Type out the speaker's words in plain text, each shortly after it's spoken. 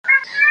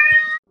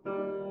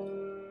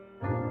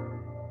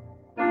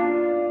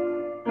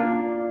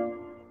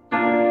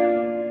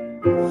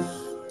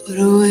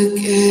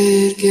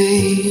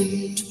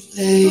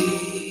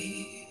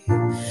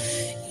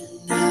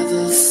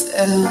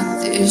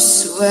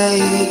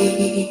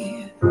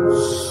way.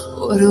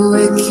 What a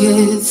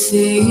wicked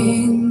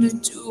thing to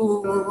do,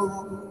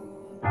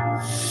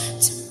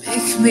 to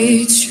make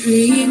me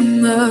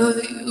dream of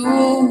you.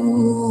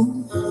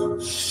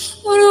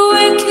 What a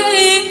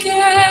wicked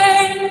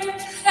game to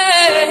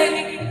play.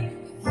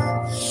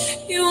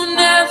 You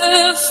never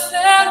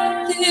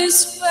felt this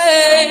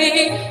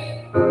way.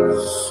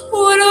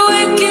 What a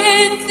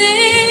wicked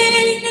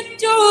thing to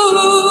do,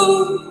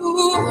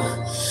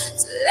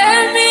 to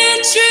let me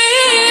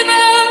dream of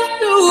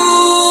you.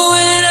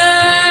 And I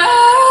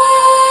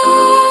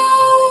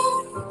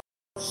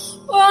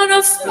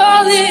wanna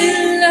fall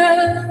in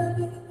love.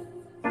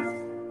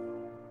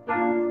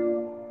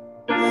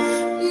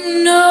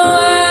 No,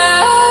 I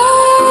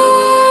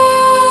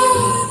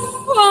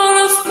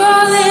wanna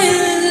fall in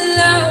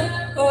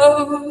love.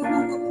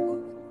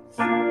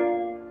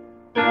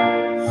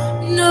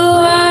 No,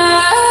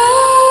 I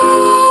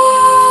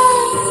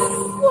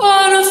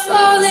wanna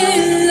fall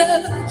in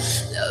love.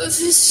 Love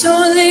is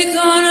only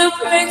gonna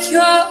break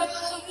your heart.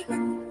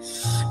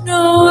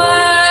 No, I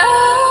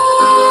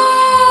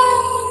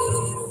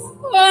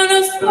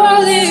wanna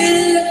fall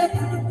in love.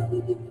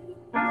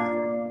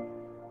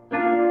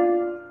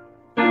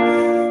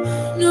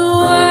 No,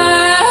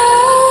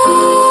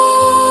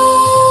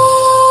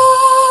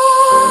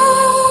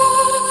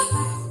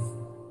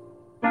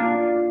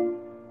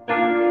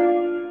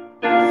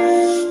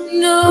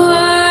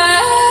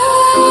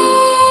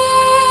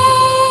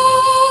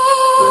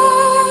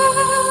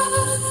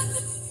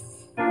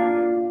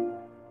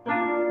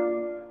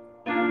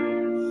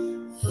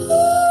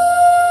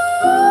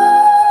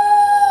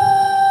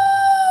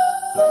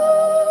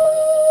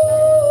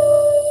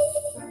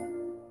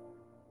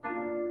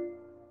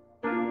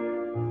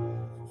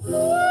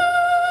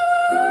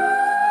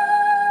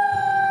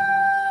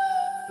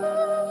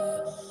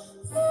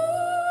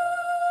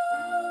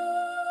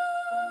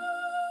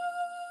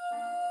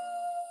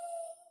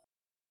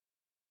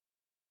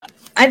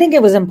 I think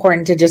it was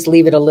important to just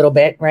leave it a little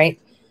bit, right?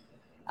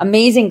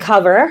 Amazing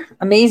cover.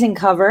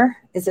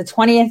 It's the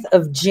 20th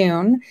of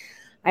June.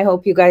 I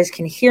hope you guys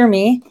can hear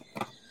me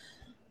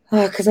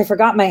because I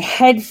forgot my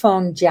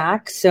headphone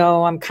jack.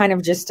 So I'm kind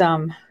of just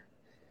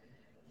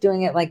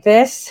doing it like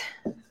this.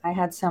 I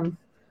had some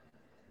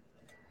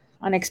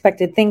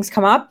unexpected things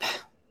come up.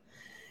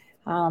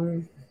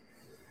 And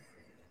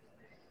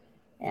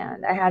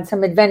I had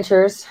some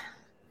adventures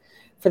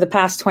for the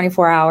past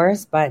 24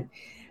 hours, but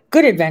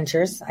good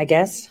adventures, I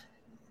guess.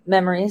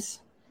 Memories,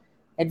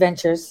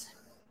 adventures,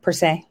 per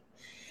se.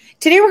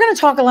 Today we're going to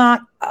talk a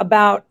lot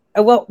about,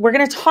 we're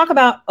going to talk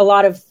about a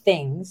lot of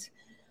things,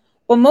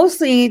 but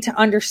mostly to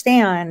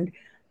understand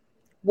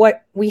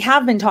what we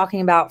have been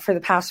talking about for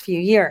the past few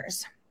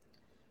years.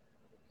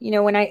 You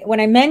know, when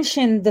I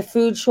mentioned the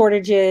food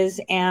shortages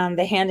and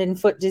the hand and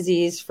foot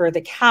disease for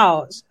the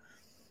cows,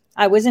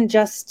 I wasn't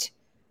just,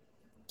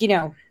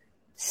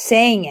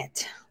 saying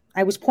it.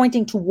 I was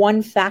pointing to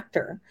one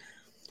factor,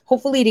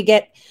 hopefully to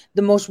get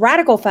the most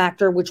radical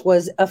factor, which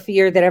was a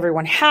fear that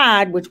everyone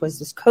had, which was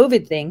this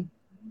COVID thing,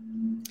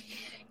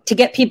 to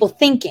get people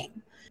thinking.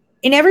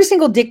 In every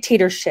single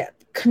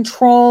dictatorship,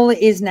 control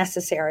is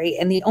necessary.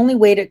 And the only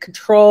way to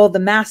control the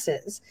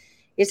masses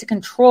is to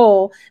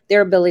control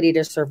their ability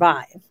to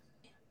survive.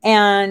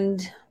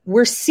 And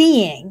we're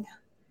seeing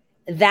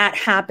that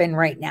happen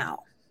right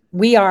now.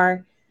 We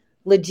are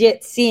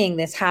legit seeing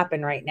this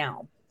happen right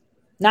now.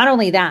 Not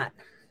only that,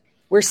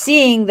 we're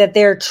seeing that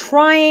they're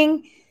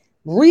trying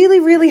really,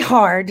 really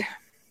hard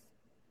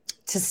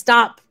to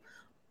stop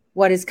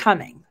what is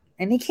coming.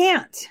 And they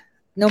can't.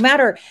 No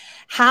matter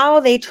how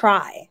they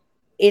try,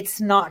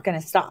 it's not going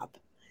to stop.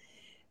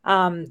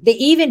 They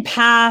even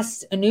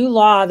passed a new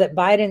law that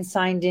Biden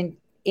signed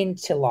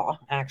into law,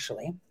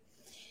 actually,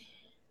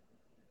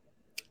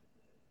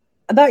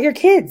 about your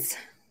kids.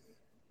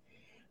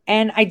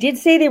 And I did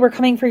say they were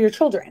coming for your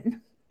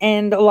children.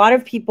 And a lot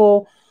of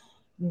people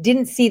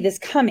didn't see this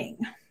coming.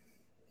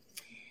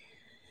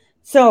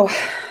 So,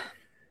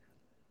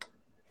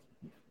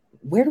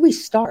 where do we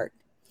start?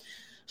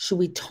 Should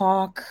we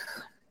talk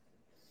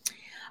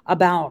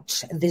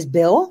about this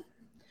bill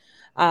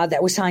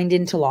that was signed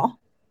into law?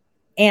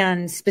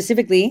 And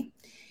specifically,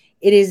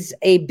 it is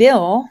a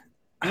bill.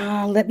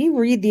 Let me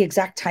read the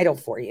exact title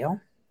for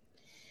you.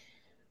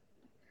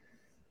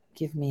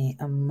 Give me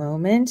a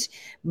moment.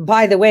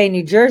 By the way,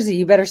 New Jersey,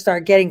 you better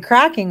start getting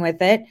cracking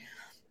with it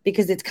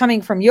because it's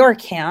coming from your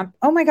camp.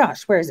 Oh my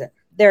gosh, where is it?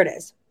 There it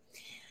is.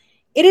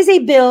 It is a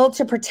bill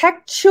to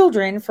protect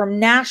children from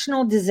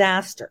national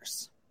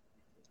disasters.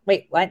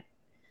 Wait, what?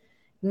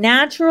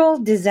 Natural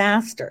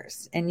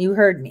disasters. And you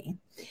heard me.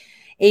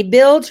 A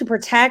bill to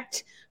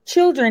protect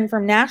children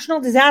from national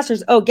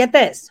disasters. Oh, get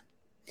this.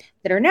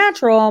 That are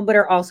natural, but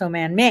are also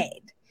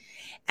man-made.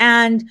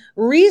 And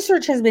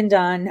research has been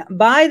done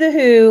by the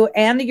WHO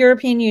and the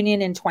European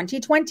Union in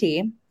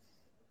 2020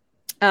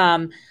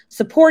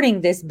 supporting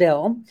this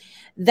bill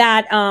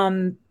that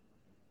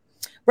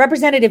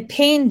Representative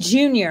Payne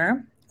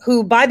Jr.,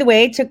 who, by the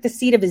way, took the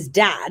seat of his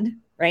dad,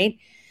 right?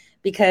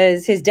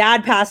 Because his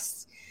dad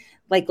passed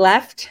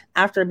left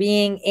after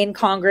being in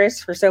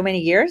Congress for so many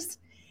years.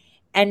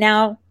 And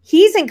now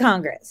he's in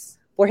Congress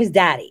for his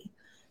daddy.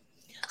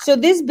 So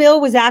this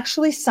bill was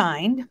actually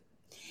signed,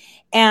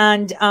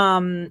 and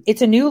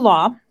it's a new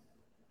law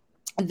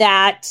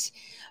that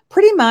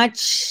pretty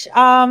much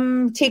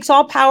takes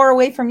all power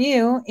away from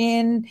you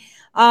in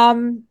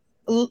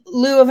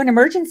lieu of an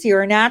emergency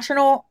or a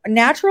natural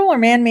or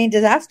man-made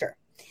disaster.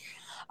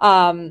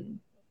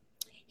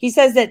 He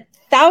says that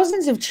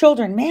thousands of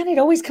children, man, it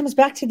always comes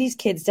back to these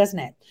kids, doesn't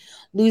it?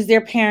 Lose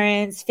their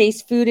parents,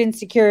 face food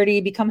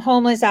insecurity, become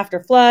homeless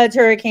after floods,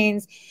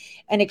 hurricanes,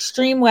 and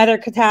extreme weather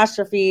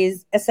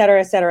catastrophes, et cetera,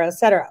 et cetera, et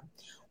cetera.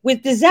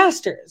 With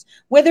disasters,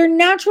 whether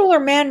natural or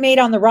man-made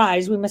on the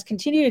rise, we must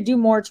continue to do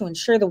more to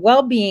ensure the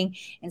well-being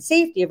and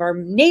safety of our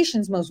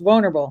nation's most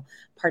vulnerable,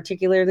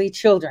 particularly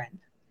children.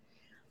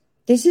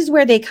 This is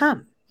where they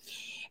come.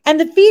 And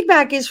the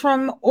feedback is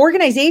from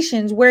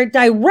organizations where it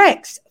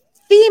directs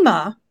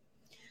FEMA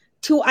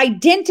to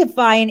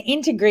identify and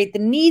integrate the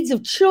needs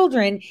of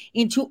children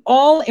into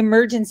all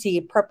emergency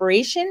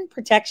preparation,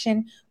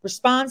 protection,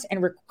 response,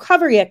 and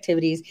recovery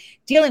activities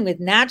dealing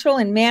with natural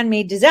and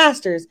man-made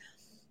disasters,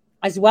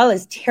 as well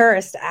as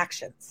terrorist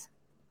actions.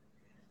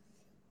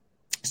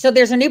 So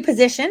there's a new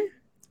position,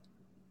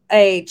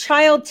 a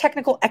child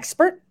technical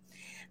expert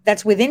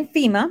that's within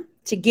FEMA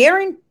to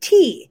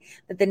guarantee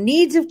that the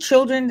needs of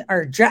children are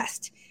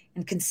addressed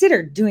and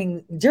considered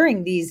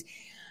during these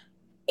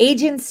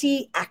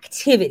agency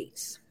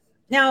activities.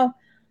 Now,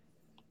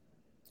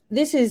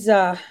 this is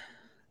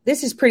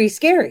pretty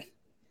scary.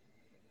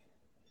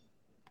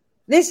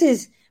 This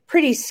is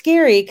pretty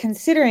scary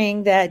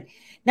considering that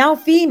now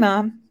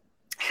FEMA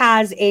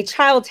has a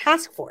child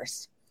task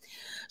force.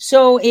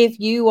 So if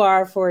you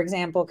are, for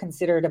example,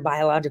 considered a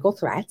biological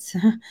threat,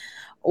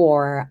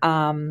 or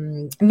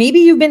maybe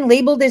you've been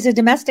labeled as a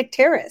domestic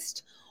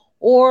terrorist,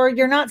 or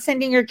you're not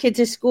sending your kid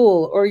to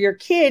school, or your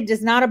kid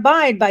does not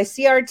abide by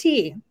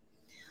CRT,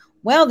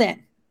 well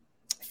then,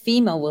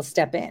 FEMA will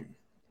step in.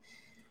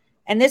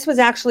 And this was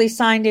actually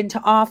signed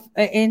by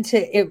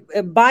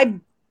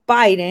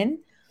Biden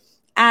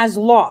as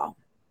law.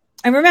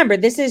 And remember,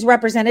 this is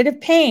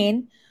Representative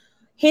Payne.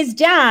 His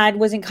dad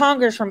was in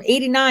Congress from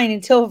 89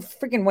 until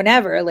freaking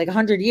whenever, like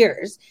 100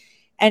 years.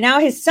 And now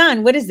his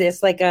son, what is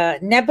this? Like a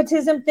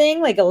nepotism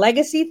thing, like a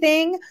legacy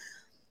thing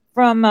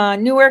from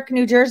Newark,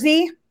 New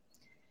Jersey?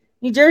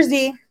 New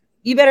Jersey,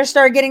 you better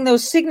start getting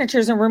those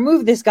signatures and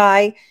remove this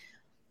guy.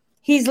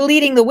 He's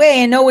leading the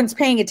way and no one's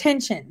paying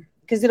attention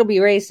because it'll be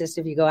racist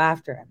if you go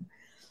after him.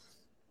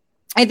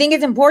 I think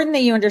it's important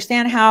that you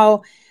understand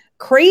how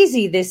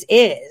crazy this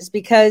is,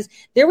 because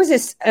there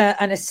was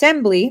an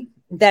assembly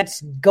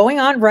that's going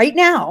on right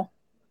now,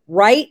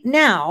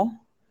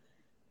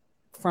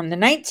 from the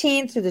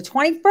 19th to the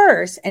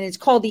 21st, and it's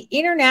called the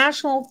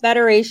International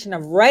Federation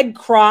of Red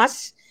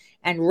Cross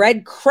and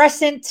Red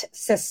Crescent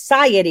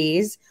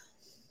Societies,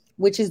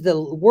 which is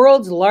the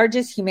world's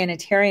largest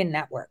humanitarian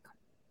network.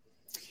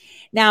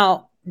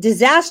 Now,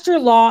 disaster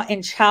law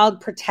and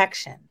child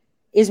protection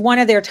is one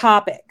of their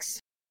topics.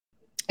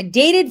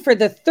 Dated for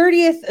the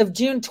 30th of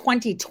June,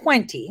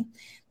 2020,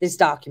 this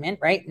document,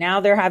 right? Now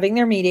they're having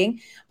their meeting,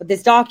 but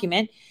this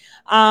document,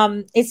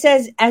 it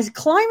says, as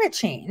climate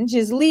change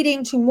is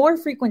leading to more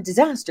frequent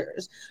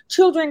disasters,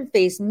 children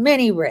face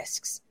many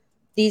risks.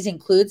 These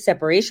include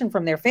separation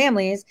from their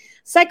families,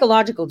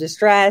 psychological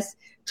distress,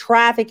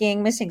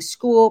 trafficking, missing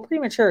school,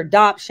 premature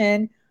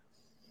adoption,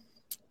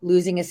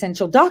 losing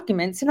essential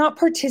documents, and not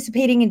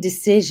participating in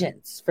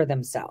decisions for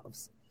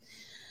themselves.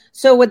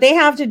 So what they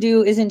have to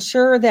do is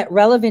ensure that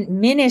relevant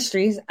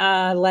ministries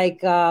like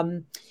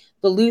the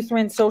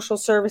Lutheran Social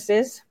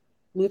Services,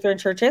 Lutheran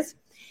churches,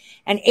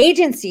 and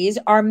agencies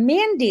are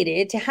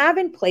mandated to have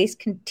in place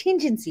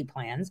contingency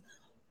plans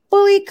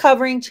fully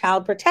covering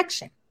child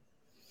protection.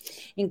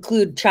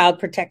 Include child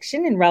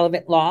protection in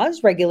relevant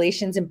laws,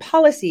 regulations, and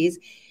policies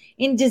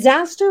in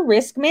disaster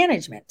risk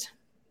management.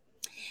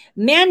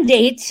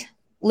 Mandate,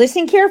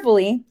 listen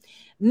carefully,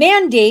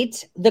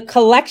 mandate the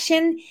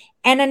collection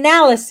and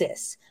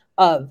analysis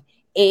of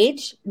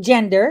age,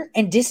 gender,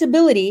 and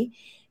disability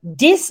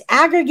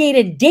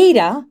disaggregated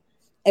data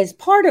as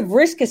part of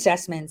risk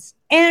assessments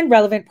and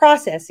relevant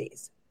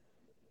processes.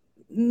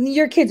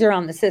 Your kids are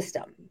on the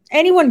system.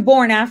 Anyone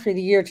born after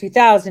the year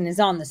 2000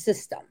 is on the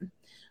system,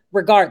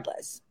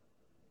 regardless.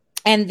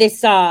 And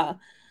this, how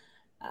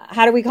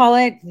do we call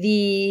it?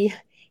 The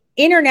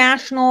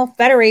International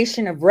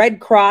Federation of Red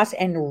Cross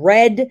and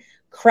Red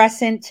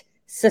Crescent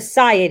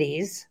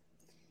Societies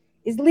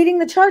is leading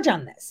the charge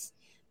on this.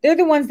 They're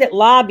the ones that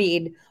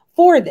lobbied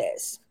for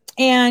this.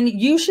 And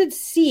you should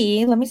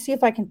see, let me see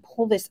if I can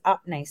pull this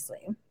up nicely.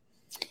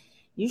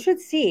 You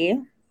should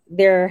see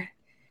their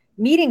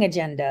meeting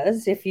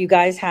agendas. If you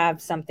guys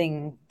have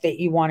something that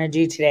you want to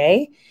do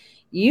today,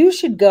 you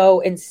should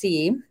go and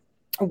see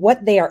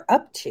what they are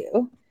up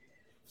to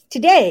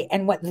today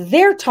and what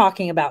they're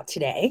talking about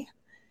today.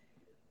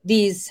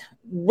 These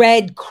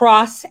Red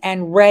Cross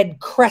and Red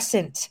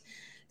Crescent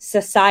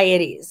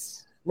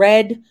societies,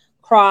 Red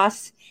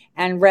Cross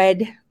and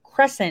Red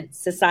Crescent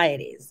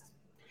societies.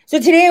 So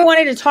today I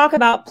wanted to talk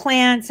about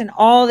plants and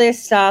all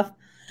this stuff.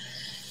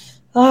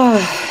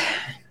 Oh,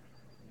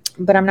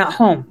 but I'm not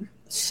home.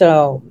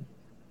 So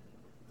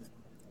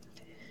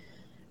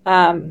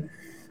I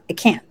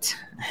can't.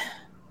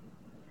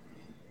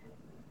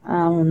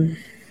 I'm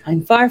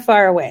far,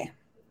 far away.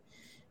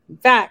 In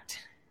fact,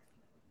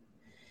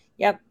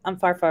 yep, I'm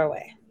far, far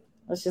away.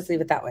 Let's just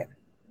leave it that way.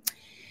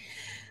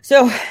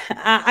 So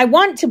I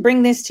want to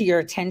bring this to your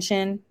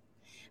attention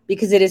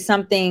because it is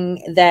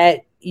something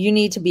that you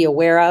need to be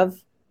aware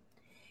of,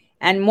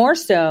 and more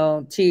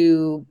so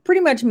to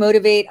pretty much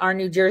motivate our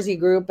New Jersey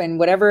group and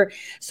whatever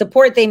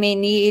support they may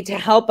need to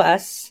help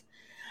us,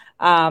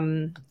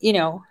 get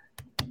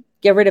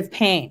rid of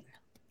pain.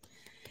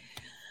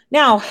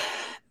 Now,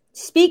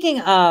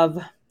 speaking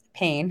of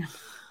pain,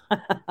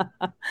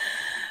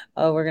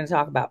 we're going to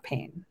talk about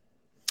pain.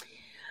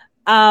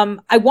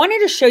 I wanted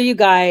to show you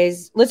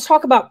guys, let's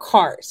talk about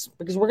cars,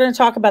 because we're going to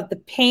talk about the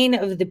pain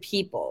of the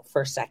people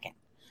for a second.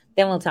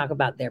 Then we'll talk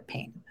about their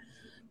pain.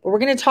 But we're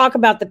going to talk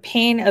about the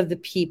pain of the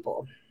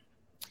people.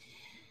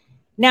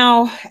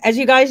 Now, as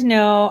you guys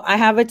know, I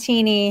have a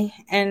teeny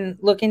and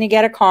looking to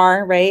get a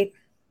car, right?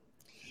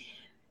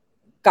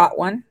 Got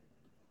one.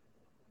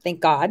 Thank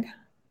God.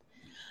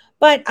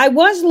 But I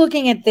was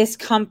looking at this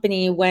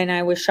company when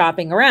I was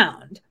shopping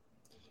around.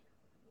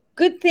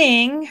 Good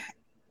thing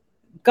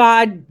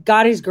God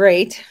is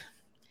great,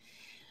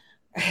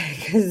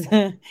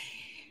 because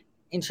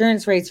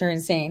insurance rates are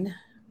insane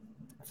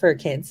for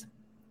kids,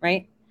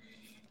 right?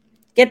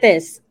 Get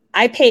this.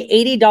 I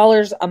pay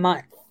 $80 a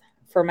month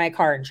for my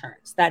car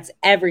insurance. That's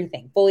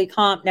everything. Fully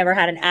comp, never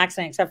had an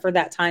accident except for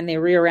that time they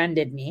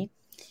rear-ended me.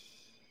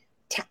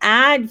 To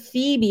add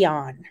Phoebe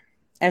on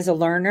as a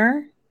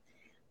learner,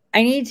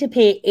 I need to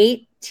pay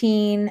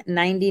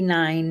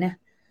 $18.99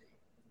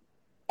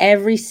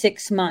 every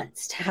 6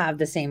 months to have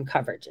the same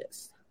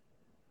coverages.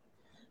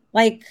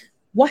 Like,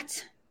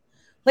 what?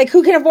 Like,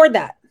 who can afford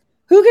that?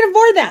 Who can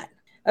afford that?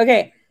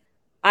 Okay,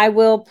 I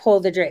will pull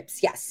the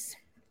drapes. Yes,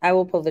 I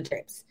will pull the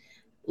drapes.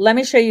 Let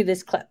me show you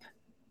this clip.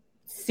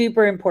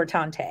 Super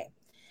importante.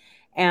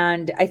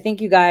 And I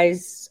think you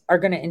guys are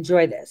going to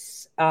enjoy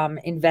this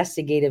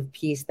investigative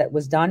piece that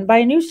was done by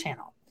a news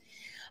channel.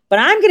 But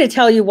I'm going to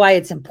tell you why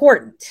it's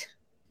important.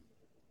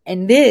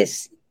 And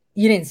this,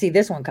 you didn't see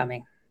this one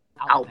coming.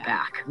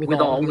 Outback with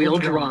all-wheel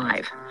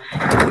drive.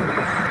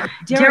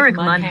 Derek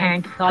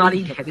Munhank thought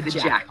he'd hit the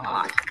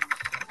jackpot.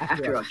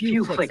 After a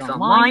few clicks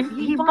online,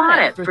 he bought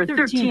it for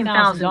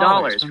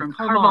 $13,000 from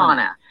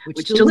Carvana,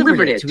 which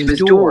delivered it to his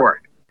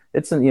door.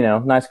 It's a,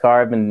 nice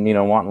car. I've been,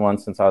 wanting one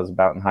since I was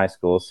about in high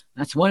school.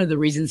 That's one of the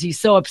reasons he's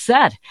so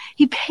upset.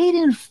 He paid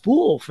in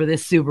full for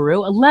this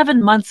Subaru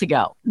 11 months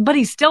ago, but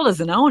he still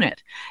doesn't own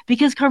it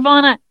because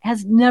Carvana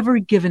has never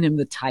given him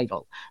the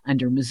title.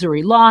 Under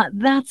Missouri law,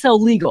 that's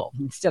illegal.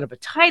 Instead of a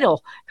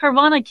title,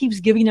 Carvana keeps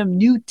giving him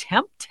new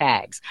temp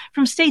tags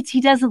from states he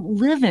doesn't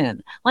live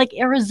in, like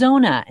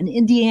Arizona and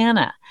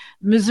Indiana.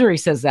 Missouri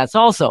says that's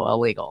also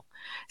illegal.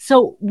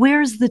 So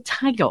where's the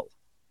title?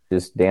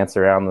 Just dance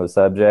around the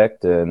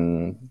subject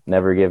and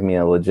never give me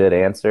a legit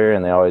answer.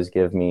 And they always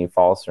give me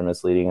false or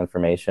misleading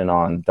information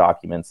on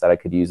documents that I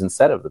could use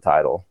instead of the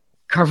title.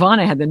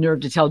 Carvana had the nerve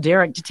to tell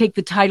Derek to take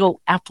the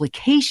title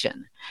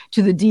application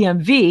to the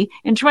DMV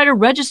and try to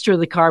register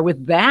the car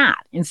with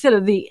that instead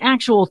of the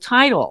actual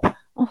title.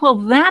 Well,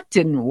 that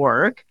didn't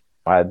work.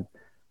 I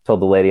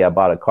told the lady I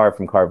bought a car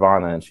from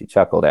Carvana and she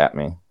chuckled at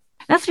me.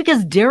 That's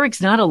because Derek's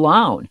not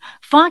alone.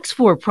 Fox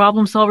 4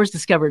 Problem Solvers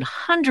discovered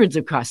hundreds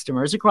of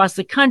customers across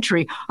the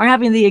country are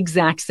having the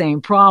exact same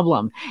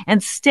problem,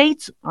 and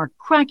states are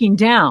cracking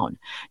down.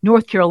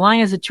 North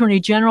Carolina's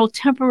Attorney General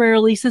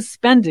temporarily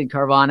suspended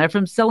Carvana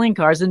from selling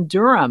cars in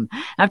Durham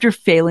after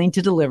failing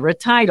to deliver a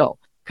title.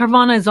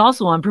 Carvana is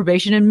also on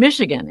probation in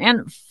Michigan,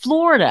 and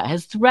Florida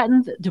has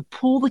threatened to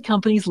pull the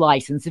company's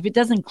license if it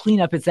doesn't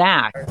clean up its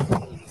act.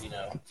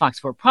 Fox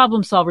 4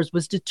 Problem Solvers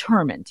was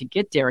determined to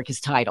get Derek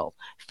his title.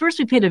 First,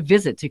 we paid a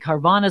visit to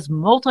Carvana's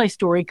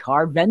multi-story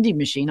car vending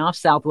machine off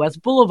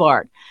Southwest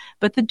Boulevard.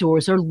 But the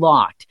doors are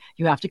locked.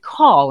 You have to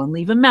call and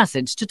leave a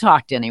message to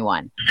talk to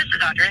anyone. This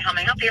is Audrey. How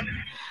may I help you?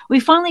 We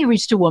finally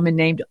reached a woman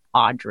named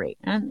Audrey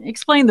and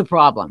explained the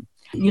problem.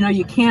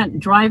 You can't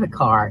drive a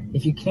car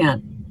if you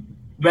can't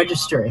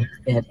register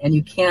it, and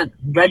you can't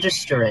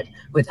register it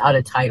without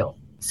a title.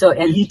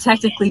 And he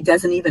technically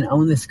doesn't even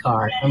own this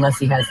car unless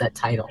he has that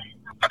title.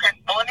 Okay,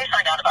 well, let me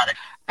find out about it.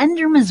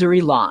 Under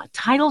Missouri law,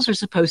 titles are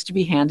supposed to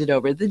be handed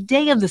over the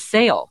day of the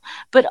sale.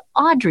 But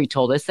Audrey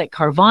told us that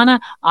Carvana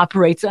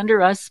operates under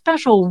a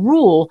special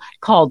rule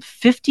called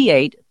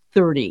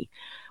 5830,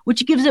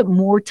 which gives it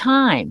more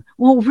time.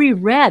 Well, we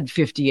read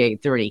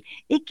 5830.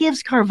 It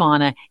gives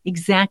Carvana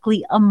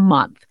exactly a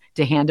month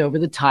to hand over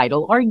the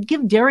title or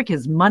give Derek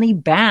his money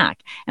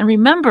back. And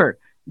remember,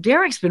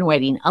 Derek's been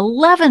waiting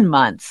 11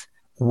 months.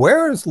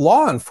 Where is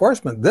law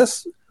enforcement?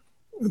 This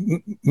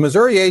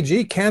Missouri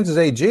AG, Kansas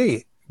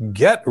AG,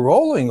 get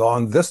rolling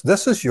on this.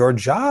 This is your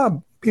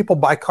job, people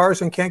buy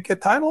cars and can't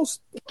get titles?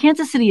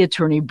 Kansas City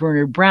Attorney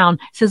Bernard Brown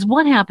says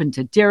what happened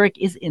to Derek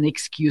is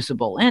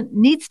inexcusable and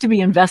needs to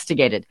be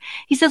investigated.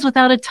 He says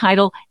without a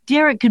title,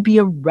 Derek could be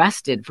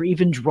arrested for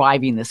even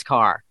driving this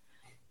car.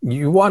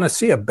 You want to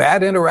see a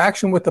bad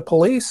interaction with the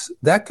police?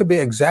 That could be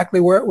exactly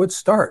where it would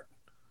start.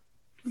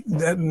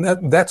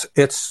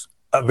 It's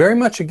very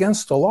much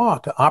against the law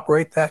to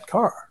operate that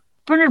car.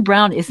 Bernard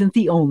Brown isn't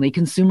the only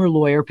consumer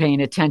lawyer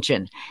paying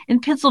attention. In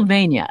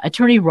Pennsylvania,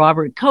 attorney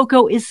Robert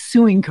Coco is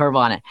suing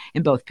Carvana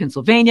in both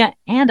Pennsylvania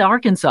and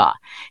Arkansas.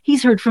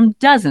 He's heard from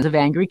dozens of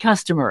angry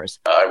customers.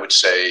 I would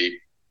say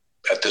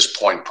at this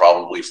point,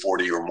 probably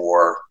 40 or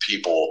more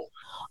people.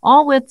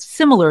 All with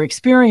similar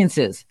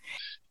experiences.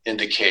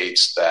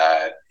 Indicates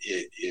that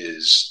it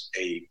is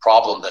a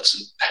problem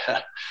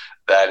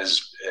that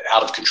is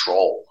out of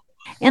control.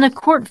 In a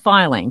court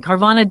filing,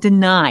 Carvana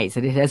denies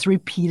that it has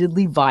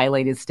repeatedly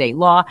violated state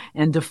law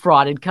and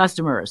defrauded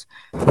customers.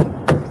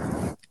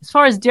 As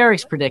far as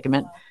Derek's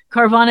predicament,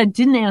 Carvana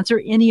didn't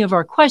answer any of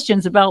our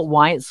questions about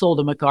why it sold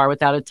him a car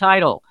without a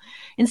title.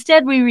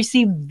 Instead, we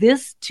received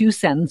this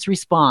 2-sentence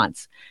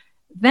response.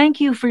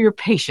 Thank you for your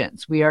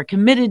patience. We are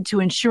committed to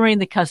ensuring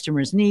the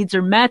customer's needs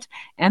are met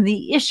and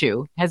the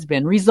issue has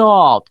been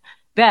resolved.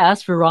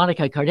 Best,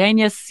 Veronica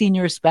Cardenas,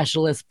 Senior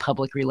Specialist,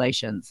 Public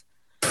Relations.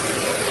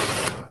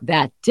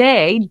 That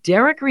day,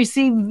 Derek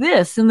received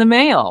this in the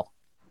mail.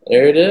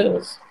 There it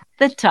is.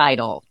 The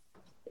title.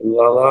 Ooh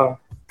la la.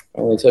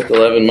 Only took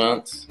 11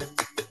 months.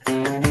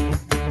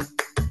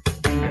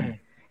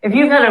 If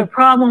you've had a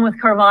problem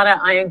with Carvana,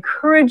 I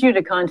encourage you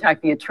to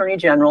contact the Attorney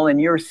General in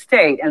your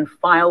state and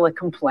file a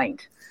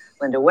complaint.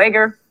 Linda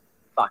Wager,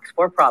 Fox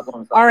 4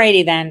 Problems.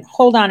 Alrighty then.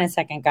 Hold on a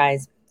second,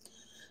 guys.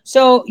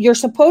 So you're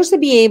supposed to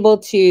be able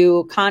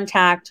to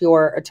contact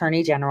your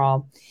Attorney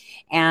General,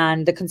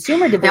 and the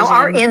Consumer Division now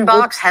our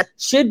inbox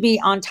should be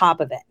on top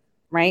of it,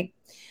 right?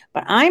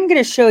 But I'm going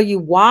to show you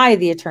why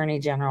the Attorney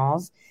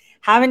Generals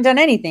haven't done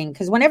anything.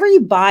 Because whenever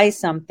you buy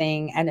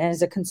something, and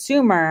as a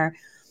consumer,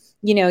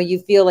 you know, you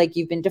feel like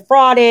you've been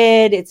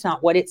defrauded. It's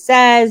not what it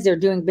says. They're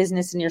doing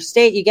business in your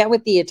state. You get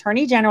with the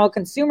Attorney General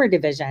Consumer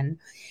Division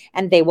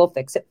and they will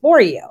fix it for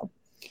you.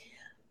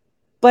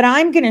 But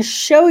I'm going to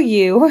show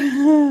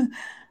you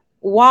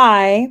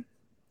why.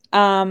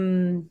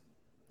 Hold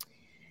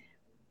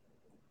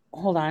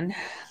on.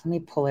 Let me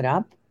pull it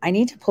up. I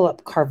need to pull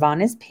up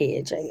Carvana's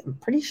page. I'm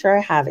pretty sure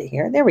I have it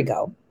here. There we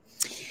go.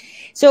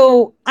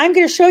 So I'm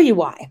going to show you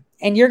why.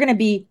 And you're going to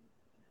be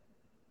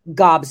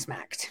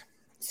gobsmacked.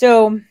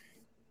 So...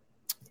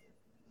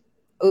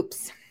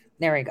 oops,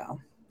 there we go.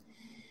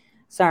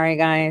 Sorry,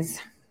 guys.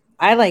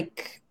 I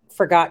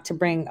forgot to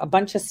bring a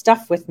bunch of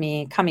stuff with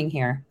me coming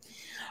here.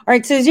 All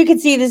right, so as you can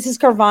see, this is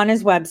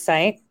Carvana's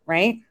website,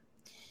 right?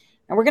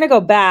 And we're going to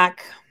go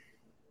back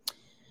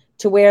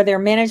to where their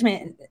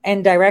management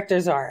and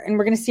directors are. And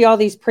we're going to see all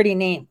these pretty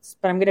names.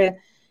 But I'm going to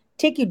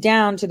take you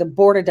down to the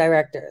board of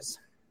directors.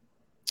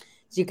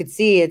 As you can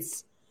see,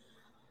 it's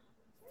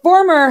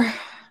former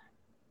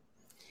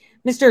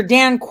Mr.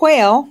 Dan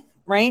Quayle,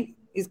 right?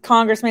 He's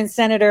congressman,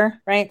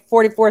 senator, right?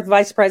 44th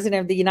vice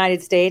president of the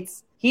United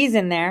States. He's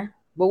in there.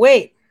 But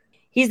wait,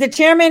 he's the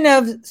chairman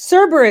of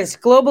Cerberus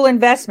Global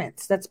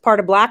Investments. That's part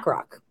of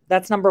BlackRock.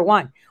 That's number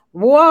one.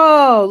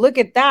 Whoa, look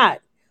at that.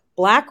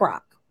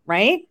 BlackRock,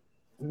 right?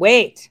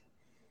 Wait.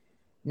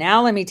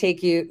 Now let me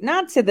take you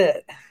not to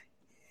the...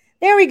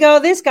 There we go.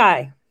 This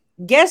guy.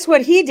 Guess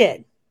what he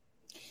did?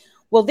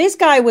 Well, this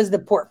guy was the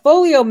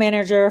portfolio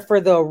manager for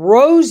the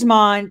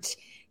Rosemont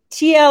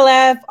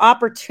TLF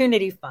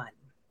Opportunity Fund.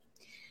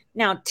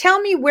 Now, tell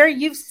me where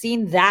you've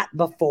seen that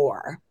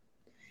before.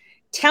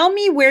 Tell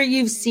me where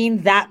you've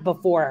seen that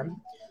before.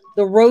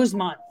 The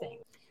Rosemont thing.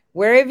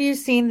 Where have you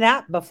seen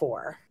that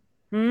before?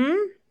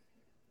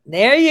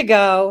 There you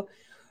go.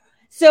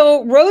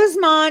 So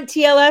Rosemont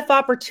TLF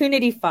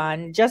Opportunity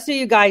Fund, just so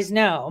you guys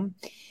know,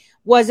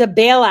 was a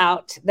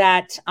bailout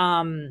that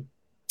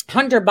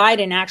Hunter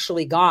Biden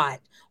actually got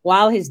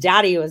while his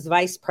daddy was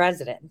vice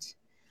president.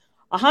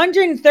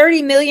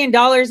 $130 million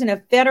in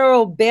a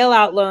federal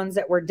bailout loans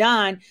that were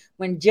done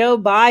when Joe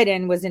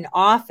Biden was in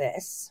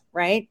office,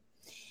 right?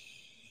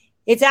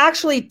 It's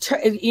actually,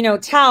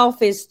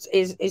 TALF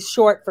is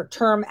short for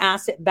Term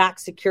Asset Backed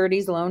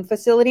Securities Loan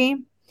Facility.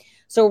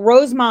 So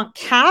Rosemont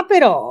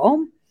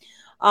Capital,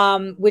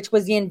 which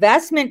was the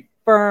investment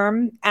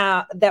firm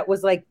that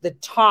was like the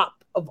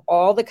top of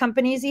all the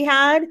companies he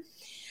had,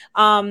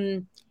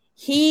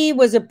 he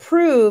was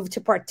approved to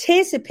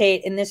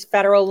participate in this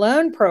federal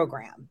loan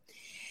program.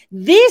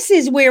 This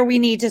is where we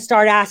need to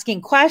start asking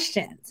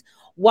questions.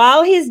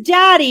 While his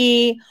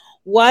daddy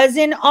was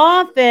in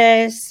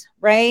office,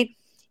 right,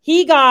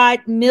 he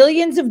got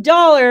millions of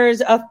dollars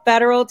of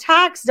federal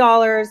tax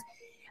dollars.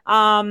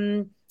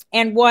 And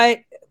what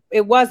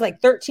it was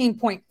like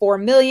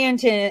 13.4 million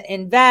to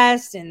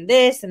invest in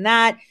this and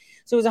that.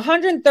 So it was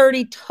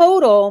 130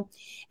 total.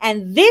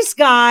 And this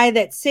guy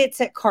that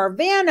sits at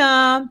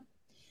Carvana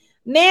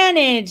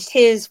managed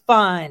his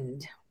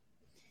fund.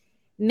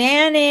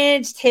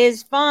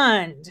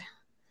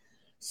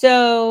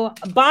 So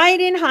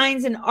Biden,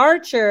 Hines, and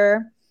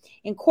Archer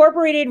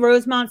incorporated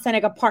Rosemont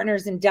Seneca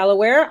Partners in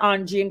Delaware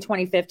on June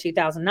 25th,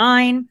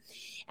 2009.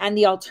 And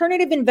the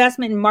alternative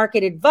investment and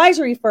market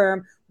advisory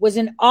firm was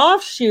an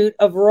offshoot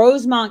of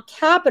Rosemont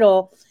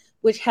Capital,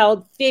 which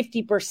held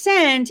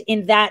 50%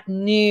 in that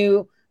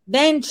new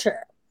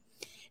venture.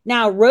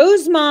 Now,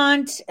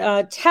 Rosemont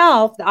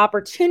TALF, the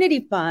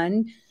Opportunity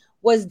Fund,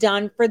 was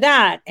done for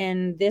that.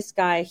 And this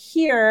guy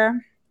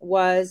here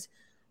was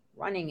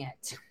running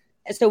it.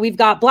 So we've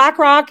got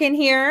BlackRock in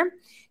here.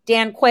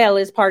 Dan Quayle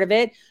is part of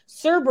it.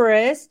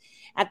 Cerberus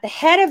at the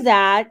head of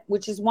that,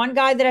 which is one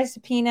guy that I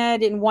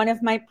subpoenaed in one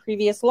of my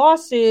previous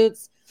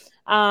lawsuits,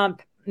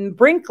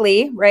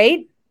 Brinkley,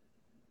 right?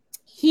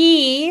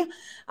 He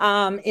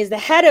is the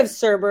head of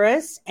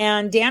Cerberus,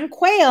 and Dan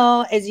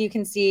Quayle, as you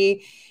can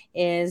see,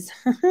 is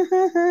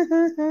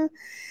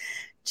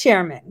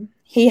chairman.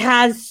 He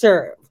has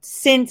served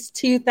since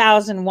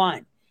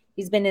 2001.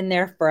 He's been in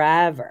there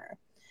forever.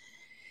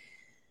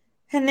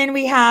 And then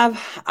we have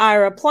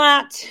Ira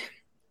Platt,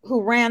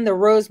 who ran the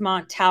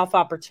Rosemont TALF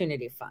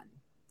Opportunity Fund.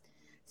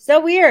 So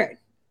weird.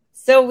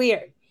 So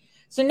weird.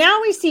 So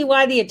now we see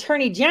why the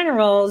attorney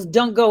generals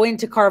don't go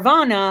into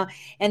Carvana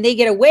and they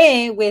get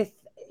away with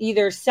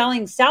either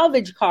selling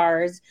salvage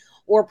cars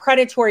or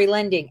predatory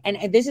lending.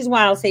 And this is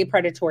why I'll say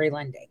predatory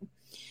lending.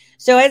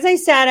 So as I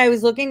said, I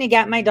was looking to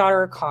get my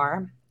daughter a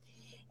car,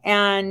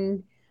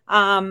 and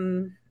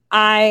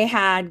I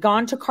had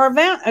gone to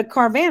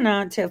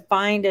Carvana to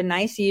find a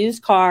nice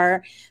used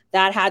car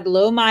that had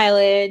low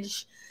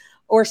mileage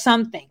or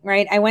something,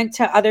 right? I went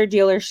to other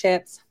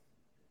dealerships.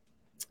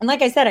 And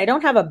like I said, I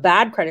don't have a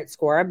bad credit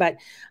score, but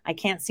I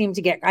can't seem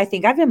to get, I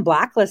think I've been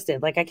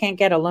blacklisted. Like I can't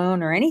get a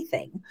loan or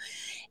anything.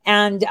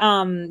 And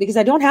because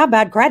I don't have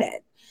bad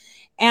credit.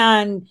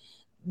 And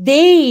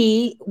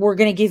they were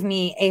going to give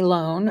me a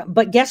loan,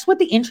 but guess what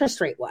the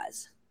interest rate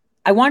was?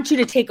 I want you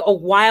to take a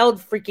wild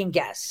freaking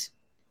guess.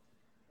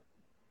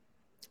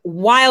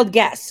 Wild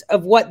guess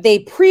of what they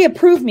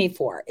pre-approved me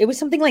for. It was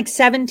something like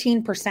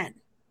 17%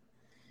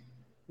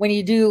 when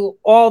you do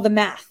all the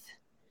math.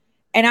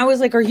 And I was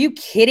like, are you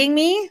kidding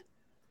me?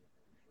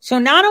 So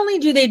not only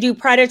do they do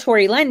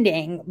predatory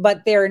lending,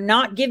 but they're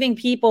not giving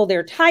people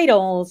their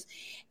titles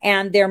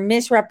and they're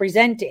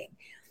misrepresenting.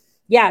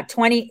 Yeah,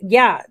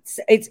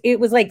 it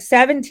was like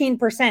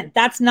 17%.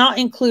 That's not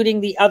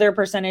including the other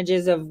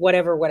percentages of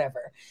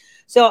whatever.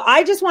 So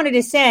I just wanted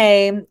to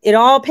say it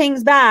all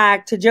pings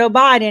back to Joe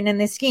Biden and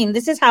this scheme.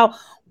 This is how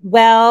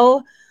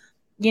well,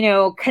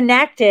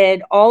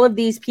 connected all of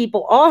these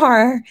people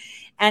are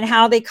and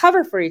how they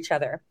cover for each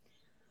other.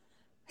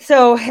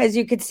 So as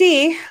you could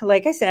see,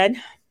 like I said,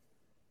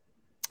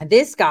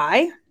 this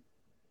guy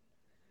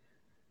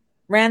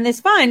ran this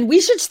fund. We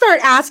should start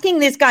asking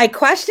this guy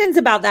questions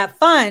about that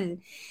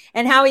fund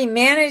and how he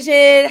managed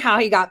it, how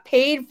he got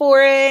paid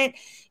for it.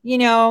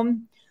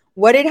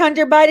 What did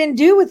Hunter Biden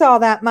do with all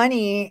that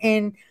money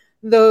in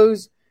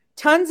those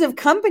tons of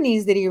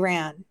companies that he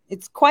ran?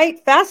 It's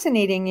quite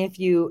fascinating if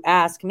you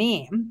ask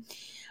me.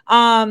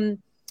 The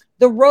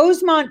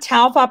Rosemont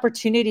TALF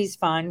Opportunities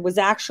Fund was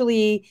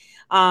actually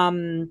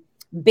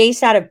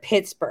based out of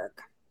Pittsburgh.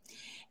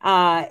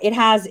 It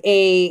has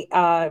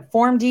a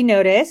Form D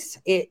notice.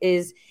 It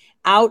is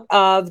out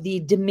of the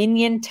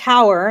Dominion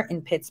Tower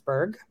in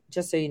Pittsburgh,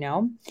 just so you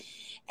know.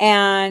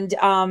 And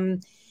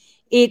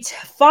it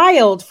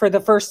filed for the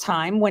first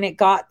time when it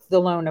got the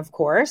loan, of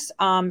course,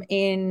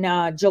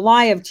 in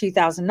July of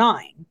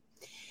 2009.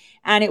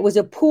 And it was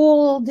a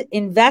pooled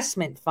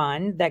investment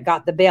fund that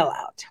got the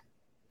bailout.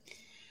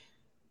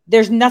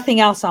 There's nothing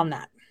else on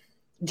that,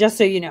 just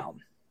so you know.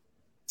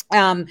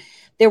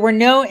 There were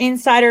no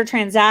insider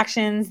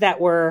transactions that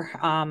were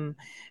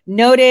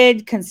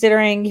noted,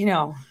 considering,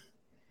 the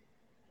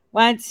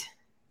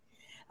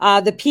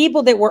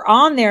people that were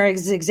on there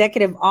as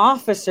executive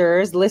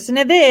officers, listen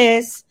to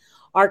this,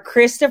 are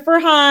Christopher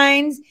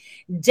Hines,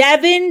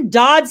 Devin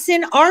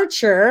Dodson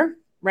Archer,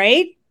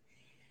 right?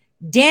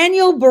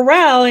 Daniel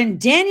Burrell and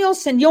Daniel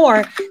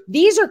Senor.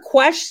 These are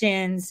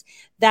questions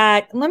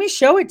that, let me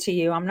show it to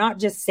you. I'm not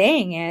just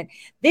saying it.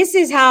 This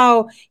is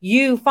how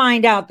you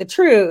find out the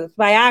truth,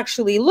 by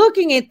actually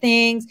looking at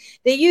things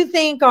that you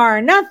think are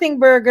a nothing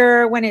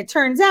burger when it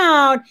turns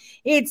out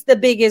it's the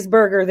biggest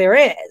burger there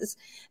is.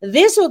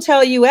 This will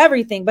tell you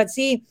everything. But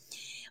see,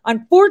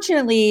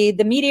 unfortunately,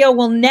 the media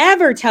will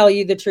never tell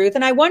you the truth.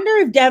 And I wonder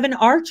if Devin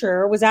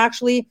Archer was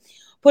actually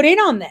put in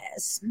on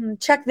this.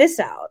 Check this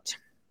out.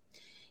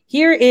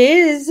 Here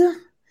is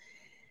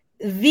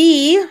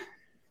the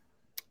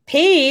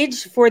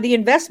page for the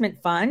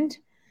investment fund,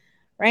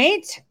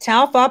 right?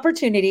 TALF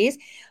Opportunities.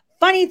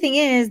 Funny thing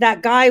is,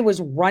 that guy was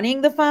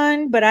running the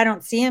fund, but I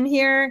don't see him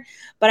here.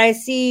 But I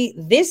see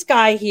this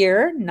guy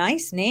here,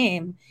 nice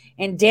name,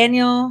 and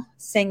Daniel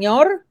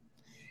Senor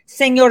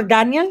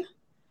Daniel,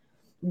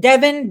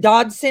 Devin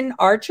Dodson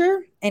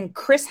Archer, and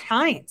Chris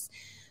Hines.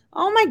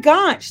 Oh my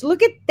gosh,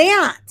 look at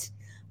that.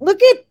 Look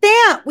at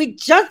that. We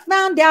just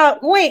found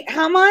out. Wait,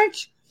 how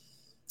much?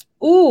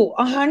 Ooh,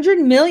 100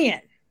 million.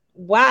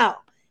 Wow.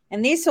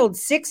 And they sold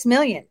 6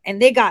 million.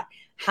 And they got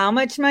how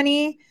much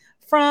money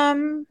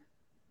from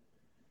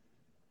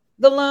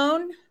the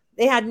loan,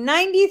 they had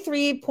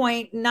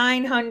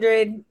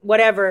 93,900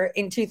 whatever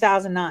in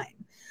 2009.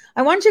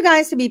 I want you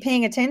guys to be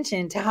paying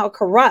attention to how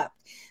corrupt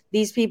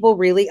these people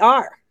really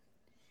are.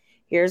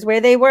 Here's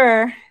where they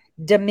were.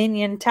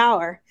 Dominion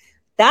Tower.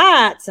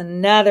 That's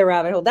another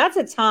rabbit hole. That's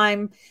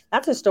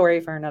a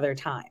story for another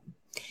time.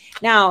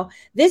 Now,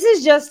 this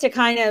is just to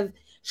kind of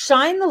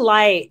shine the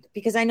light,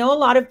 because I know a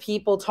lot of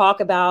people talk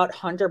about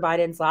Hunter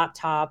Biden's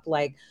laptop,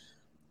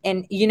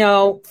 and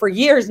for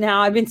years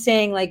now, I've been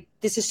saying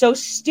this is so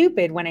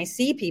stupid when I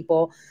see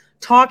people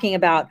talking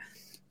about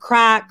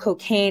crack,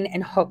 cocaine,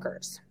 and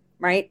hookers,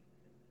 right?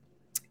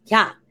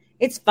 Yeah,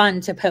 it's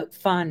fun to poke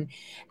fun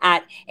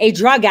at a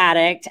drug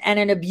addict and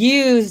an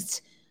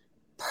abused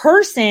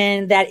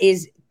person that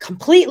is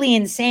completely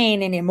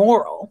insane and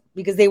immoral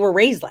because they were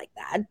raised like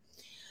that.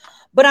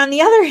 But on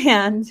the other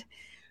hand,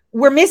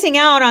 we're missing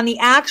out on the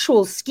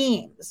actual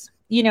schemes,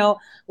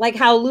 like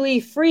how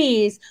Louis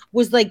Freeze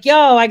was like,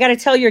 yo, I got to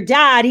tell your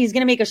dad he's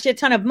going to make a shit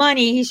ton of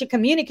money. He should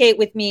communicate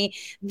with me.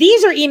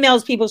 These are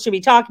emails people should be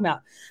talking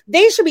about.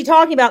 They should be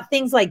talking about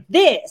things like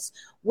this,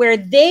 where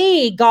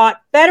they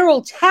got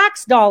federal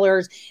tax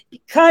dollars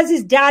because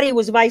his daddy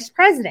was vice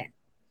president.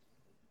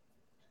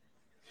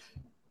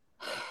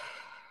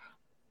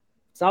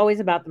 It's always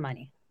about the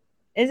money,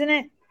 isn't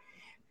it?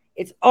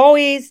 It's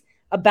always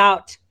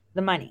about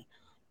the money.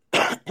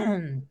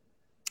 And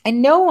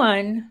no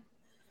one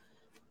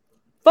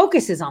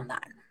focuses on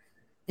that.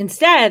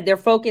 Instead, they're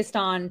focused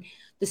on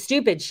the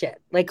stupid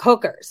shit, like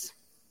hookers,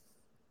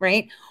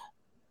 right?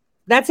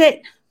 That's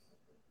it.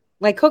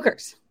 Like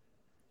hookers.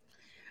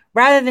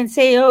 Rather than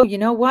say, oh, you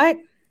know what?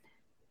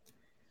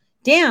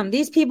 Damn,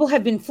 these people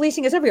have been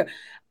fleecing us everywhere.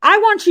 I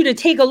want you to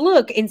take a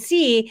look and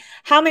see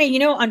how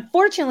many,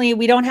 unfortunately,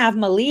 we don't have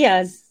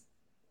Malia's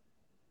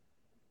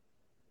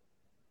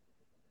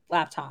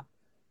laptop.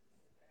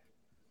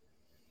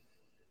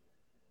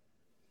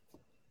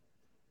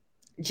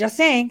 Just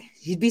saying,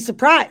 you'd be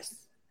surprised.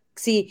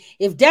 See,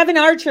 if Devin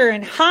Archer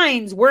and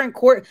Hines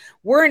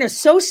weren't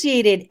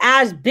associated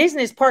as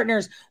business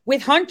partners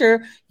with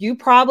Hunter, you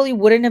probably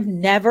wouldn't have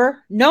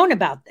never known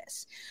about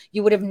this.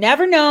 You would have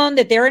never known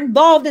that they're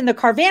involved in the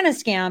Carvana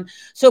scam.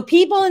 So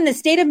people in the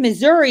state of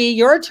Missouri,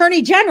 your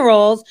attorney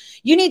generals,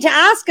 you need to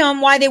ask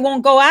them why they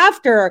won't go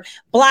after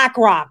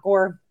BlackRock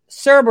or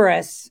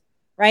Cerberus,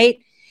 right?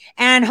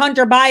 And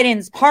Hunter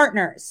Biden's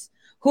partners,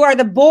 who are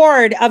the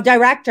board of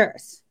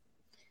directors.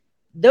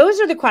 Those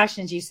are the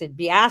questions you should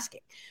be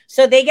asking.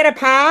 So they get a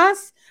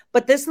pass,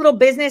 but this little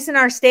business in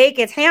our state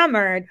gets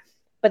hammered,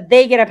 but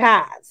they get a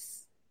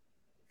pass.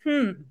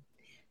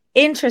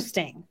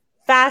 Interesting.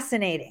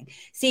 Fascinating.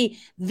 See,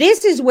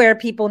 this is where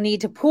people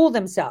need to pool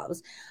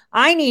themselves.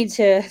 I need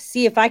to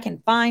see if I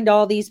can find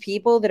all these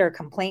people that are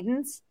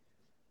complainants.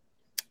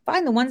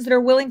 Find the ones that are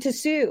willing to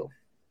sue.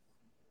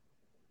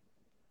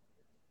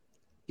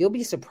 You'll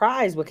be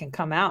surprised what can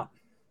come out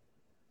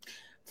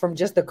from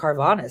just the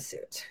Carvana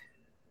suit.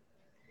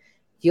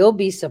 You'll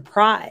be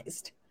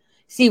surprised.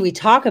 See, we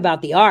talk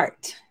about the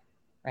art,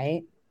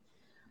 right?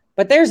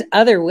 But there's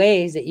other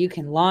ways that you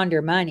can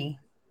launder money,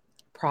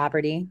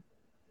 property,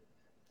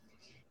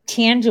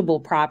 tangible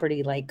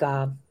property like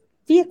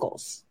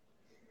vehicles.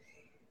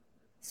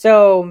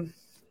 So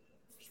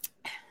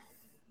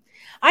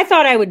I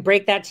thought I would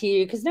break that to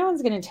you because no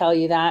one's going to tell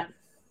you that.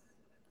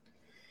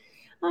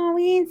 Oh,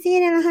 we didn't see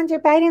it in a Hunter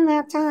Biden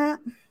laptop.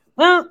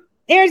 Well,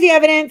 there's the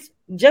evidence.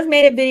 Just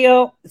made a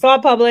video. It's all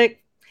public.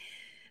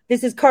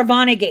 This is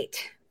Carvana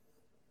Gate.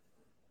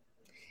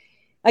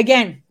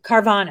 Again,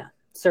 Carvana,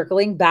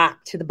 circling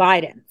back to the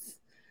Bidens.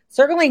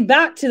 Circling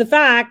back to the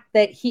fact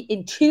that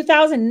in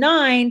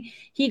 2009,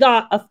 he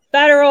got a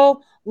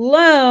federal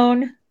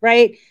loan,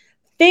 right?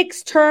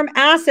 Fixed term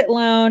asset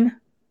loan,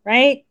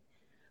 right?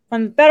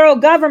 From the federal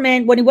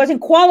government when he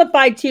wasn't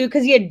qualified to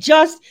because he had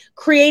just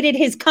created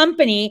his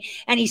company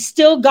and he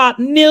still got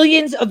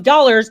millions of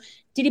dollars.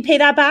 Did he pay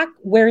that back?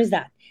 Where is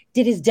that?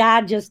 Did his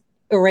dad just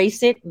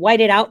erase it,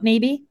 white it out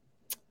maybe?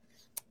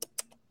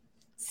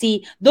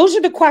 See, those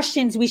are the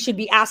questions we should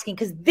be asking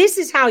because this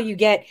is how you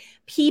get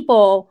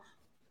people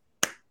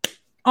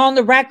on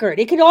the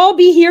record. It could all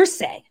be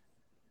hearsay.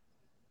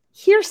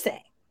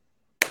 Hearsay.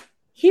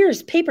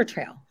 Here's paper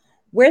trail.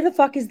 Where the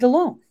fuck is the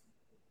loan?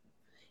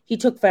 He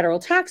took federal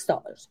tax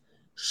dollars.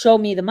 Show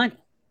me the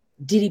money.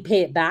 Did he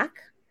pay it back?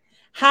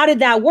 How did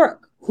that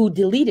work? Who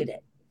deleted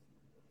it?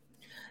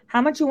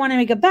 How much you want to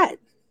make a bet?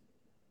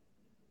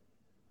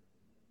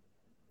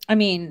 I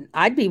mean,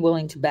 I'd be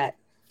willing to bet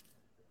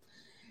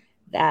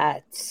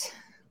that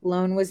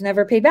loan was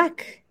never paid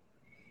back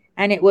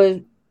and it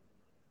was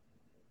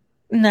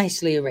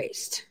nicely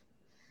erased.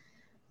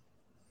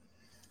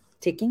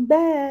 Taking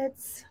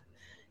bets.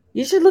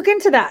 You should look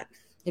into that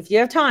if you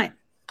have time.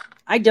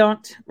 I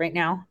don't right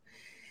now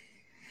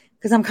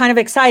because I'm kind of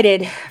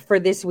excited for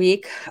this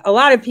week. A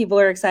lot of people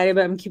are excited,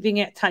 but I'm keeping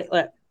it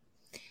tight-lipped.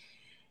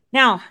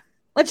 Now,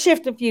 let's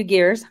shift a few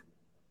gears.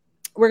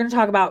 We're going to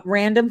talk about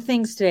random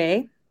things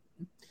today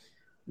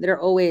that are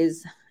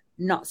always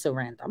not so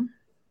random.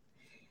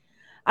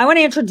 I want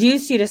to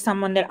introduce you to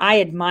someone that I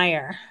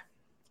admire.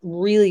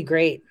 really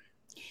great.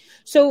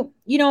 So,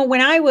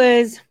 when I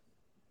was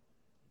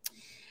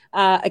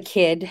a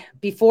kid,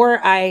 before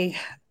I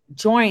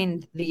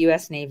joined the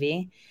U.S.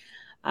 Navy,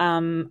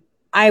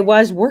 I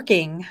was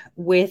working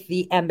with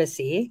the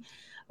embassy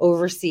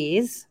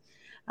overseas.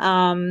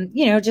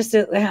 Just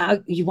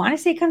you want to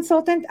say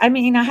consultant? I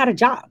mean, I had a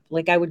job.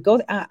 Like I would go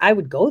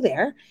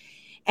there,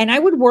 and I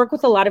would work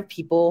with a lot of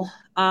people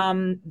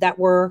that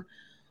were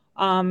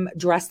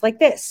dressed like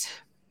this.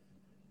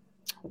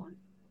 Hold on.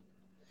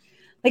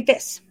 Like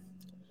this.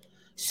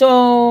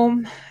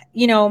 So,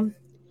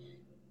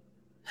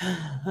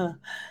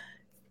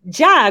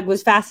 JAG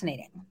was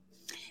fascinating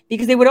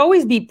because they would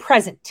always be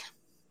present,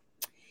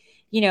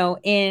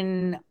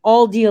 in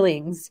all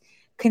dealings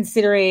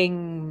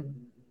considering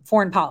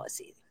foreign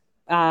policy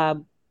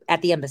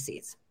at the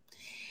embassies.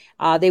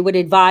 They would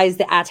advise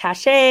the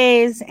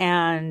attachés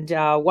and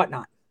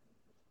whatnot.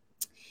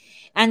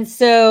 And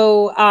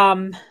so,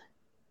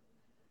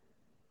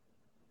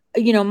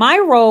 my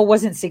role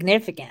wasn't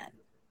significant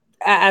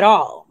at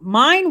all.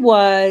 Mine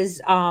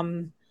was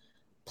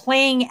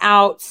playing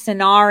out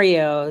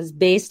scenarios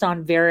based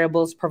on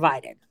variables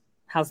provided.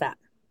 How's that?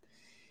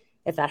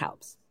 If that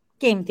helps.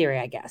 Game theory,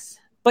 I guess.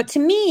 But to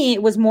me,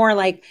 it was more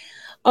like,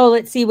 oh,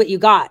 let's see what you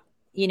got,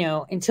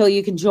 until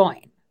you can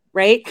join,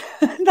 right?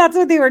 That's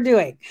what they were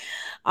doing.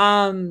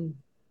 So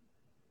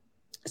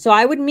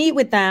I would meet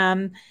with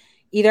them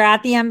either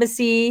at the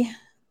embassy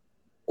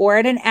or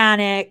at an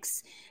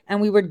annex, and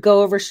we would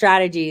go over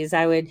strategies.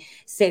 I would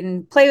sit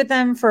and play with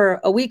them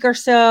for a week or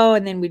so,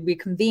 and then we'd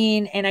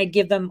reconvene, and I'd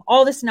give them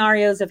all the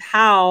scenarios of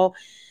how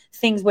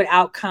things would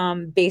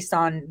outcome based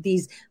on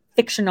these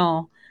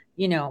fictional,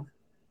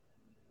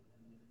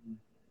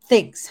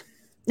 things.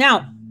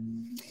 Now,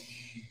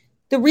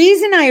 the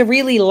reason I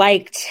really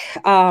liked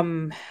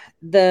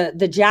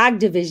the JAG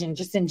division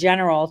just in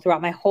general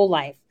throughout my whole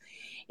life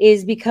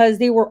is because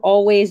they were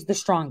always the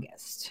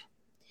strongest,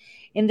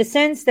 in the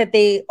sense that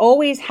they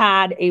always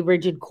had a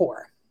rigid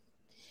core.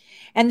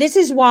 And this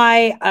is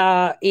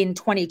why in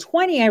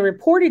 2020, I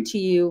reported to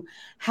you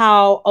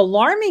how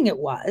alarming it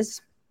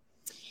was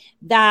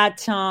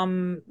that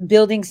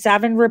Building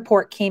 7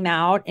 report came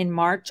out on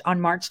March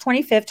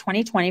 25th,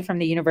 2020 from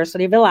the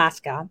University of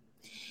Alaska.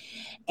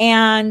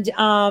 And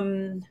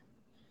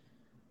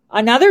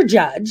another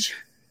judge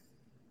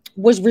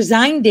was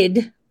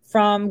resigned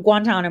from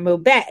Guantanamo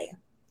Bay.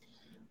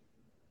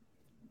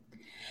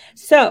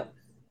 So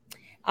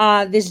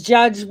this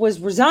judge was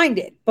resigned,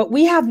 but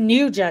we have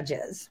new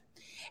judges,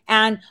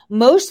 and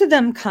most of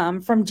them come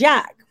from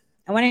JAG.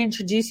 I want to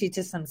introduce you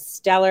to some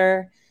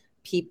stellar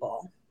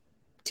people.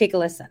 Take a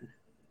listen.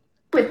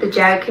 With the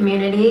JAG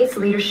Community's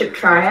Leadership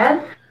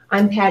Triad,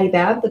 I'm Patty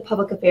Babb, the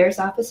Public Affairs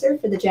Officer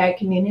for the JAG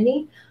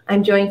Community.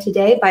 I'm joined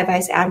today by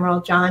Vice Admiral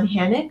John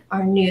Hannock,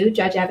 our new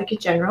Judge Advocate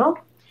General,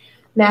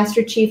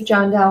 Master Chief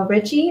John Del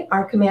Ritchie,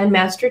 our Command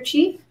Master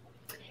Chief,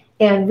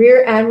 and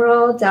Rear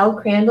Admiral Del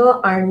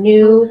Crandall, our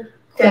new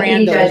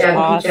Deputy Judge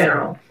Advocate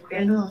General.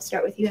 Crandall, I'll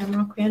start with you,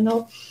 Admiral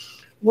Crandall.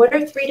 What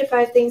are 3 to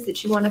 5 things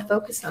that you want to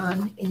focus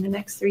on in the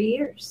next 3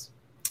 years?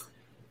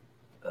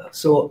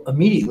 So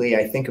immediately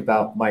I think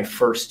about my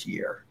first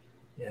year,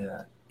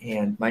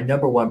 and my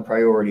number one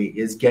priority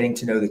is getting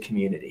to know the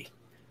community.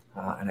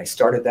 And I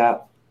started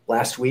that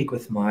last week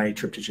with my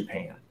trip to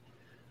Japan.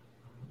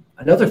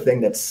 Another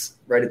thing that's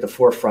right at the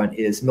forefront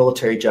is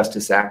Military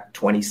Justice Act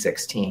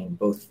 2016,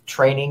 both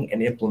training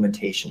and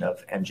implementation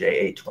of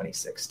MJA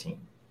 2016.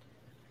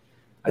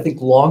 I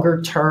think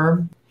longer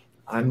term,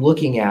 I'm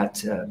looking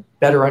at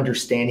better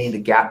understanding the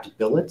gapped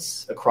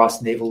billets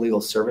across Naval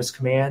Legal Service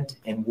Command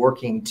and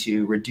working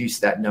to reduce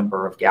that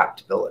number of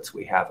gapped billets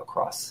we have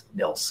across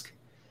NILSC.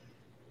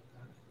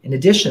 In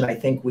addition, I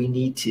think we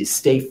need to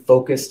stay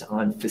focused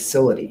on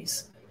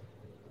facilities,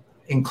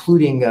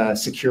 including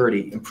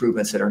security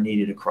improvements that are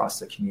needed across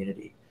the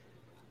community.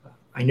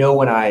 I know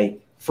when I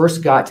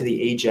first got to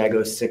the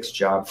AJAG 06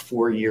 job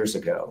 4 years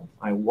ago,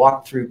 I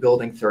walked through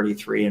Building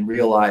 33 and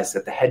realized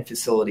that the head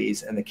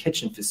facilities and the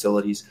kitchen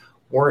facilities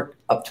weren't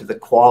up to the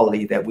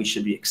quality that we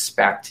should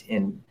expect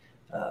in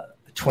a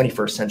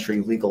 21st century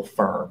legal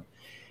firm.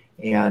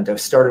 And I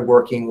started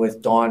working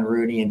with Dawn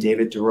Rooney and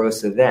David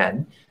DeRosa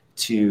then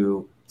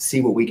to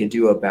see what we could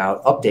do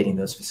about updating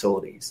those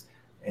facilities.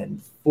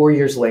 And 4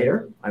 years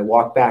later, I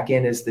walked back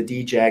in as the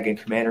DJAG and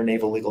Commander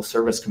Naval Legal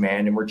Service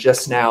Command, and we're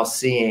just now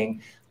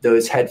seeing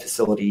those head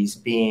facilities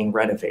being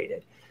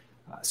renovated.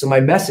 So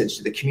my message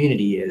to the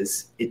community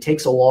is it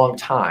takes a long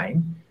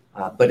time,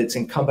 but it's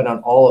incumbent on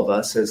all of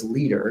us as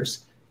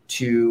leaders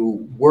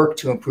to work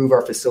to improve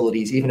our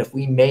facilities, even if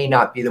we may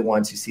not be the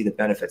ones who see the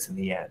benefits in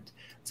the end.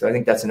 So I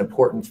think that's an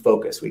important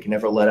focus. We can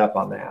never let up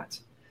on that.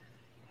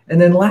 And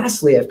then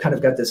lastly, I've kind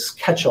of got this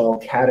catch-all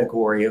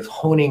category of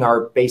honing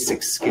our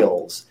basic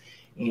skills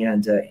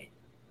and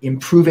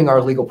improving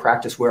our legal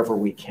practice wherever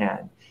we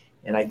can.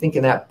 And I think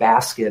in that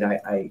basket,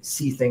 I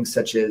see things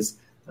such as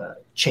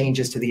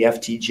changes to the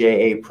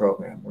FTJA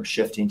program. We're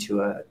shifting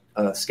to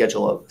a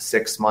schedule of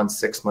 6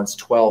 months,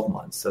 12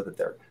 months, so that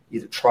their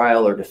either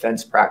trial or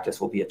defense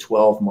practice will be a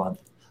 12-month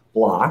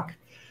block.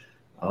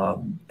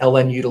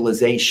 LN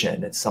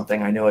utilization. It's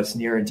something I know it's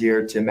near and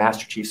dear to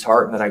Master Chief's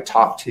heart and that I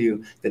talk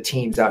to the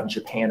teams out in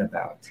Japan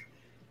about.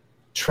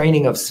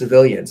 Training of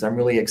civilians. I'm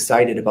really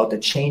excited about the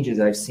changes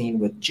I've seen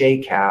with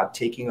JCAB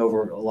taking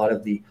over a lot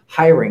of the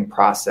hiring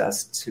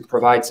process to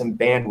provide some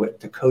bandwidth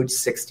to Code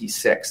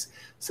 66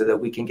 so that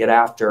we can get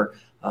after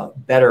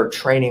better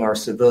training our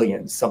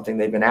civilians, something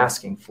they've been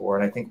asking for,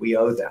 and I think we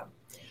owe them.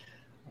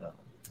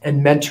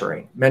 And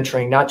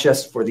mentoring not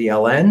just for the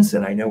LNs,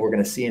 and I know we're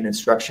going to see an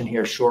instruction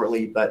here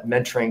shortly, but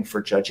mentoring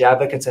for judge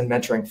advocates and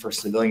mentoring for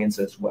civilians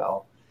as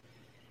well.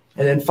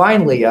 And then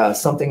finally,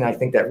 something I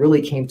think that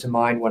really came to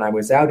mind when I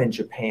was out in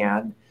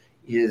Japan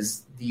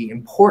is the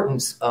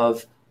importance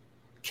of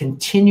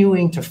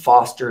continuing to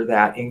foster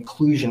that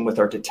inclusion with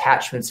our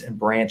detachments and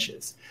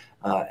branches.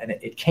 And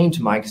it came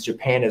to mind because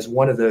Japan is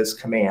one of those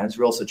commands,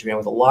 Real Estate Japan,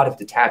 with a lot of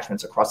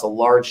detachments across a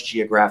large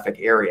geographic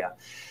area.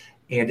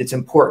 And it's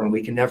important.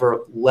 We can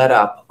never let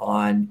up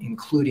on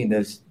including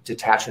those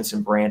detachments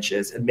and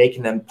branches and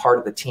making them part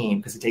of the team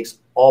because it takes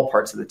all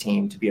parts of the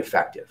team to be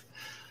effective.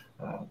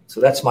 So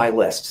that's my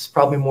list. It's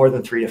probably more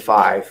than 3 to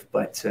 5,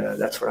 but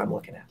that's what I'm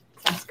looking at.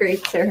 That's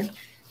great, sir.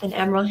 And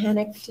Admiral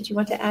Hannock, did you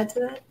want to add to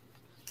that?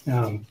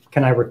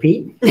 Can I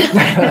repeat?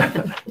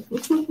 Admiral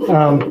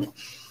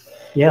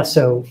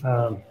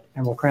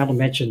Crandall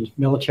mentioned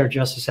Military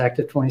Justice Act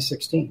of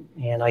 2016.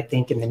 And I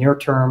think in the near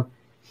term,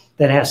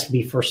 that has to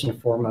be first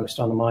and foremost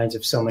on the minds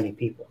of so many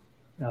people.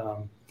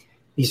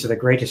 These are the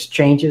greatest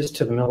changes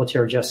to the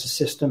military justice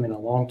system in a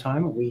long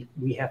time, and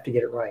we have to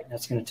get it right. And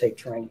that's going to take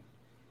training.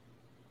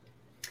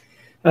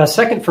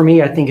 Second for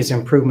me, I think, is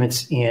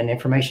improvements in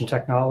information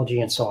technology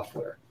and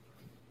software.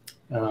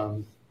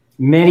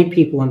 Many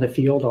people in the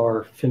field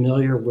are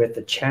familiar with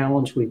the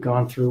challenge we've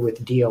gone through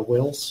with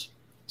DL-Wills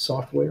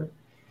software.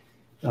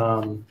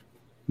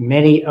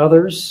 Many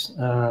others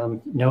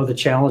know the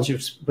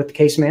challenges with the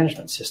case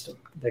management system,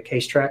 the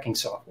case tracking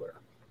software.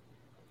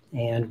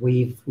 And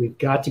we've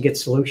got to get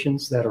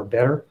solutions that are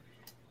better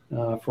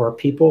for our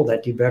people,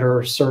 that do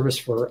better service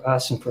for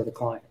us and for the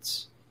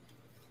clients.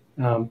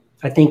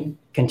 I think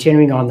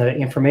continuing on the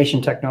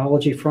information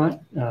technology front,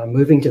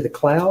 moving to the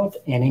cloud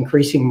and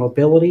increasing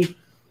mobility,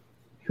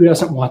 who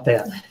doesn't want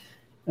that?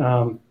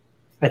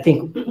 I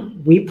think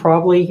we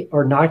probably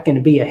are not going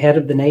to be ahead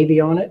of the Navy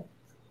on it.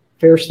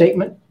 Fair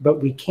statement, but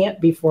we can't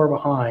be far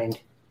behind.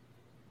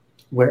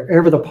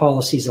 Wherever the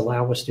policies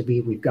allow us to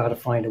be, we've got to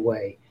find a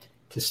way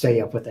to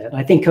stay up with that. And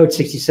I think Code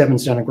 67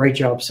 has done a great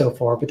job so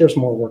far, but there's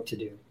more work to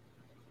do.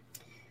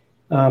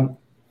 I'll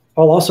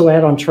also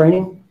add on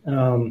training.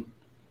 I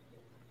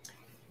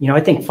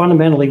think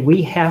fundamentally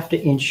we have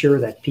to ensure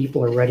that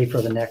people are ready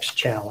for the next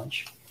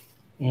challenge.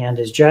 And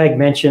as JAG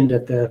mentioned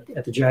at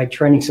the JAG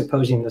training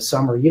symposium this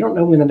summer, you don't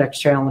know when the next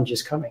challenge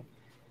is coming.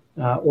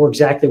 Or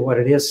exactly what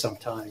it is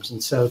sometimes.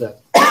 And so the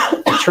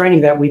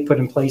training that we put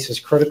in place is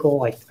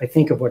critical. I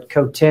think of what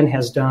Code 10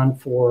 has done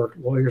for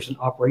lawyers and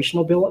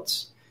operational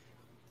billets,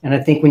 and I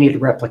think we need to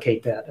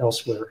replicate that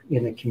elsewhere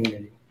in the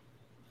community.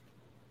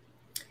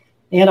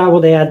 And I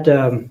would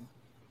add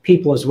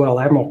people as well.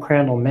 Admiral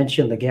Crandall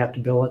mentioned the gap to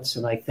billets,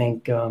 and I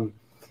think, again,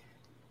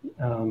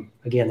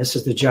 this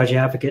is the judge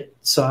advocate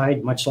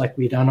side, much like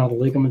we've done on the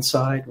legalman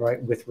side,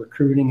 right, with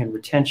recruiting and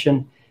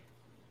retention.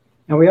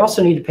 And we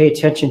also need to pay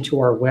attention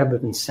to our web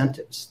of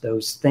incentives,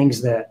 those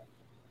things that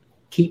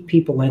keep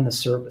people in the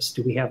service.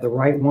 Do we have the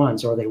right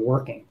ones? Are they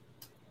working?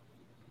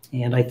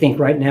 And I think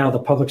right now the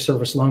Public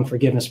Service Loan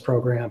Forgiveness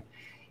Program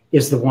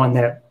is the one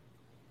that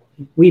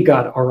we've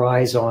got our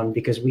eyes on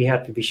because we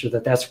have to be sure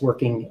that that's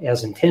working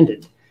as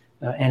intended.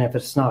 And if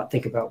it's not,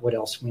 think about what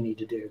else we need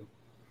to do.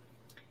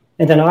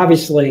 And then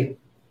obviously,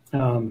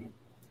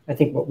 I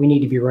think what we need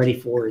to be ready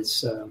for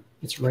is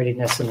its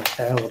readiness and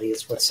lethality.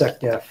 It's what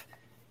SecDef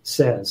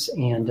says.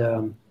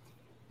 And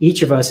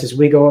each of us, as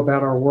we go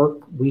about our work,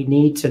 we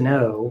need to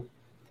know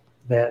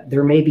that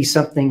there may be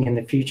something in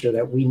the future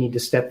that we need to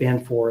step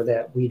in for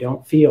that we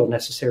don't feel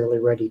necessarily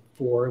ready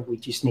for. We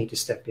just need to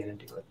step in and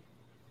do it.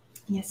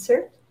 Yes,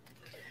 sir.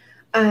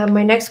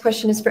 My next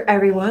question is for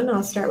everyone.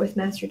 I'll start with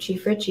Master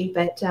Chief Ritchie,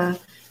 but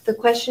the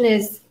question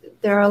is,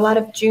 there are a lot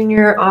of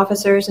junior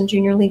officers and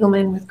junior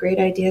legalmen with great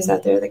ideas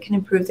out there that can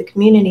improve the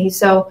community.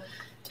 So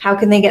how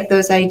can they get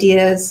those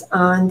ideas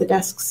on the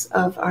desks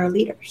of our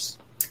leaders?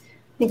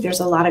 I think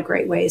there's a lot of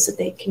great ways that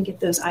they can get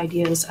those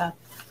ideas up.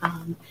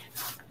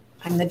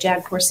 I'm the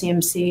JAG Corps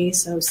CMC,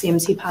 so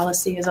CMC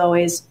policy is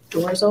always,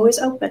 doors always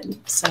open.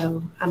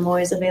 So I'm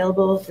always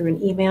available through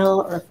an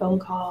email or a phone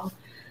call.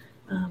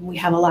 We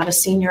have a lot of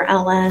senior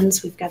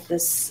LNs. We've got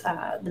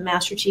the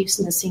Master Chiefs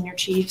and the Senior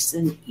Chiefs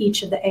and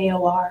each of the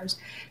AORs.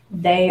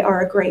 They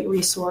are a great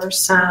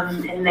resource,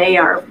 and they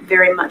are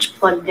very much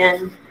plugged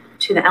in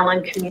to the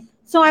LN community.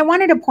 So I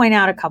wanted to point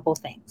out a couple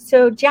things.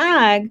 So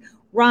JAG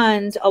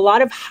runs a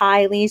lot of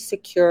highly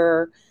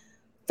secure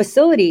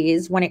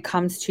facilities when it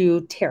comes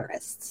to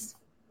terrorists.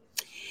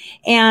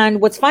 And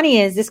what's funny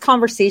is this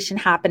conversation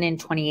happened in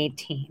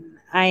 2018.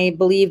 I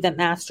believe that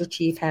Master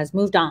Chief has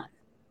moved on.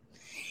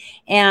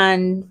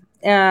 And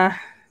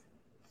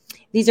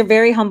these are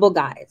very humble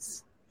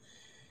guys.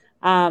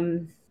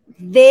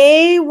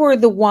 they were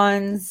the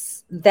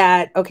ones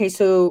that, okay,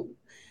 so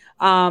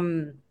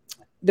the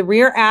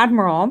Rear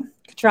Admiral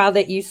Cottrell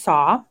that you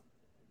saw,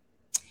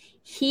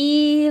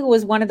 he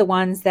was one of the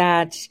ones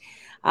that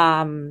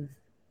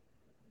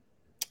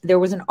there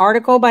was an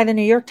article by the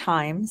New York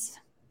Times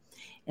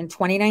in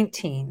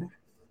 2019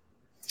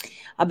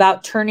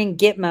 about turning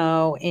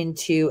Gitmo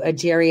into a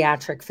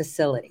geriatric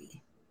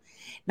facility.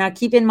 Now,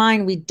 keep in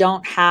mind, we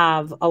don't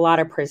have a lot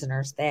of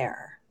prisoners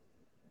there.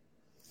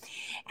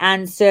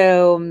 And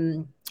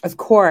so, of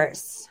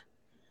course,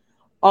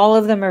 all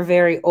of them are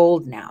very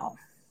old now.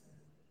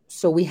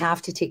 So we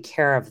have to take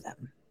care of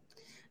them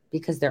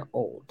because they're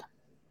old.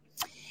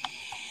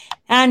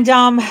 And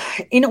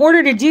in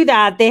order to do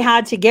that, they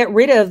had to get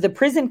rid of the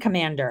prison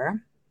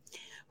commander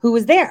who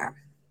was there.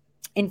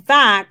 In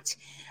fact,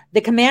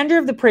 the commander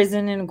of the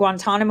prison in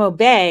Guantanamo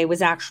Bay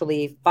was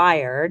actually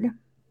fired,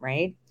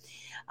 right,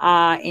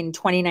 in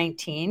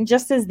 2019,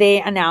 just as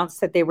they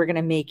announced that they were going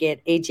to make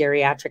it a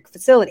geriatric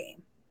facility.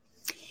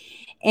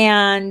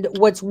 And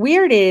what's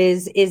weird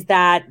is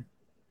that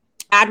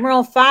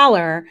Admiral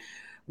Fowler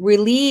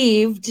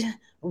relieved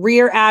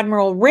Rear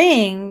Admiral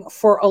Ring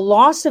for a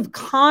loss of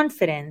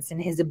confidence in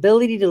his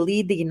ability to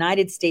lead the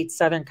United States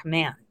Southern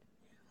Command.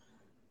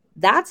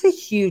 That's a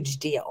huge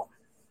deal.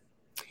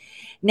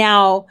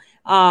 Now,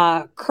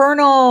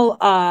 Colonel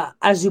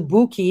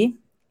Azubuike,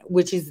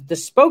 which is the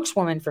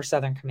spokeswoman for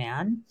Southern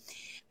Command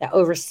that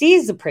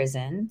oversees the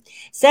prison,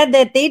 said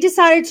that they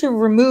decided to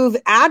remove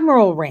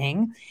Admiral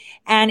Ring,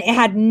 and it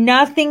had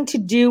nothing to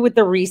do with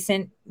the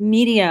recent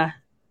media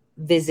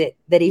visit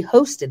that he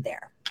hosted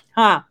there.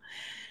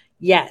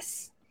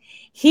 Yes.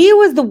 He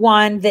was the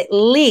one that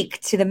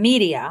leaked to the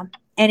media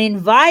and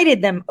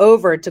invited them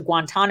over to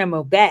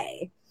Guantanamo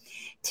Bay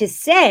to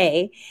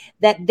say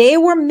that they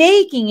were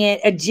making it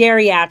a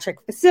geriatric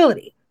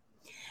facility.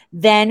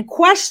 Then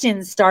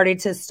questions started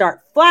to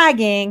start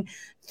flagging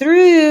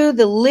through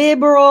the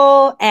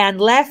liberal and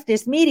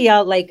leftist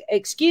media, like,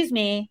 excuse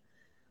me,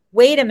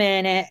 wait a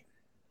minute.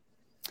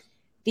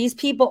 These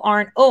people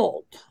aren't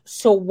old.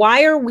 So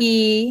why are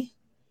we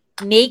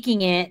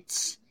making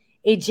it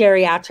a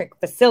geriatric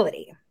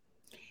facility?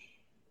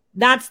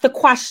 That's the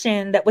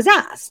question that was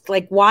asked.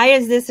 Like, why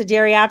is this a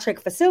geriatric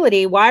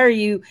facility? Why are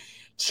you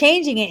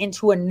changing it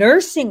into a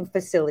nursing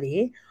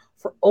facility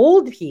for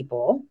old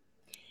people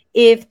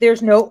if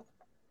there's no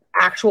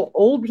actual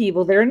old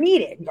people that are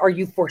needed? Are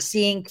you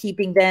foreseeing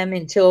keeping them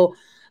until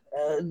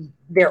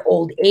their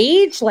old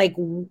age? Like,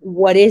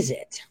 what is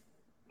it?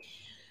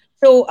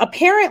 So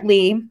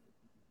apparently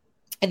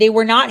they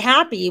were not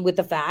happy with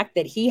the fact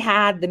that he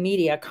had the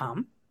media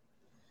come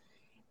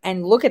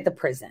and look at the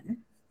prison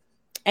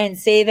and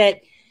say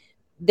that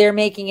they're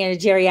making it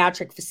a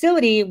geriatric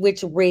facility,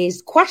 which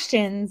raised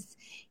questions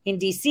in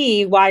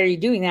DC. Why are you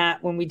doing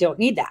that when we don't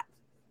need that?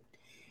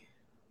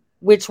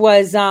 Which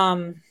was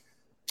kind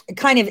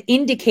of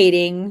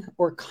indicating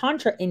or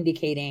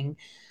contraindicating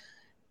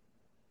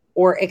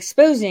or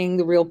exposing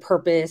the real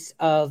purpose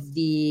of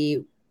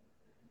the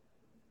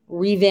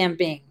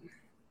revamping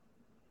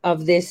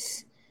of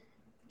this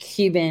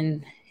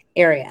Cuban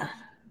area.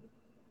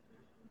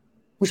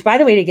 Which, by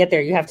the way, to get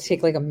there, you have to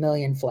take like 1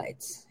 million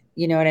flights.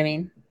 You know what I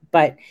mean?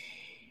 But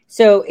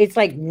so it's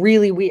like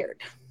really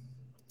weird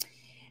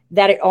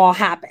that it all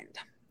happened.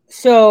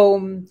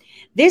 So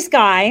this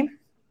guy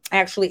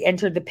actually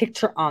entered the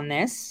picture on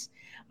this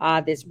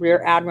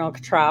Rear Admiral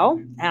Cottrell.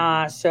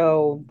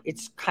 So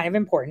it's kind of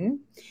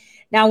important.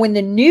 Now, when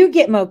the new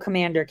Gitmo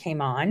commander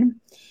came on,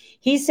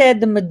 he said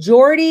the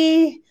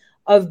majority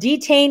of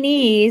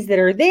detainees that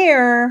are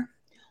there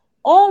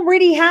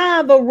already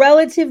have a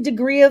relative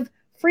degree of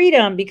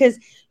freedom, because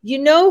you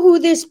know who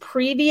this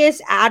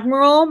previous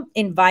admiral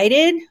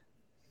invited?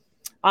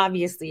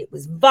 Obviously, it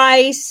was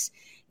Vice.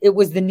 It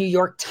was the New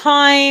York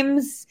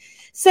Times,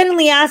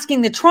 suddenly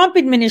asking the Trump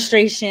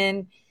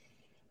administration,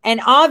 and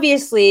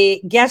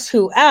obviously, guess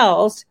who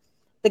else?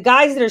 The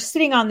guys that are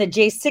sitting on the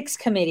J6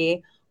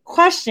 committee,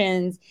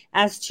 questions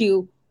as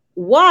to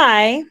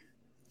why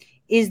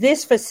is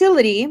this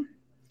facility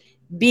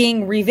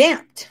being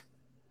revamped?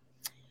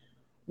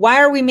 Why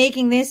are we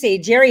making this a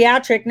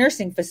geriatric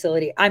nursing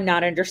facility? I'm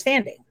not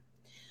understanding.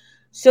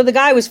 So the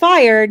guy was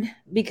fired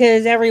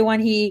because everyone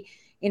he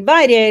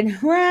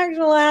invited were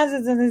actual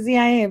assets in the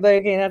CIA. But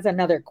okay, that's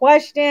another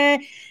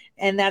question,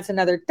 and that's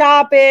another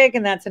topic,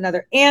 and that's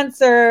another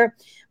answer.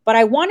 But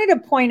I wanted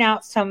to point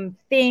out some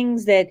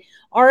things that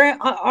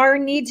are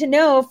need to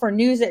know for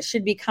news that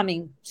should be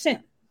coming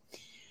soon.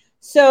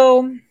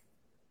 So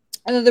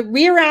the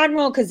Rear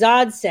Admiral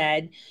Kazad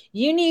said,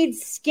 you need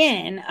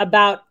skin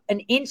about 1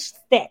 inch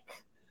thick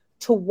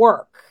to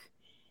work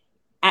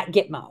at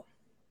Gitmo,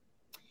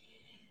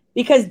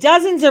 because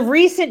dozens of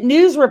recent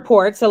news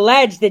reports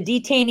allege that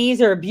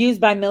detainees are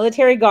abused by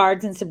military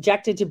guards and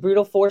subjected to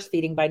brutal force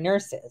feeding by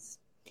nurses.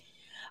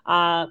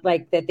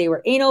 Like that they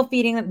were anal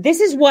feeding them. This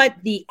is what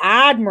the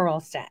Admiral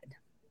said,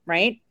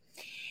 right?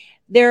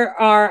 There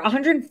are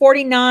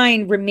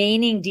 149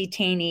 remaining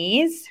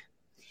detainees.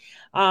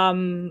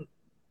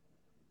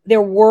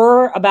 There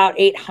were about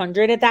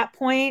 800 at that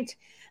point.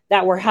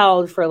 that were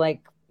held for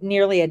like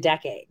nearly a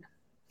decade.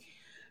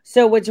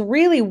 So what's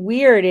really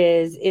weird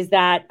is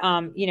that,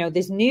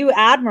 this new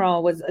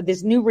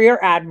rear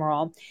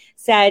admiral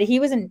said he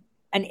was an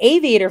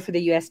aviator for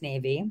the U.S.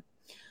 Navy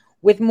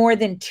with more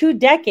than 2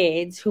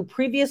 decades, who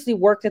previously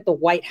worked at the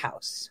White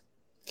House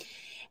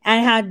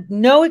and had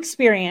no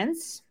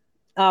experience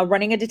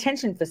running a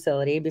detention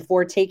facility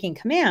before taking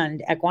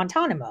command at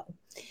Guantanamo.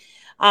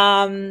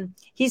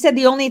 He said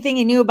the only thing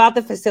he knew about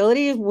the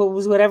facility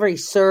was whatever he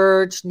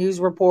searched, news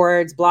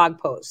reports, blog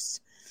posts.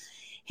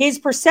 His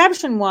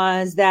perception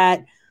was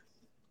that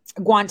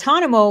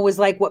Guantanamo was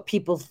like what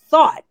people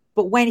thought.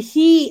 But when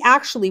he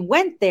actually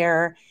went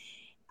there,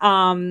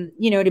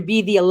 to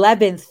be the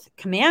 11th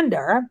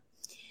commander,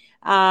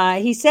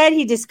 he said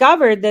he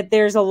discovered that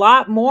there's a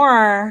lot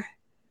more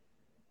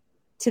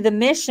to the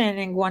mission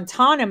in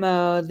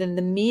Guantanamo than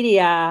the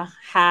media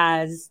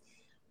has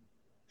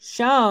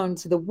shown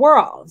to the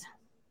world.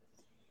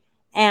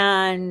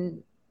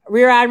 And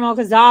Rear Admiral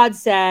Kazad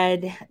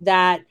said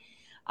that,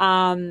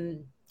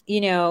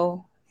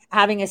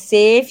 having a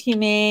safe,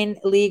 humane,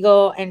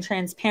 legal, and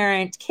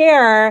transparent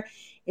care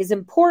is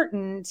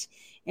important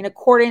in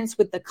accordance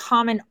with the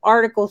common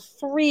Article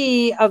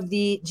 3 of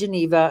the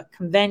Geneva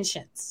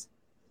Conventions.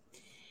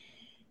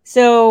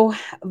 So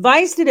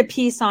Vice did a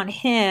piece on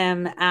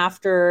him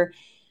after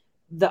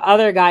the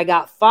other guy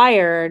got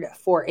fired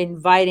for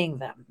inviting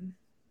them.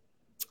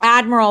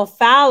 Admiral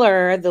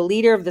Fowler, the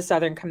leader of the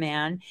Southern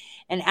Command,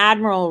 and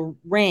Admiral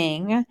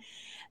Ring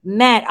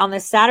met on the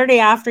Saturday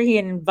after he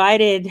had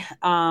invited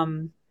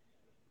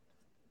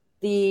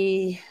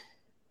the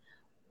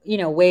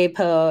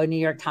WAPO, New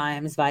York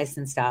Times, Vice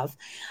and stuff.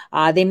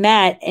 They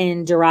met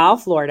in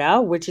Doral,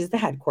 Florida, which is the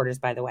headquarters,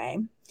 by the way.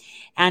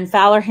 And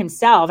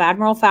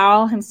Admiral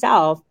Fowler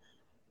himself,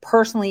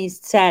 personally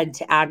said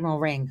to Admiral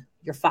Ring,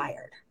 "You're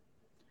fired."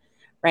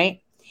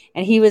 Right?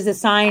 And he was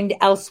assigned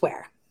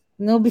elsewhere.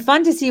 And it'll be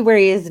fun to see where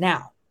he is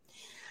now.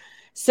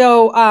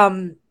 So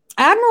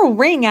Admiral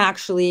Ring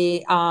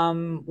actually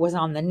was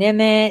on the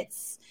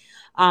Nimitz,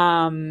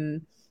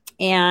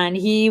 and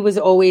he was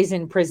always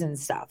in prison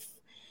stuff.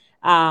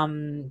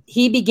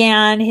 He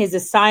began his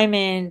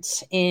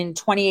assignment in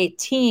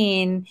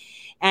 2018,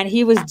 and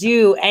he was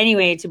due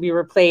anyway to be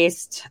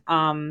replaced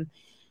in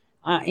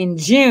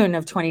June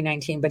of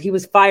 2019, but he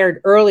was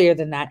fired earlier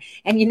than that.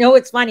 And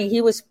it's funny,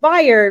 he was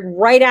fired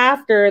right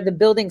after the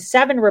Building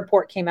 7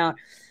 report came out,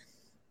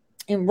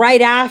 and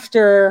right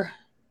after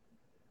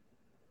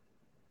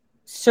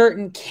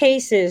certain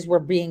cases were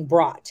being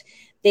brought.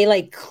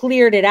 They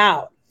cleared it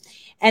out.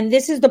 And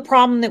this is the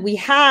problem that we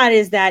had,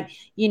 is that,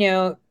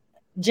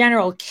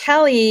 General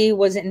Kelly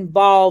was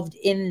involved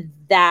in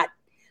that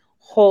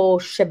whole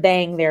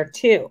shebang there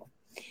too.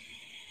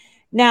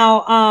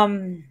 Now,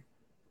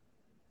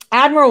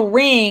 Admiral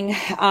Ring,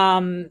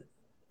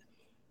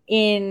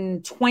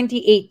 in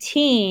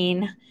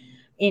 2018,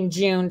 in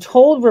June,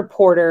 told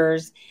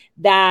reporters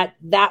that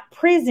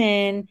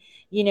prison,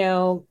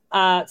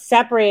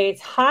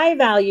 separates high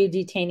value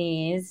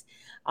detainees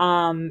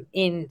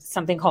in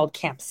something called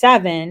Camp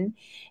 7.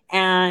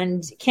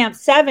 And Camp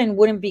 7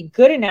 wouldn't be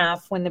good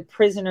enough when the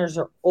prisoners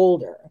are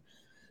older.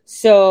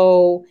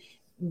 So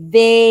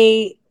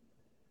they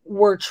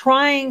were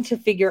trying to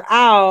figure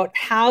out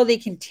how they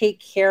can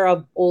take care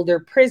of older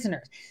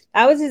prisoners.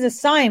 That was his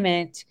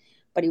assignment,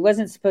 but he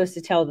wasn't supposed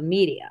to tell the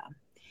media.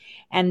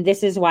 And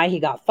this is why he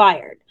got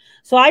fired.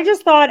 So I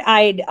just thought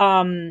I'd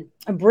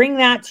bring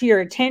that to your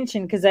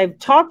attention, because I've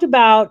talked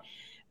about,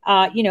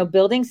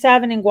 Building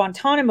 7 in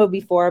Guantanamo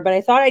before, but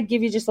I thought I'd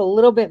give you just a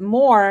little bit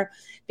more,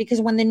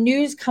 because when the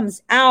news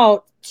comes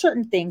out,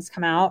 certain things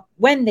come out.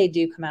 When they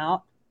do come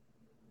out,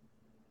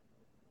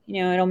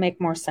 it'll make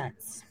more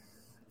sense.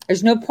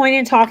 There's no point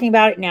in talking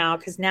about it now,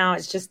 because now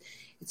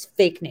it's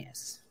fake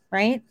news,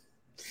 right?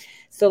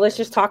 So let's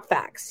just talk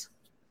facts.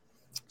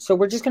 So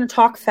we're just going to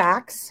talk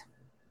facts,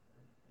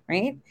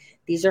 right?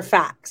 These are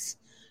facts.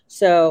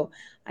 So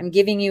I'm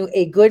giving you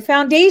a good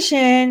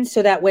foundation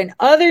so that when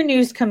other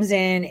news comes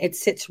in, it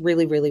sits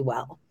really, really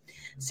well.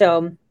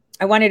 So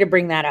I wanted to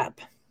bring that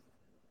up.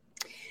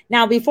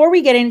 Now, before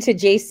we get into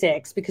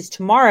J6, because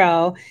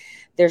tomorrow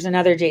there's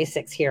another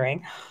J6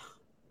 hearing.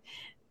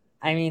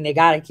 I mean, they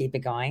got to keep it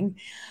going.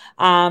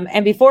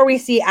 And before we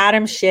see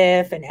Adam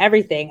Schiff and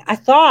everything, I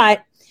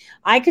thought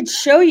I could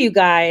show you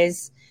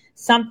guys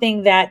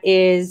something that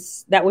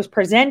was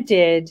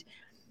presented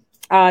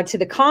to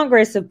the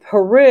Congress of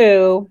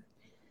Peru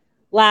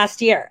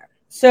last year.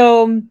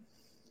 So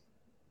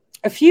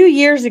a few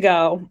years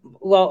ago,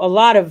 well, a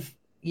lot of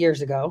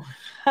years ago,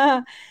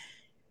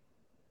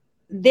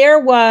 there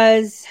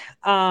was,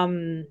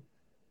 I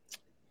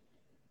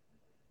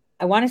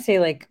want to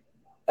say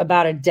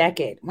about a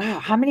decade. Wow.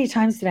 How many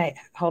times did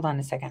hold on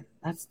a second.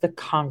 That's the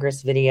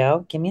Congress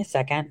video. Give me a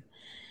second.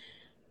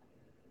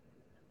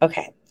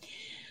 Okay.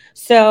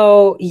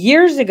 So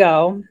years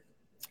ago,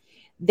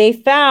 they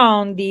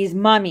found these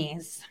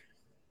mummies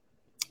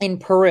in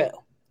Peru.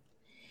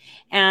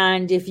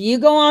 And if you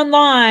go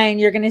online,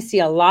 you're going to see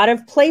a lot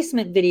of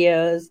placement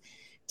videos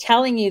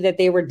telling you that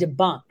they were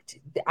debunked.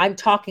 I'm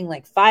talking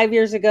like 5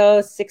 years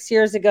ago, 6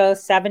 years ago,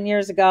 7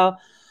 years ago.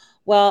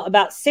 Well,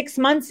 about 6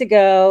 months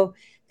ago,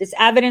 this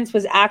evidence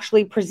was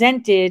actually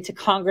presented to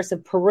Congress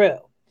of Peru.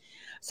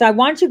 So I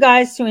want you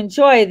guys to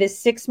enjoy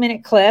this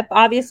 6-minute clip.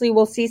 Obviously,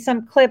 we'll see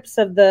some clips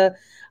of the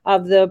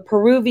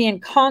Peruvian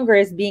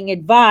Congress being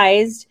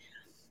advised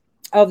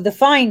of the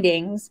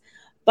findings,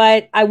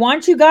 but I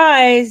want you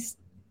guys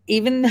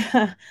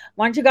to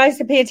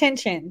pay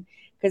attention,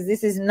 because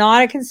this is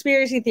not a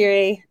conspiracy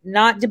theory,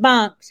 not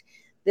debunked.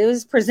 This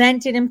was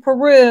presented in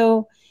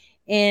Peru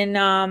in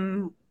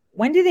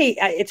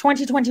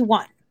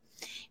 2021,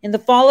 in the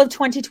fall of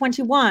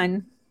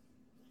 2021.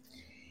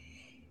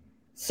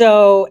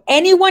 So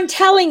anyone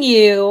telling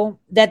you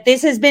that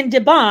this has been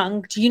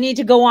debunked, you need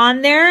to go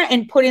on there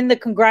and put in the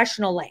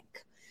congressional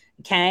link,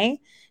 okay?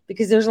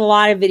 Because there's a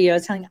lot of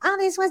videos telling, oh,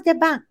 this was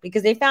debunked,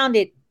 because they found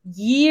it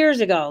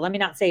years ago. Let me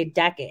not say a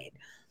decade.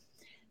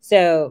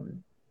 So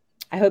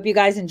I hope you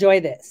guys enjoy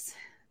this.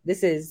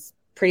 This is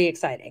pretty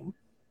exciting.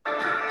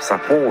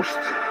 Supposed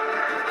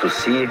to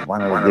see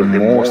one of the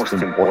most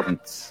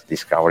important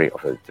discovery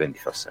of the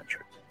 21st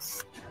century.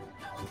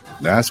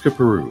 Nazca,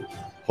 Peru,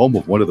 home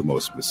of one of the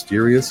most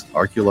mysterious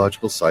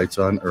archaeological sites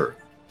on Earth.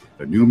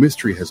 A new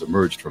mystery has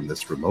emerged from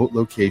this remote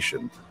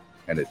location,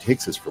 and it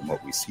takes us from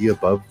what we see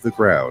above the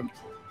ground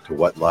to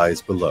what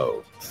lies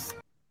below.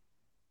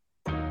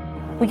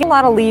 We get a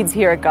lot of leads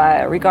here at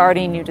Gaia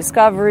regarding new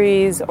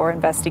discoveries or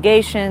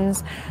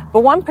investigations,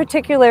 but one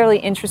particularly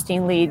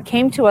interesting lead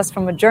came to us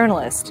from a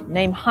journalist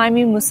named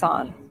Jaime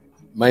Maussan.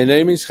 My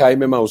name is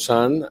Jaime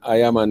Maussan.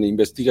 I am an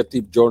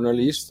investigative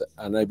journalist,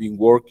 and I've been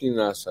working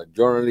as a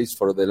journalist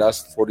for the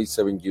last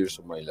 47 years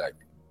of my life.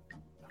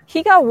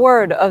 He got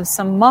word of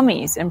some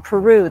mummies in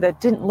Peru that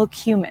didn't look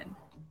human.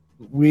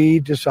 We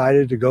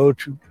decided to go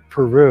to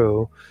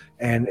Peru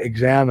and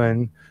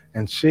examine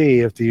and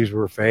see if these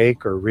were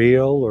fake or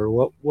real or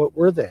what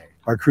were they.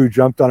 Our crew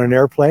jumped on an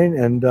airplane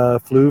and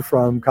flew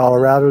from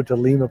Colorado to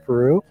Lima,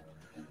 Peru,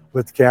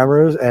 with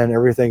cameras and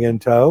everything in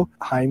tow.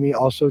 Jaime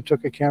also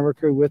took a camera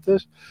crew with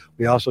us.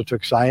 We also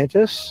took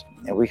scientists.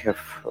 And we have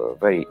a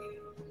very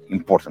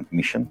important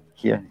mission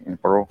here in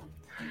Peru.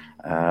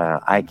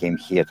 I came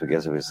here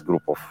together with a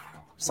group of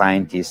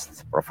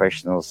scientists,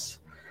 professionals,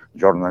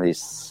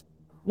 journalists.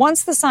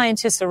 Once the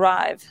scientists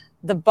arrive,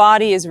 the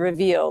body is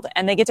revealed,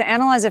 and they get to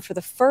analyze it for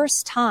the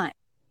first time.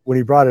 When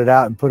he brought it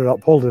out and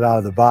pulled it out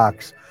of the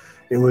box,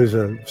 it was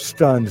a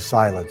stunned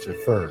silence at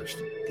first.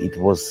 It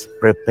was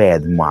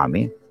prepared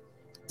mummy.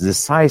 The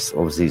size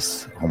of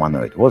this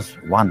humanoid was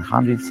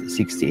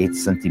 168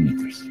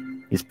 centimeters.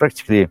 It's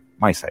practically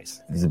my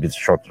size, a little bit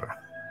shorter.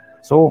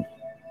 So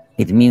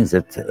it means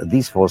that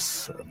this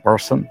was a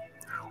person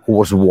who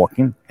was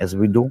walking as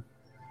we do,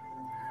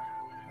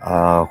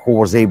 who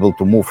was able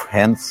to move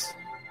hands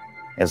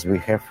as we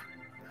have,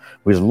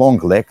 with long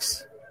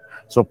legs.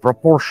 So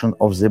proportion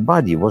of the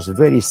body was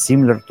very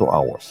similar to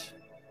ours.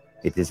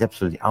 It is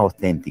absolutely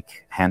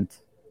authentic hand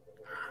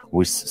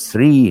with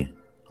 3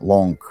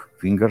 long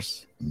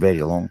fingers,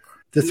 very long.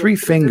 The 3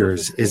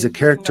 fingers is a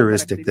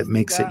characteristic that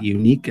makes it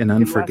unique and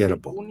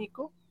unforgettable.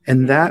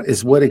 And that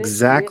is what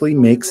exactly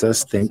makes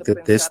us think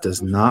that this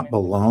does not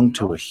belong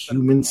to a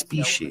human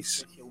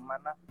species.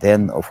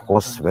 Then, of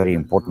course, very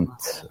important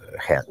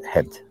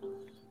head.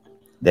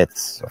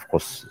 That's, of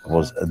course,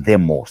 was the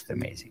most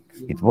amazing.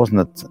 It was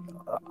not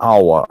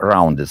our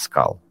rounded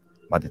skull,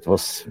 but it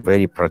was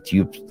very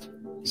protruded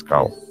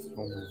skull,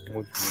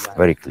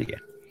 very clear.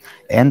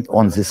 And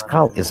on the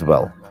skull as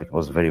well, it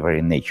was very,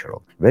 very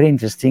natural. Very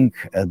interesting,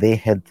 they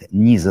had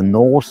neither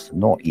nose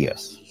nor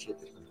ears,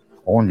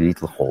 only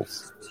little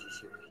holes.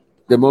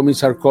 The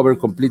mummies are covered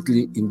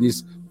completely in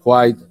this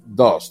white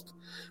dust.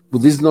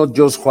 But this is not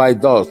just white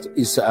dust,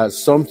 it's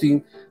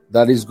something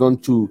that is going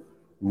to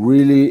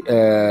really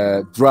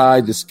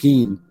dry the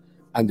skin,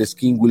 and the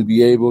skin will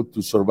be able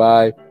to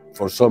survive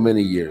for so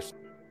many years.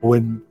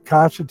 When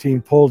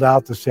Constantine pulled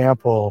out the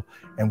sample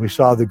and we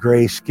saw the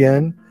gray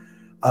skin,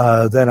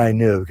 then I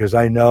knew, because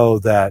I know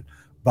that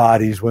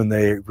bodies, when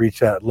they reach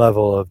that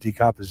level of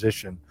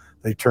decomposition,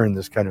 they turn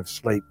this kind of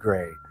slate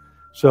gray.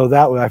 So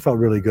that I felt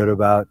really good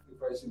about.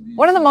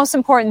 One of the most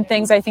important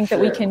things I think that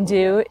we can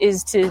do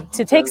is to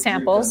take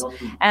samples,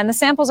 and the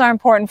samples are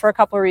important for a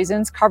couple of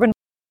reasons.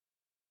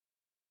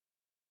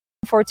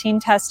 Carbon-14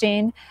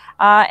 testing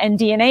and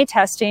DNA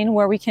testing,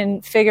 where we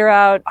can figure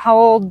out how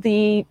old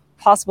the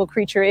possible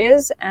creature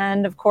is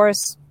and, of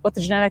course, what the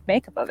genetic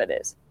makeup of it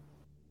is.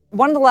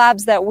 One of the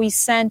labs that we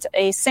sent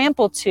a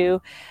sample to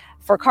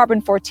for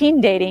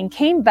carbon-14 dating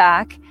came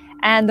back,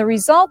 and the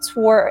results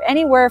were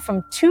anywhere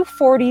from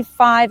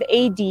 245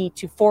 AD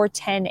to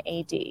 410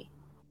 AD.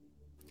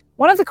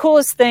 One of the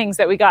coolest things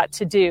that we got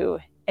to do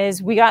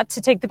is we got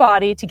to take the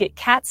body to get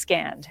CAT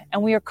scanned,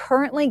 and we are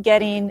currently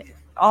getting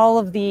all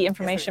of the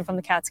information from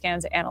the CAT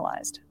scans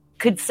analyzed.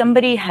 Could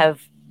somebody have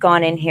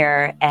gone in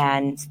here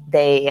and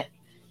they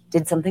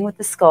did something with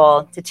the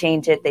skull to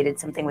change it, they did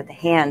something with the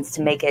hands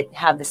to make it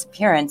have this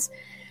appearance?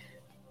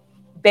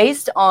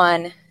 Based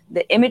on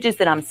the images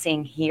that I'm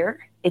seeing here,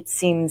 it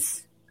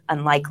seems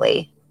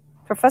unlikely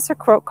Professor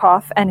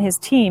Krotkoff and his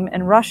team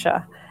in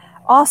Russia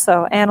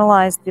also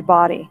analyzed the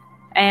body,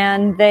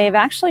 and they've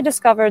actually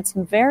discovered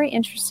some very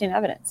interesting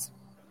evidence.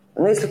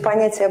 In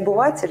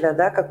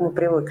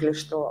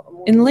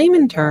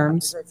layman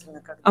terms,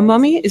 a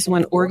mummy is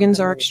when organs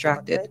are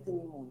extracted.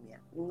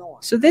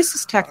 So this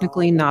is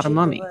technically not a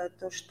mummy.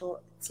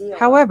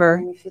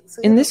 However,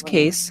 in this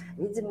case,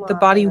 the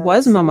body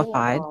was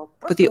mummified,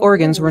 but the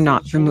organs were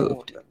not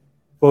removed.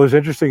 What was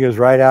interesting is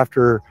right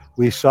after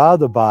we saw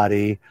the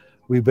body,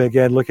 we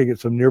began looking at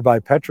some nearby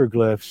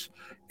petroglyphs,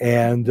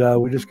 and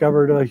we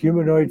discovered a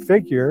humanoid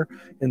figure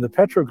in the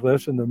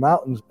petroglyphs in the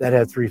mountains that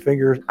had 3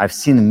 fingers. I've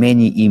seen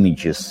many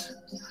images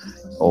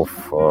of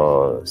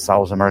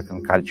South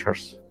American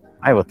cultures.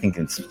 I was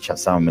thinking it's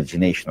just some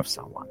imagination of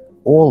someone.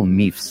 All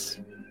myths,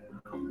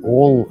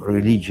 all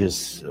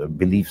religious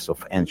beliefs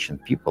of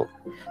ancient people,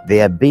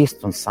 they are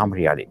based on some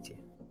reality.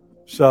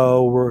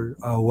 So we're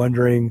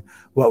wondering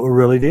what we're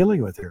really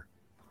dealing with here.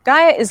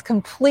 Gaia is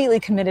completely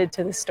committed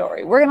to the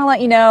story. We're going to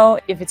let you know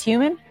if it's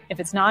human, if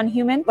it's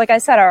non-human. Like I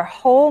said, our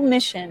whole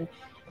mission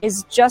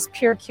is just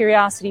pure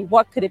curiosity.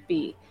 What could it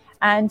be?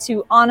 And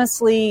to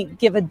honestly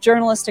give a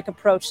journalistic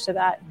approach to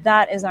that,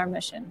 that is our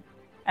mission.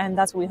 And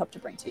that's what we hope to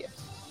bring to you.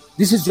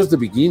 This is just the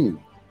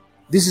beginning.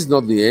 This is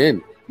not the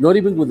end, not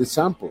even with the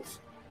samples.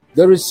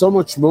 There is so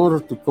much more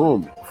to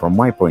come. From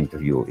my point of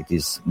view, it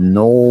is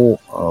no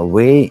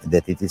way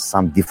that it is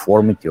some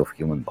deformity of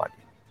human body.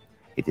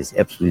 It is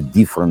absolutely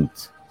different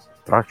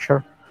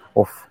structure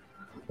of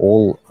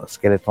all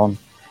skeleton,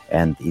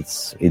 and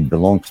it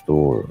belongs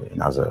to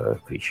another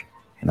creature,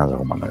 another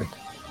humanoid.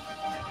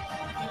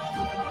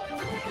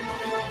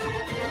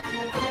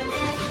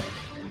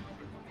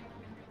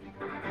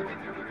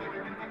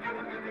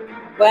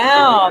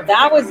 Wow,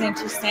 that was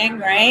interesting,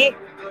 right?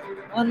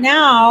 Well,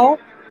 now,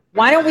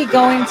 why don't we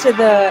go into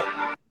the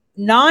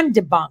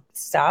non-debunked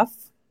stuff,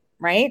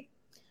 right?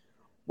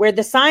 Where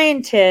the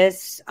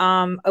scientists,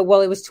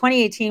 well, it was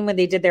 2018 when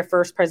they did their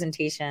first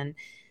presentation.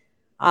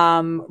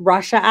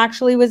 Russia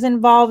actually was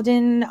involved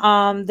in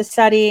the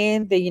study.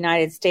 The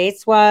United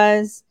States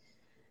was.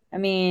 I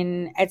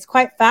mean, it's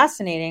quite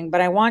fascinating, but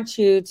I want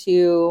you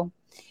to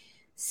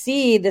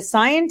see the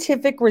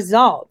scientific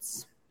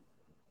results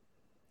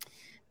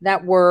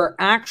that were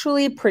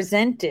actually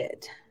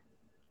presented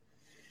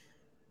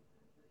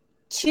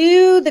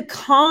to the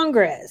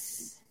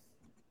Congress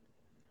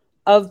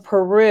of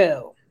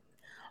Peru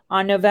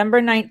on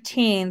November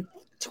 19th,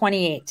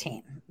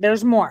 2018.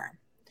 There's more.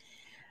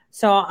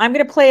 So I'm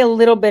going to play a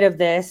little bit of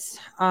this.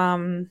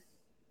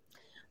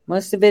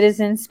 Most of it is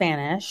in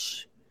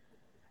Spanish,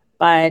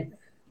 but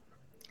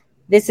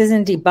this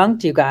isn't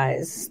debunked, you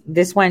guys.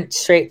 This went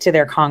straight to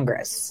their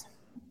Congress.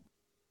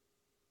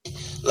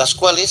 Las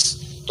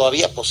cuales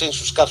todavía poseen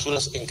sus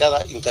cápsulas en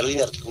cada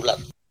interlínea articular,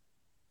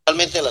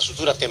 realmente la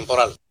sutura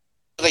temporal.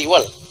 Da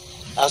igual,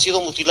 han sido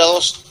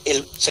mutilados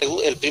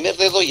el primer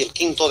dedo y el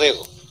quinto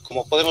dedo.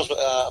 Como podemos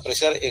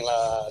apreciar en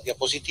la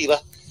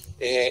diapositiva,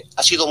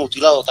 ha sido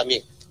mutilado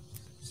también.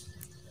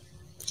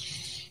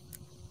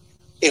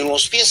 En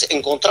los pies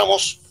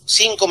encontramos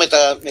 5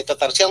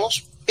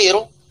 metatarsianos,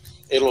 pero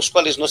los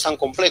cuales no están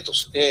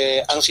completos.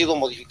 Han sido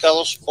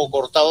modificados o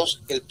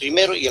cortados el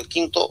primero y el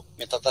quinto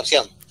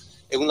metatarsiano.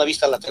 En una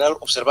vista lateral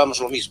observamos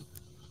lo mismo.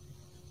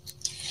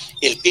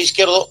 El pie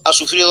izquierdo ha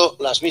sufrido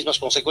las mismas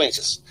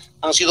consecuencias.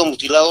 Han sido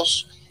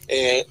mutilados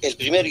el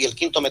primer y el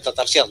quinto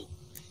metatarsiano.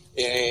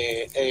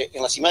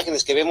 En las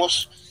imágenes que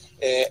vemos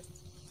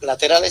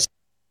laterales,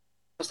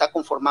 está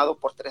conformado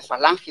por 3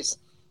 falanges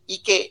y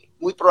que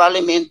muy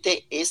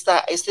probablemente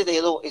este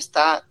dedo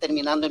está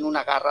terminando en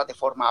una garra de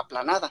forma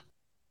aplanada.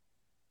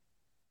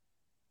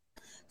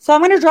 So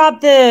I'm going to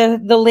drop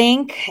the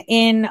link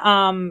in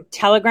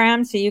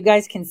Telegram so you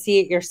guys can see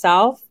it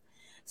yourself.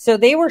 So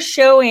they were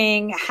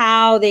showing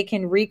how they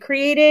can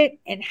recreate it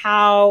and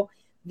how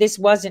this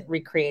wasn't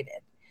recreated,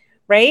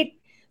 right?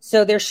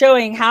 So they're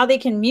showing how they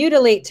can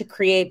mutilate to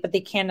create, but they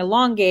can't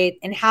elongate,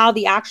 and how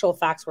the actual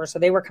facts were. So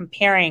they were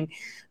comparing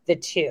the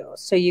two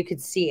so you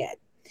could see it.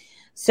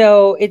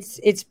 So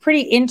it's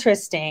pretty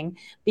interesting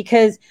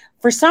because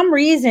for some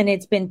reason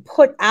it's been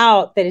put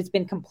out that it's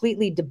been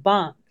completely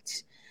debunked,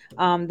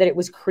 that it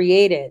was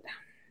created.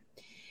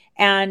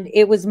 And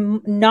it was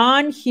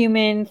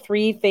non-human,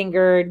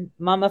 3-fingered,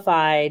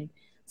 mummified,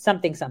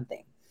 something.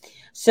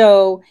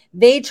 So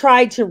they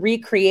tried to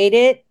recreate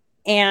it.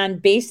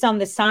 And based on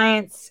the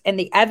science and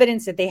the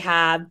evidence that they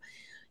have,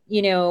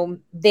 you know,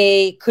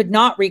 they could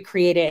not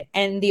recreate it.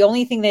 And the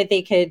only thing that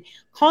they could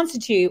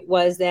constitute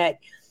was that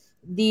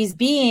these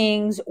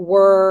beings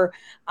were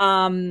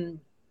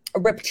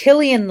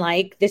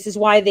reptilian-like. This is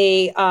why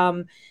they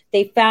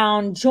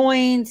found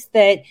joints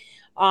that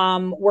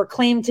were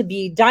claimed to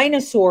be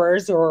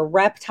dinosaurs or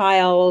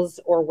reptiles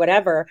or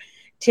whatever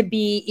to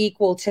be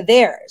equal to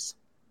theirs.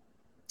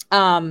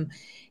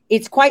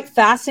 It's quite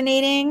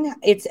fascinating.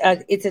 It's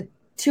a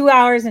 2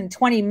 hours and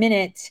 20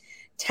 minute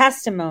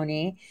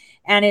testimony,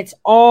 and it's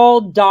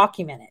all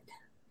documented.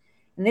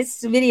 And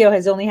this video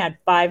has only had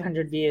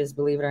 500 views,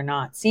 believe it or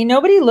not. See,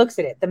 nobody looks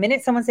at it. The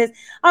minute someone says,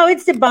 oh,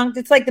 it's debunked,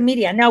 it's like the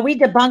media. No, we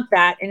debunked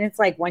that. And it's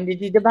like, when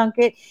did you debunk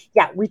it?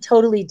 Yeah, we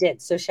totally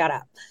did. So shut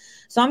up.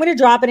 So I'm going to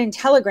drop it in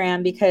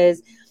Telegram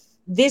because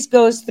this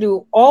goes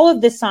through all of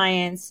the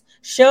science,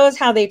 shows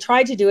how they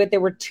tried to do it. There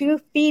were 2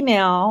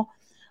 females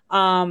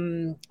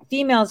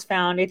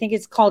found. I think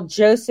it's called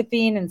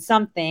Josephine and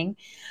something.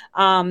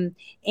 One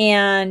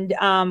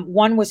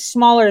was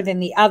smaller than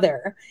the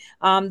other.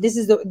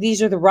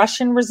 These are the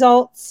Russian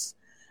results.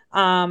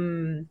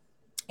 And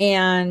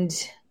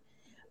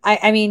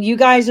I mean, you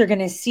guys are going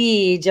to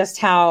see just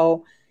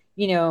how,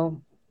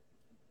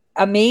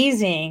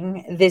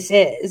 amazing this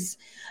is.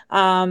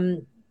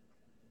 And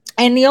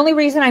the only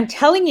reason I'm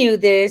telling you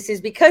this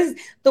is because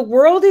the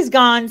world has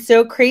gone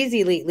so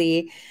crazy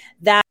lately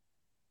that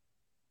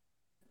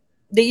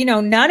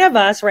none of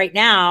us right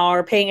now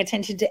are paying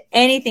attention to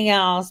anything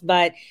else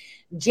but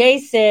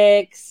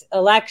J6,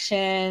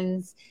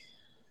 elections.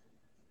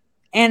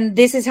 And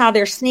this is how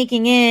they're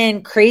sneaking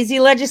in crazy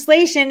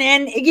legislation.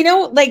 And,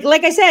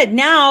 like I said,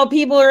 now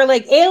people are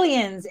like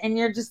aliens and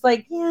you're just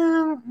like,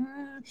 yeah,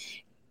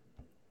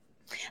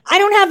 I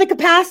don't have the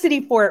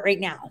capacity for it right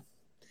now.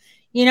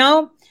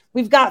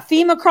 We've got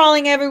FEMA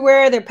crawling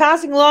everywhere. They're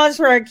passing laws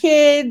for our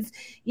kids.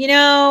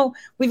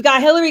 We've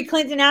got Hillary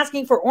Clinton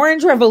asking for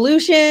orange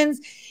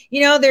revolutions.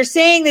 They're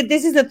saying that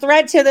this is a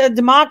threat to the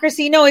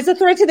democracy. No, it's a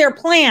threat to their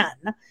plan.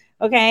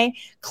 Okay.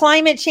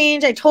 Climate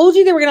change. I told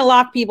you they were going to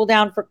lock people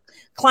down for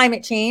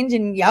climate change.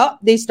 And yep,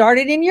 they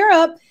started in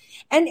Europe.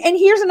 And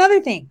here's another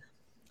thing.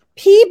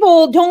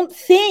 People don't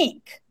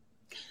think,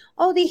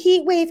 oh, the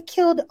heat wave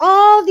killed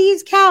all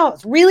these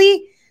cows.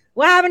 Really?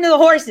 What happened to the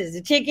horses,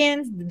 the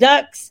chickens, the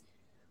ducks?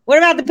 What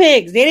about the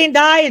pigs? They didn't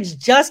die. It's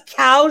just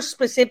cows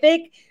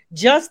specific.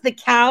 Just the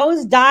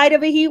cows died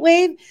of a heat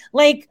wave.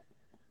 Like,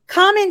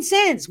 common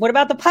sense. What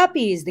about the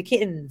puppies, the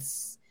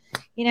kittens,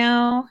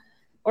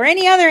 or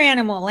any other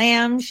animal,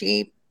 lamb,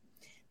 sheep?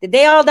 Did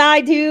they all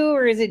die too?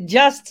 Or is it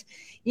just,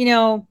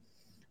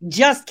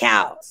 just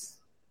cows?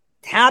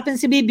 It happens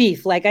to be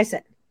beef, like I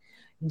said,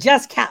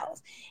 just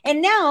cows.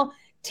 And now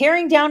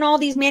tearing down all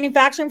these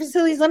manufacturing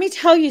facilities. Let me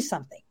tell you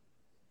something.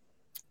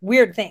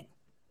 Weird thing.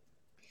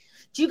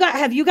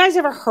 Have you guys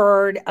ever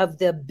heard of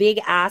the big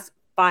ass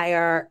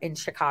fire in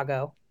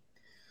Chicago,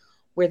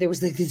 where there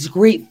was this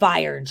great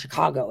fire in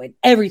Chicago and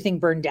everything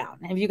burned down?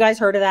 Have you guys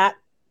heard of that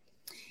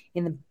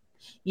in the,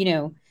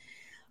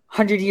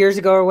 100 years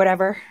ago or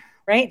whatever,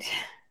 right?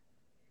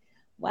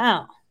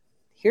 Wow.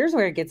 Here's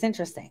where it gets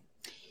interesting.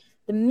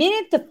 The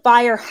minute the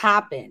fire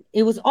happened,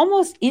 it was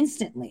almost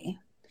instantly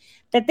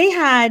that they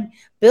had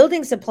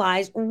building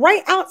supplies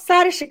right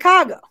outside of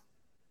Chicago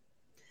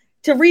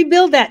to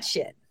rebuild that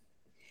shit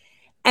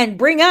and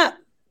bring up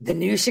the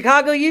new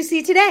Chicago you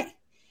see today.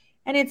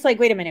 And it's like,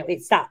 wait a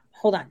minute, stop,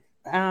 hold on.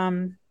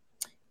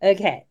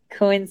 Okay,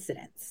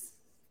 coincidence.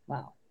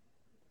 Wow.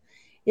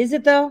 Is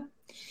it though?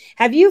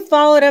 Have you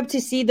followed up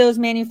to see those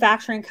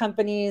manufacturing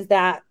companies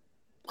that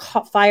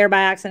caught fire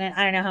by accident?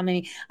 I don't know how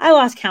many. I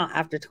lost count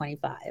after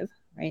 25,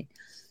 right?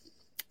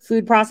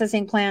 Food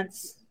processing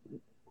plants.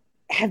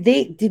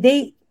 Did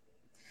they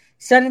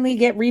suddenly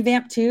get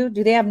revamped too?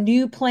 Do they have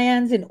new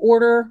plans in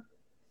order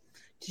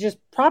to just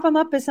prop them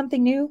up as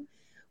something new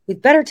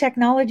with better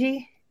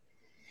technology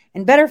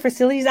and better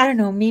facilities? I don't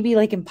know, maybe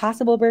like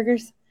Impossible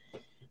Burgers.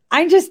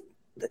 I'm just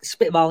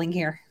spitballing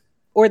here.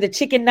 Or the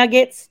chicken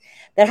nuggets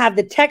that have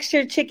the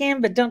textured chicken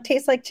but don't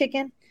taste like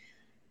chicken.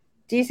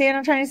 Do you see what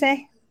I'm trying to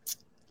say?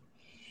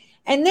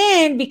 And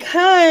then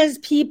because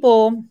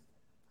people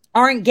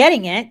aren't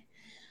getting it,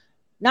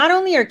 not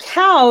only are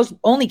cows,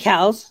 only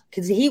cows,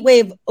 because the heat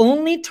wave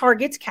only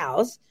targets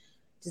cows,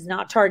 does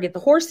not target the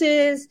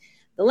horses,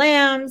 the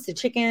lambs, the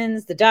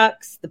chickens, the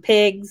ducks, the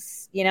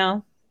pigs,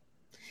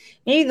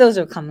 Maybe those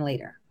will come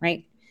later,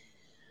 right?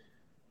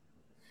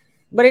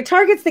 But it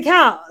targets the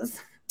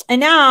cows. And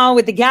now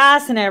with the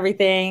gas and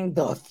everything,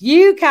 the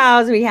few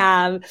cows we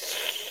have,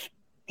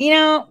 we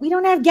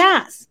don't have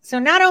gas. So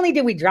not only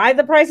did we drive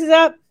the prices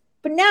up,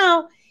 but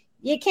now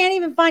you can't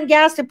even find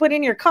gas to put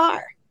in your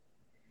car.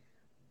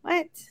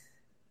 What?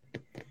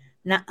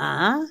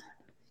 Nuh-uh.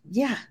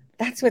 Yeah,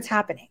 that's what's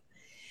happening.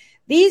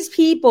 These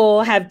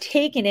people have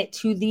taken it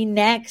to the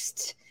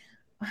next.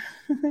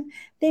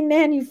 They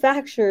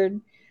manufactured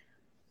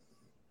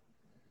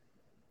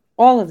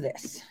all of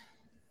this.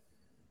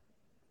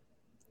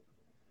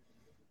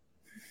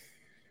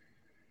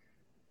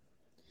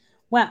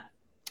 Well,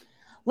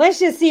 let's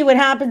just see what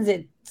happens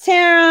at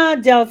Terra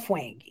del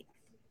Fuego.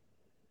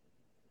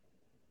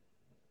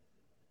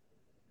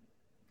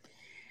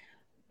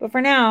 But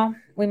for now,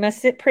 we must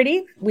sit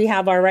pretty. We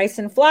have our rice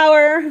and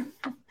flour.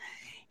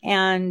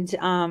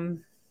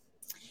 And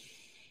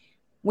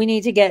we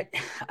need to get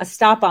a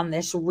stop on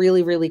this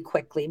really, really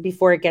quickly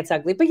before it gets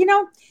ugly. But,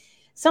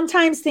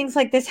 sometimes things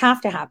like this have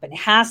to happen. It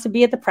has to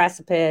be at the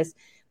precipice.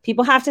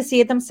 People have to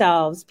see it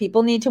themselves.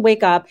 People need to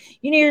wake up.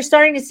 You're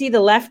starting to see the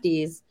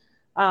lefties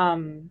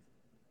kind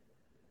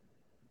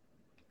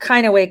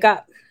of wake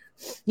up.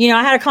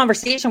 I had a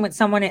conversation with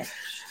someone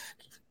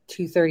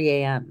 2:30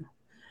 a.m.,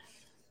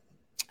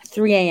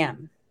 3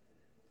 a.m.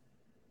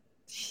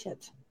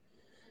 Shit.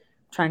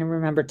 I'm trying to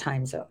remember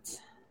time zones.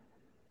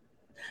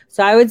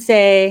 So I would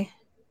say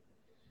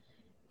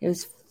it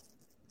was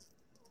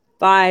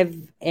 5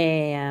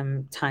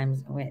 a.m.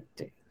 time.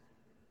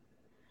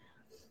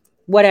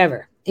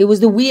 Whatever. It was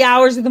the wee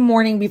hours of the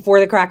morning before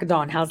the crack of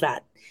dawn. How's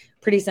that?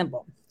 Pretty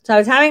simple. So I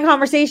was having a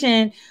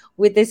conversation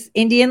with this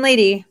Indian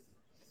lady,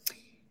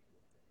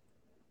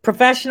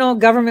 professional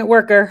government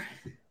worker.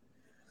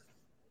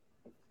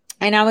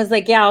 And I was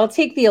like, yeah, I'll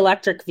take the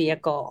electric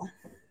vehicle.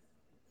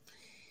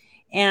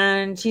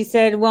 And she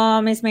said,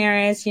 well, Miss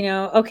Maris,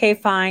 okay,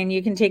 fine.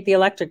 You can take the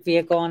electric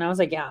vehicle. And I was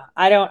like, yeah,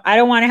 I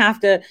don't want to have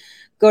to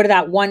go to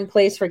that one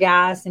place for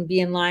gas and be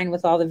in line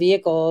with all the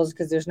vehicles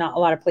because there's not a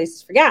lot of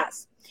places for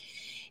gas.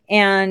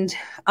 And,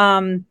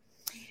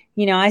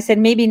 I said,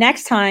 maybe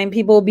next time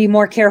people will be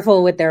more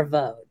careful with their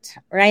vote,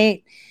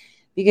 right?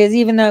 Because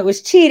even though it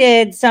was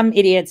cheated, some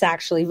idiots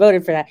actually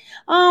voted for that.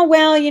 Oh,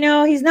 well,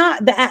 he's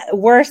not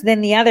worse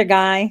than the other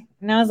guy.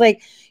 And I was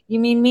like, you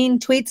mean mean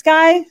tweets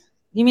guy?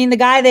 You mean the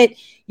guy that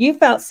you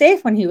felt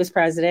safe when he was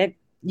president?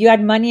 You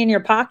had money in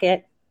your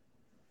pocket.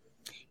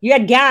 You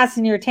had gas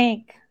in your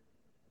tank.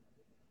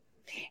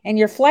 And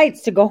your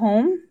flights to go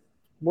home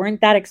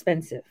weren't that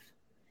expensive.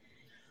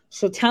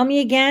 So tell me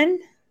again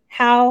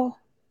how.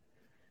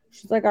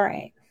 She's like, all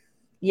right.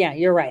 Yeah,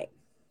 you're right.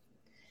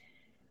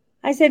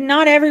 I said,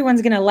 not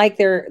everyone's going to like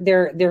their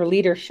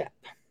leadership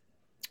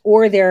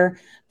or the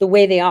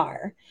way they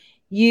are.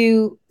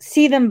 You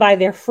see them by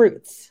their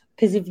fruits.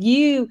 Because if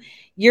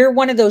you're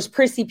one of those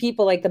prissy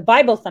people like the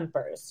Bible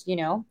thumpers,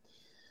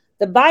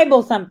 the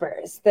Bible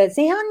thumpers that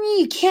say, oh,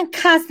 no, you can't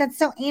cuss. That's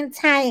so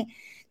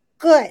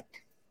anti-good.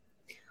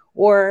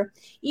 Or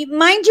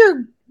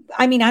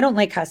I don't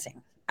like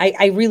cussing.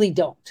 I really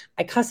don't.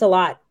 I cuss a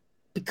lot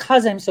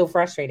because I'm so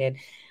frustrated.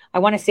 I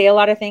want to say a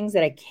lot of things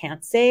that I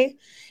can't say.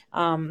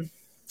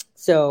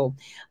 So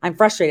I'm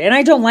frustrated and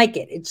I don't like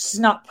it. It's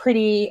just not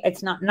pretty.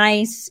 It's not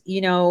nice.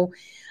 It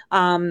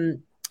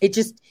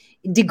just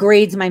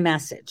degrades my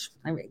message.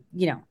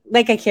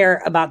 Like I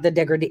care about the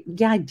degradation.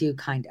 Yeah, I do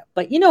kind of,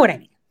 but you know what I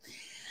mean?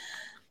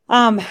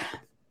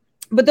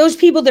 But those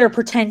people that are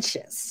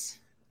pretentious,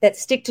 that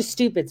stick to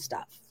stupid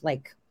stuff,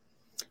 like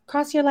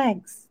cross your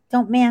legs,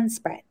 don't man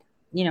spread,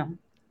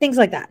 things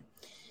like that.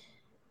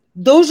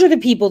 Those are the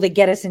people that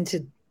get us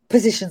into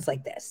positions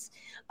like this.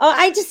 Oh,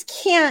 I just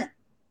can't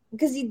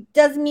because he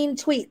does mean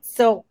tweets.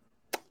 So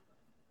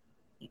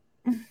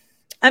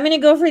I'm going to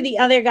go for the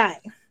other guy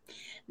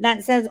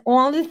that says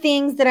all the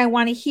things that I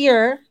want to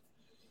hear,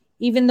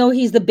 even though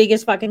he's the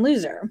biggest fucking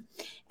loser.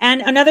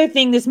 And another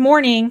thing this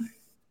morning,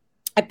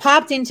 I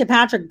popped into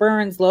Patrick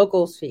Burns'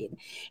 locals feed.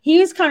 He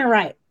was kind of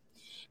right.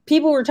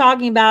 People were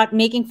talking about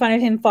making fun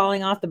of him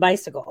falling off the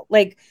bicycle.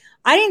 Like,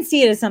 I didn't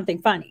see it as something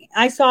funny.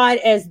 I saw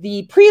it as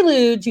the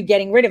prelude to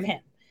getting rid of him.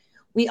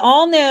 We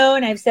all know,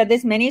 and I've said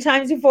this many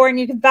times before, and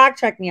you can fact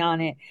check me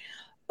on it.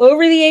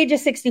 Over the age of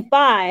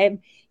 65,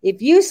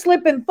 if you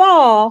slip and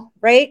fall,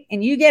 right,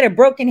 and you get a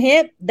broken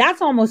hip,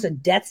 that's almost a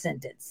death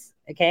sentence,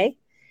 okay?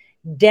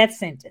 Death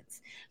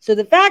sentence. So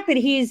the fact that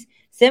he's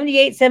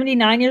 78,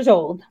 79 years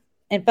old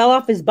and fell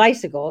off his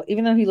bicycle,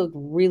 even though he looked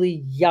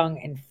really young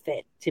and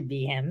fit to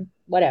be him,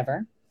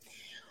 whatever.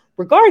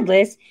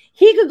 Regardless,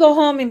 he could go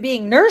home and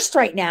being nursed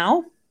right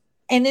now.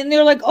 And then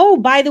they're like, oh,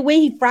 by the way,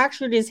 he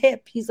fractured his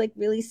hip. He's like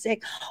really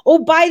sick.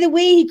 Oh, by the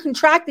way, he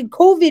contracted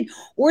COVID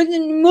or the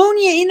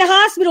pneumonia in the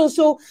hospital.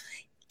 So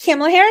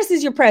Kamala Harris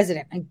is your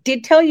president. I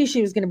did tell you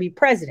she was going to be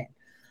president.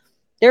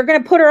 They're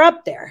going to put her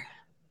up there.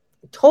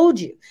 I told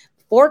you.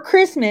 For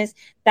Christmas,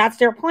 that's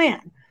their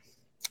plan.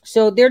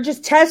 So they're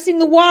just testing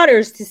the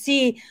waters to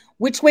see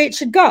which way it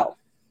should go.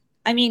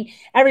 I mean,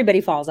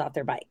 everybody falls off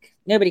their bike.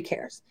 Nobody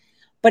cares.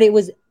 But it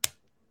was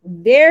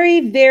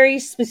very, very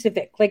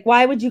specific. Like,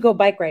 why would you go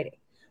bike riding?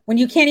 When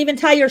you can't even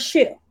tie your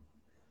shoe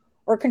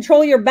or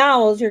control your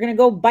bowels, you're going to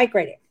go bike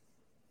riding.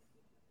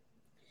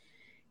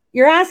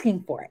 You're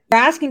asking for it. You're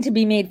asking to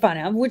be made fun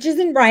of, which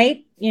isn't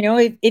right.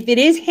 If it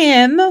is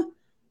him,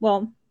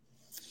 well,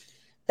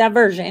 that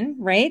version,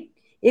 right?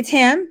 It's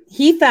him.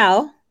 He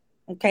fell.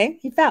 Okay,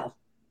 he fell.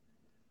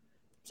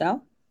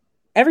 So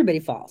everybody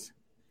falls.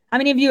 How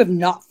many of you have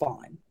not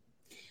fallen?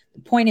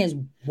 The point is,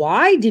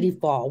 why did he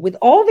fall? With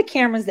all the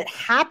cameras that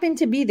happened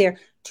to be there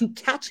to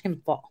catch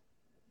him fall.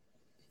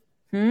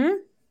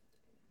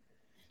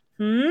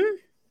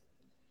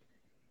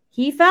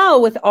 He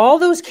fell with all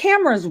those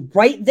cameras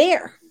right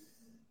there.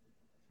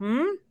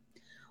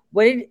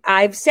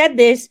 I've said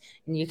this,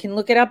 and you can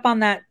look it up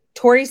on that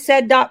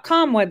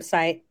ToriSaid.com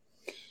website.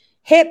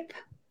 Hip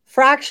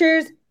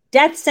fractures,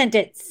 death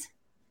sentence.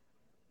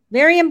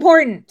 Very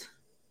important.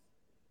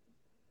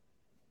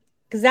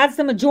 Because that's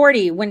the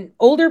majority. When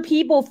older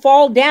people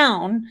fall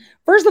down,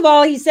 first of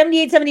all, he's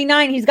 78,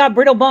 79. He's got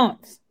brittle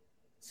bones,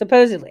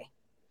 supposedly.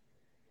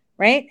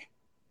 Right?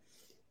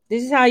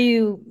 This is how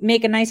you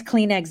make a nice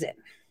clean exit.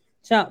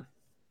 So,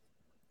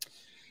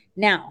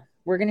 now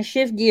we're going to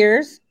shift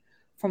gears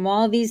from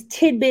all these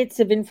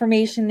tidbits of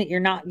information that you're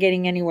not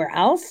getting anywhere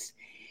else.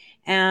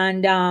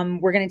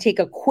 And we're going to take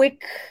a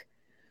quick,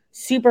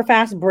 super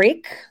fast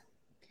break.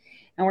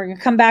 And we're going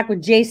to come back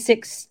with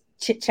J6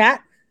 Chit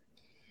Chat.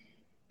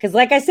 Because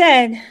like I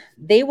said,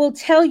 they will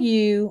tell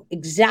you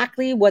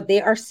exactly what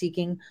they are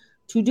seeking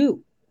to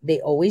do. They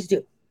always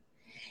do.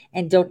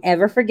 And don't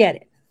ever forget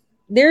it.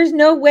 There's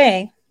no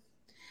way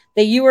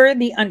that you are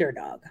the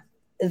underdog.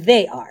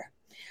 They are.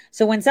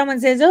 So when someone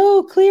says,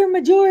 oh, clear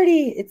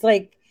majority, it's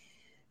like,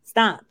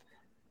 stop.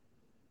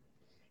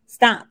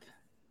 Stop.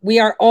 We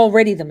are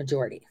already the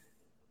majority.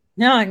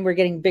 No, and we're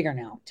getting bigger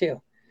now,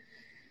 too.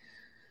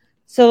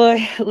 So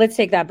let's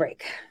take that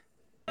break.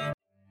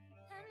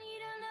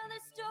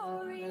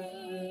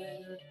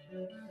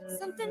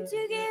 Something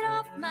to get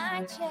off my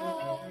chest.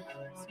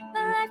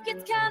 My life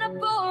gets kind of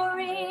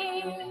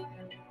boring.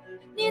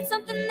 Need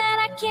something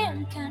that I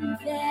can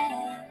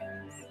confess.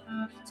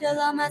 Till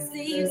all my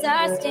sleeves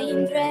are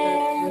stained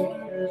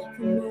red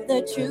from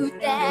the truth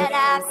that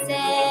I've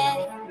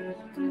said.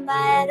 Come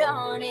by it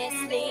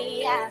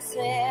honestly, I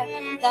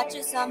swear. Thought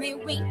you saw me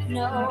weak,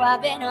 no,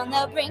 I've been on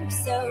the brink.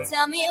 So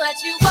tell me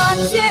what you want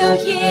to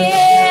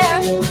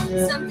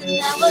hear. Something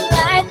that will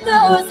light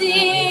those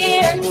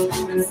ears.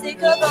 I'm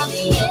sick of all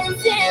the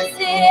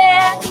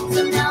insincere.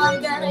 So now I'm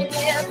gonna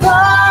give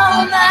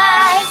all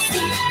my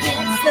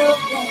secrets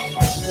away.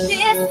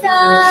 This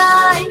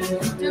time,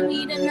 don't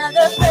need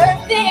another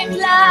perfect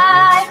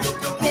life.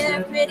 Don't care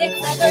if critics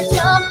ever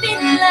jump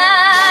in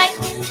line.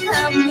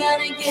 I'm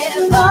gonna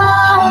give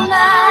all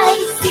my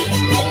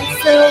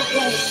secrets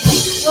away.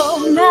 Oh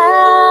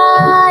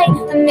my,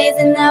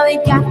 amazing how we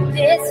got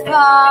this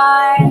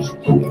far.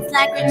 It's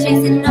like we're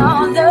chasing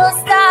all those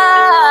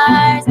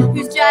stars.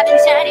 Who's driving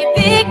shiny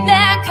big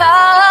black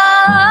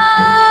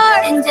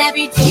car? And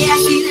every day I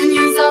see the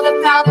news, all the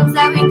problems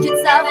that we could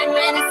solve. And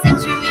when a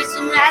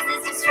situation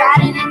rises, just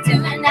writing into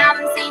an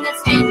album, saying it's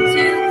straight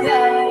to go.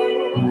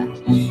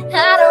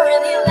 I don't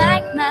really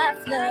like my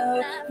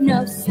flow,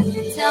 no, so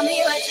tell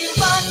me what you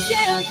want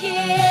to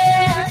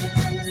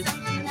hear.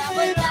 Something that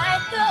would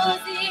light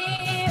those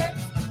ears.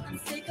 I'm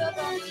sick of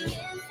all the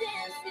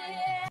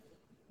insincere.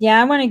 Yeah,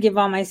 I want to give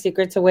all my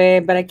secrets away,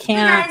 but I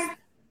can't.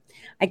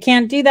 I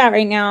can't do that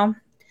right now.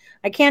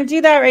 I can't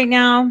do that right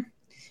now.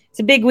 It's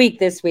a big week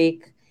this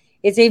week.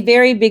 It's a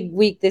very big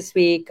week this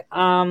week.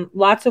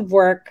 Lots of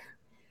work.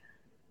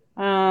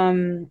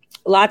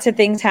 Lots of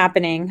things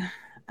happening.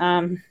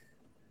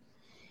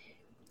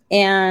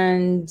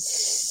 And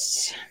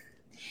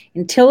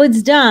until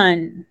it's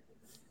done,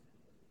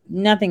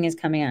 nothing is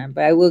coming out.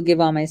 But I will give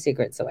all my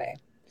secrets away.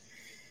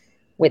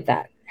 With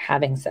that,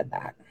 having said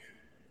that,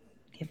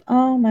 give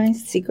all my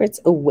secrets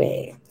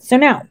away. So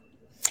now,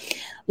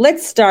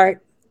 let's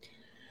start.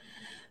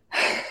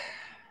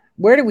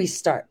 Where do we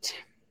start?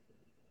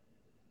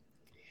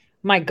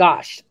 My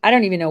gosh, I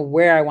don't even know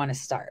where I want to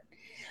start.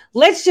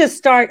 Let's just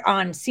start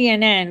on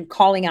CNN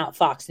calling out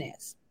Fox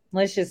News.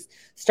 Let's just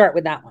start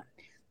with that one.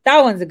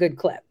 That one's a good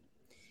clip.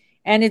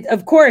 And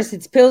of course,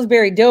 it's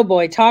Pillsbury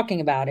Doughboy talking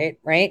about it,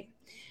 right?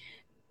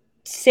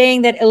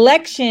 Saying that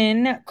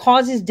election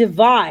causes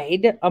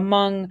divide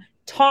among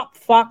top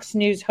Fox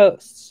News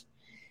hosts.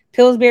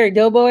 Pillsbury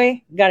Doughboy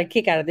got a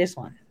kick out of this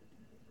one.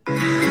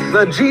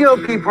 The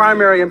GOP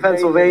primary in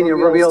Pennsylvania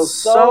reveals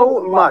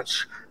so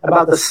much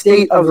about the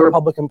state of the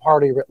Republican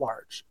Party writ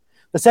large.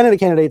 The Senate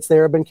candidates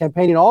there have been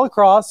campaigning all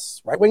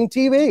across right-wing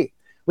TV.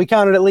 We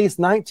counted at least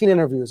 19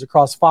 interviews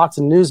across Fox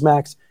and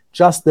Newsmax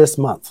just this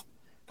month.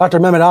 Dr.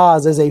 Mehmet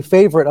Oz is a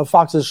favorite of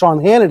Fox's Sean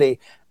Hannity.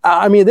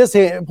 At this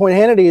point,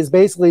 Hannity has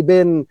basically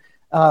been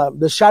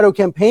the shadow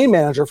campaign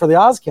manager for the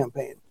Oz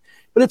campaign.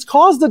 But it's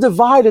caused a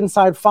divide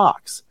inside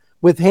Fox,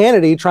 with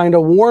Hannity trying to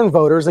warn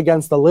voters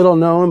against the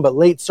little-known but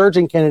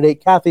late-surging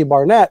candidate Kathy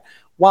Barnett,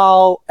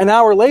 while an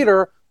hour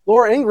later,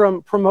 Laura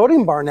Ingraham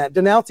promoting Barnett,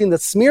 denouncing the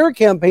smear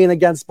campaign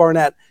against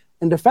Barnett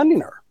and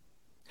defending her.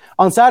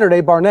 On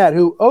Saturday, Barnett,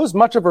 who owes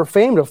much of her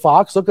fame to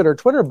Fox, look at her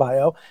Twitter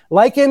bio,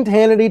 likened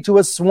Hannity to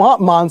a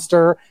swamp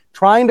monster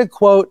trying to,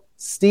 quote,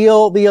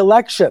 steal the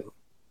election.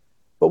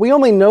 But we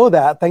only know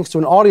that thanks to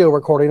an audio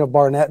recording of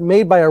Barnett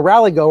made by a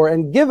rally goer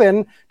and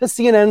given to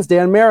CNN's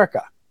Dan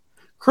Merica.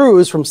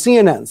 Crews from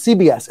CNN,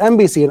 CBS,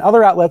 NBC, and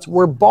other outlets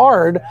were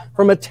barred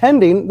from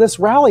attending this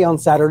rally on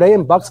Saturday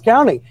in Bucks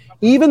County,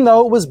 even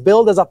though it was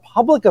billed as a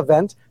public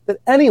event that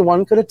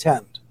anyone could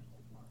attend.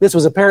 This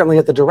was apparently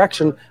at the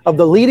direction of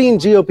the leading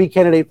GOP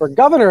candidate for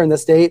governor in the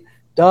state,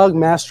 Doug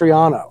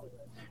Mastriano.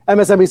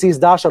 MSNBC's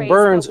Dasha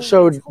Burns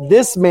showed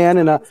this man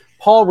in a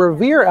Paul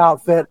Revere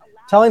outfit,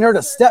 telling her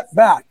to step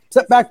back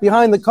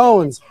behind the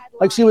cones,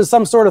 like she was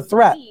some sort of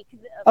threat.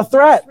 A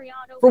threat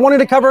for wanting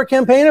to cover a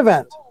campaign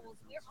event.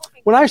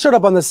 When I showed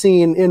up on the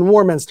scene in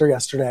Warminster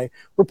yesterday,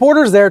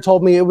 reporters there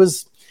told me it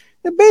was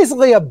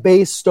basically a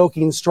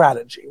base-stoking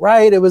strategy,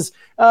 right? It was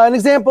an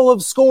example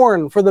of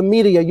scorn for the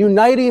media,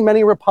 uniting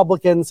many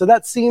Republicans, so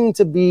that seemed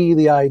to be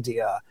the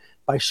idea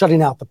by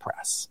shutting out the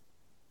press.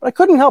 But I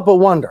couldn't help but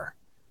wonder,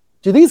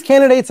 do these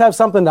candidates have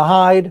something to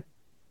hide?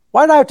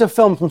 Why did I have to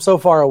film from so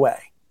far away?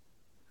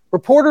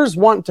 Reporters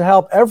want to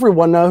help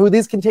everyone know who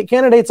these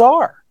candidates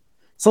are.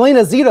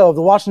 Selena Zito of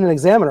the Washington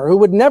Examiner, who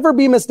would never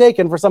be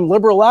mistaken for some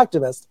liberal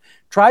activist,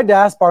 tried to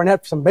ask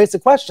Barnett some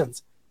basic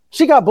questions.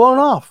 She got blown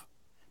off.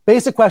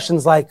 Basic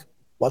questions like,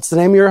 what's the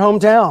name of your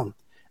hometown?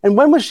 And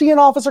when was she in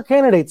officer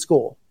candidate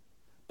school?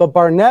 But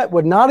Barnett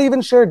would not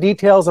even share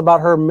details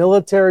about her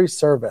military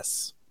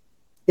service.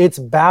 It's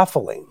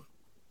baffling.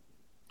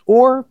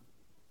 Or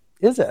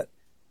is it?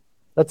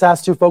 Let's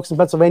ask two folks in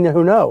Pennsylvania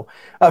who know.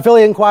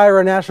 Philly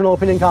Inquirer national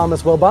opinion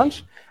columnist Will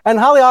Bunch and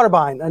Holly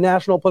Otterbein, a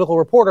national political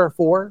reporter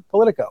for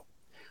Politico.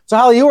 So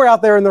Holly, you were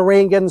out there in the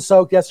rain getting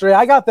soaked yesterday.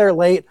 I got there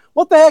late.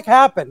 What the heck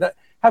happened?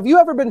 Have you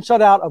ever been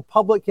shut out of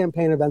public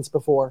campaign events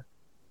before?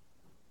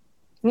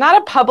 Not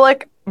a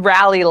public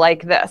rally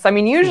like this. I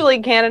mean,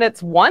 usually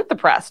candidates want the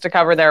press to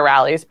cover their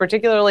rallies,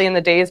 particularly in the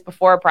days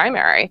before a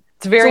primary.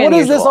 It's very unusual. So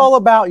what is this all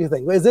about, you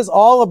think? Is this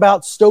all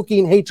about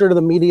stoking hatred of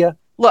the media?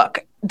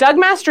 Look, Doug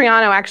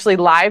Mastriano actually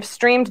live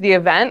streamed the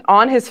event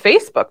on his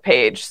Facebook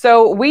page.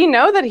 So we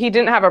know that he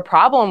didn't have a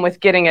problem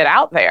with getting it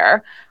out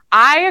there.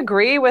 I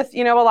agree with,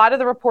 a lot of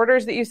the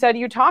reporters that you said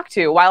you talked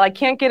to. While I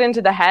can't get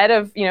into the head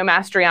of,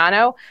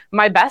 Mastriano,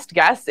 my best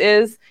guess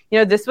is,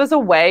 this was a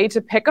way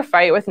to pick a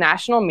fight with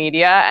national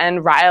media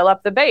and rile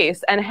up the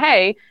base. And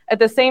hey, at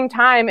the same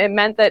time, it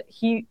meant that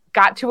he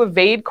got to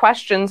evade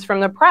questions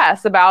from the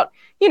press about,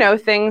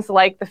 things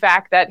like the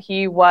fact that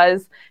he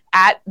was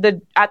at the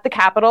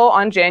Capitol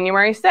on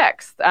January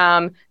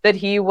 6th, that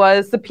he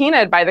was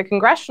subpoenaed by the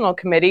Congressional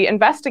Committee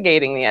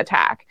investigating the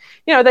attack,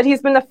 that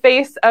he's been the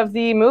face of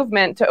the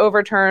movement to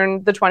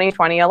overturn the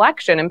 2020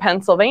 election in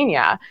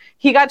Pennsylvania.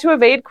 He got to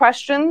evade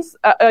questions,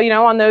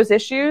 on those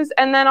issues.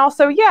 And then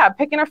also,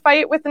 picking a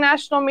fight with the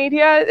national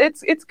media,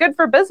 it's good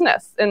for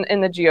business in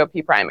the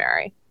GOP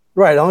primary.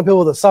 Right. The only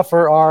people that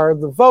suffer are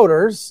the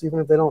voters, even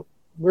if they don't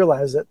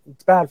realize it.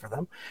 It's bad for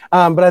them.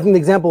 But I think the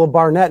example of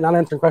Barnett not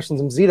answering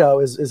questions from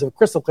Zito is a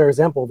crystal clear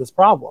example of this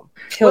problem.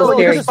 Well,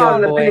 you just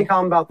filed an opinion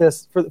column about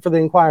this for the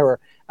Inquirer.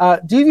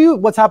 Do you view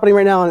what's happening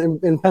right now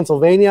in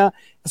Pennsylvania?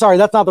 Sorry,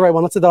 that's not the right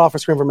one. Let's set that off for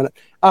screen for a minute.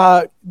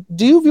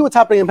 Do you view what's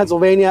happening in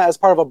Pennsylvania as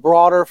part of a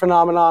broader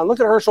phenomenon? Look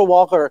at Herschel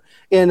Walker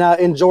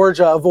in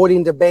Georgia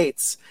avoiding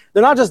debates.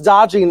 They're not just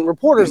dodging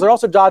reporters, they're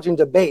also dodging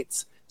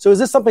debates. So is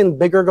this something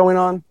bigger going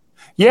on?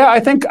 Yeah, I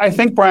think,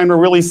 Brian, we're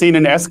really seeing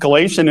an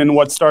escalation in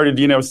what started,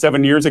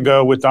 7 years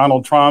ago with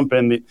Donald Trump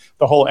and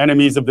the whole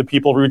enemies of the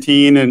people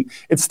routine. And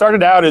it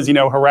started out as,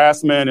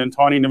 harassment and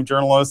taunting of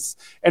journalists.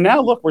 And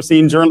now, look, we're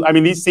seeing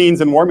these scenes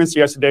in Warminster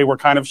yesterday were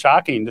kind of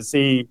shocking to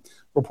see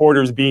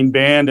reporters being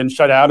banned and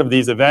shut out of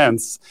these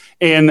events.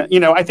 And,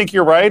 I think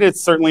you're right.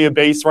 It's certainly a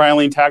base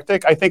riling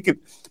tactic. I think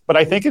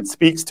it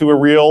speaks to a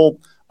real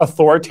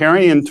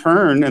authoritarian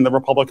turn in the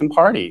Republican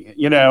Party.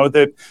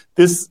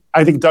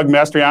 I think Doug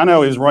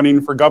Mastriano is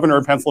running for governor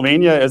of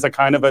Pennsylvania as a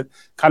kind of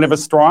a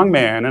strong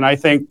man. And I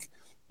think,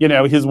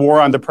 his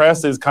war on the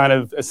press is kind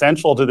of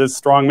essential to this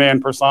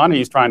strongman persona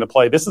he's trying to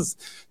play. This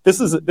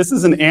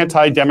is an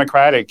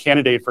anti-democratic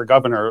candidate for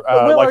governor.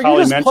 Like Holly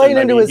mentioned. Playing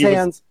into his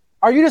hands?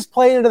 Are you just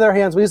playing into their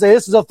hands when you say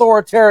this is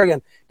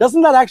authoritarian?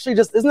 Isn't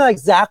that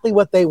exactly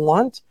what they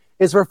want?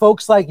 Is for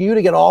folks like you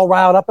to get all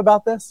riled up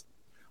about this?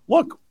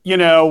 Look,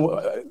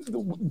 the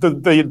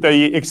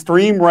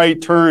extreme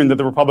right turn that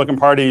the Republican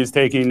Party is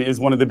taking is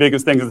one of the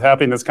biggest things that's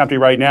happening in this country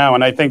right now.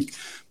 And I think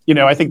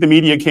the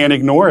media can't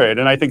ignore it.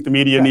 And I think the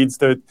media needs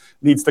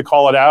to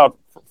call it out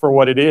for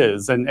what it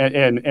is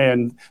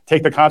and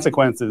take the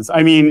consequences.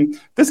 I mean,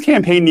 this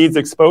campaign needs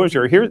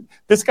exposure.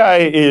 This guy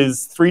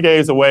is 3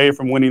 days away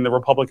from winning the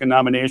Republican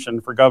nomination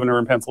for governor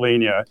in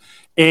Pennsylvania.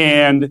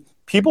 And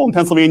people in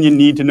Pennsylvania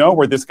need to know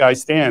where this guy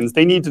stands.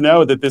 They need to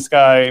know that this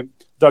guy,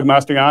 Doug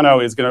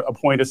Mastriano, is going to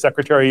appoint a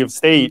Secretary of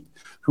State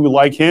who,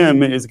 like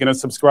him, is going to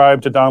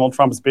subscribe to Donald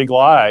Trump's big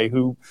lie,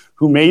 who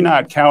may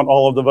not count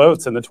all of the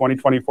votes in the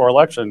 2024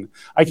 election.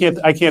 I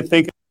can't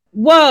think.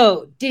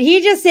 Whoa, did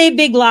he just say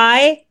big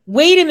lie?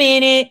 Wait a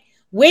minute.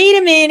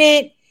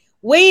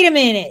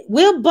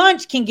 Will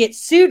Bunch can get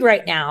sued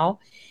right now.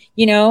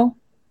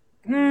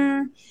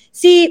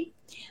 See,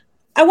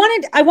 I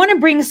want to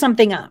bring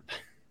something up.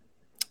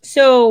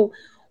 So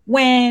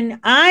when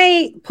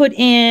I put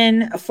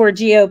in for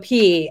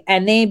GOP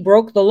and they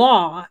broke the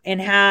law and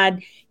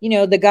had,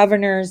 the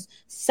governor's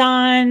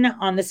son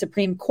on the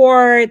Supreme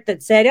Court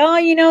that said,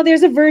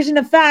 there's a version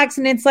of facts.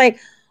 And it's like,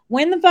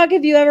 when the fuck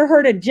have you ever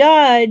heard a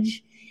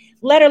judge,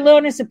 let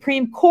alone a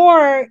Supreme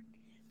Court,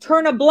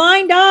 turn a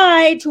blind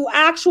eye to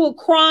actual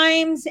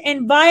crimes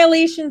and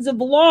violations of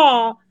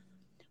law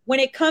when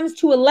it comes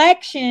to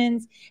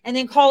elections and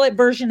then call it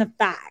version of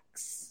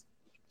facts?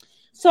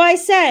 So I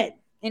said,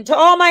 and to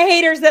all my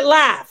haters that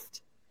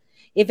laughed,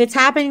 if it's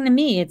happening to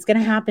me, it's going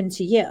to happen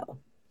to you.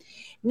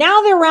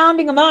 Now they're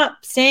rounding them up,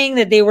 saying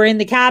that they were in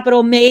the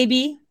Capitol,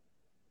 maybe,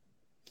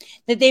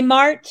 that they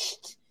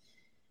marched,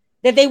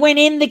 that they went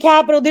in the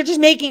Capitol. They're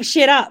just making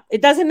shit up.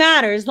 It doesn't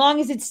matter as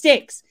long as it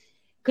sticks,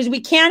 because we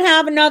can't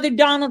have another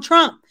Donald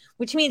Trump,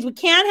 which means we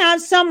can't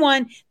have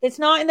someone that's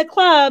not in the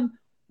club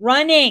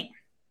running.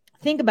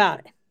 Think about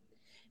it.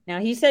 Now,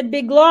 he said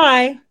big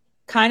lie,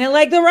 kind of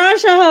like the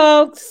Russia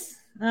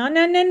hoax. Oh,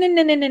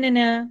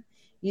 no.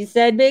 You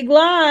said big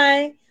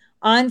lie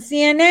on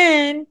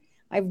CNN.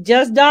 I've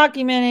just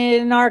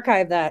documented and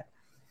archived that.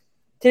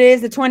 Today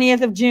is the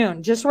 20th of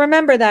June. Just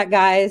remember that,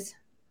 guys.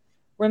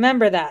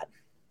 Remember that.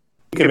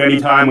 Think of any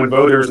time when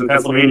voters in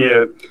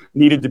Pennsylvania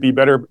needed to be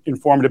better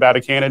informed about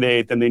a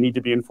candidate than they need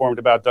to be informed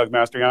about Doug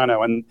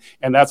Mastriano,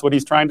 and that's what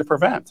he's trying to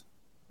prevent.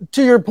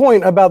 To your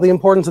point about the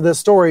importance of this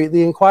story,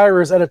 the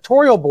Inquirer's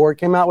editorial board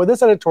came out with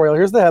this editorial.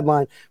 Here's the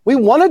headline. We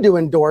wanted to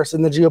endorse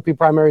in the GOP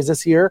primaries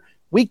this year.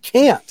 We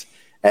can't.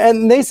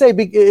 And they say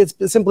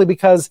it's simply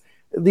because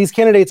these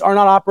candidates are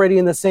not operating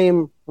in the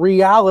same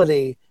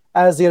reality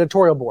as the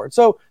editorial board.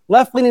 So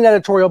left-leaning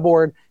editorial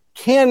board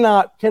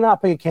cannot pick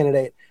a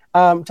candidate.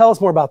 Tell us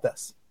more about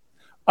this.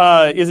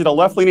 Is it a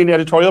left-leaning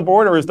editorial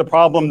board, or is the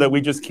problem that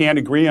we just can't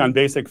agree on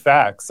basic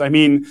facts? I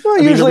mean,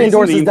 usually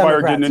endorses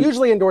Democrats.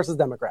 Usually endorses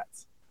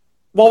Democrats.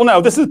 Well,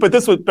 no,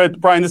 but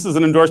Brian, this is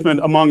an endorsement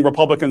among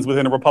Republicans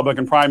within a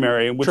Republican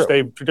primary, which True.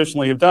 They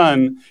traditionally have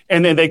done,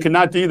 and they could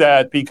not do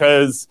that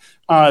because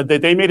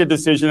they made a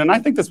decision, and I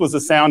think this was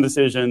a sound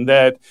decision,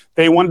 that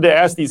they wanted to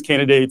ask these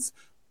candidates,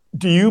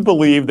 do you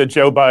believe that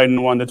Joe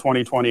Biden won the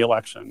 2020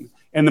 election?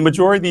 And the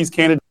majority of these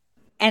candidates.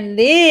 And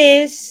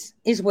this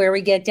is where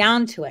we get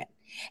down to it.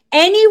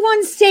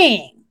 Anyone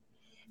saying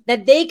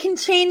that they can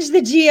change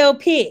the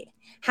GOP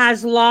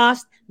has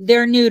lost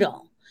their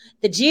noodle.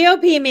 The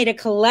GOP made a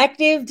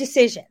collective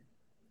decision.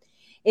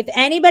 If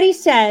anybody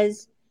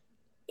says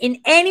in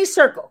any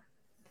circle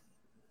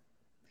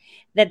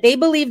that they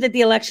believe that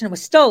the election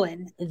was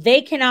stolen,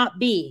 they cannot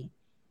be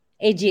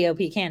a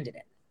GOP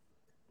candidate.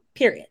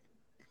 Period.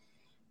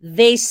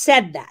 They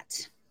said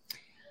that.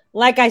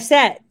 Like I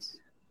said,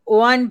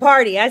 one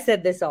party, I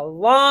said this a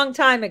long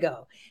time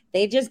ago,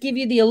 they just give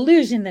you the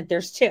illusion that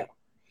there's two.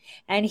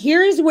 And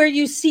here's where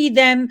you see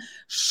them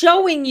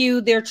showing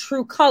you their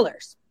true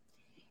colors.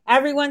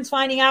 Everyone's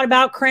finding out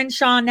about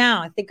Crenshaw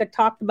now. I think I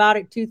talked about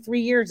it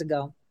 2-3 years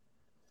ago.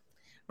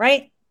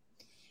 Right?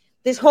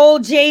 This whole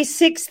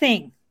J6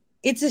 thing.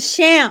 It's a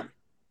sham.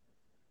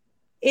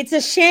 It's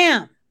a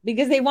sham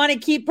because they want to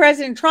keep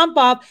President Trump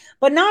off,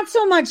 but not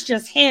so much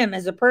just him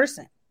as a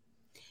person,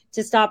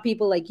 to stop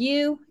people like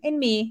you and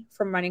me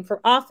from running for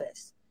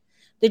office.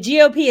 The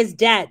GOP is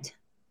dead.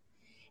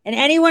 And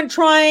anyone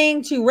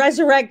trying to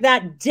resurrect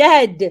that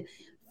dead,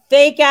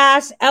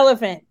 fake-ass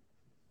elephant,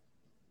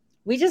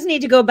 we just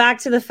need to go back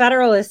to the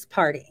Federalist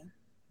Party.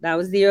 That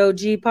was the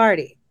OG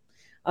party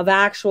of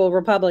actual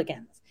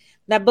Republicans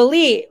that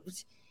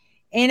believed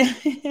in,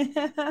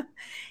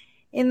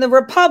 in the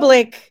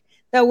republic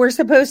that we're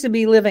supposed to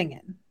be living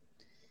in.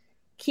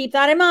 Keep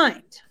that in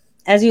mind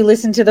as you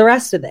listen to the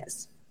rest of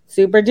this.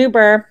 Super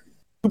duper.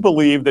 Who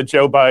believe that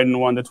Joe Biden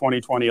won the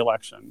 2020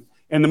 election?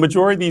 And the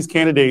majority of these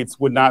candidates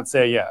would not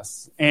say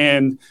yes.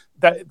 And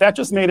that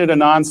just made it a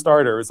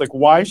non-starter. It's like,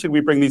 why should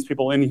we bring these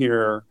people in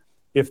here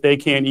if they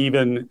can't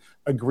even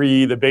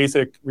agree the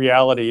basic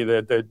reality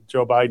that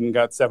Joe Biden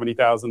got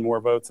 70,000 more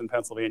votes in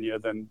Pennsylvania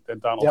than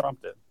Donald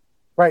Trump did?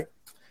 Right.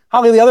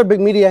 Holly, the other big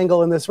media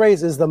angle in this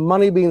race is the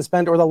money being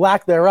spent or the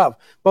lack thereof,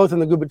 both in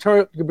the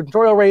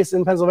gubernatorial race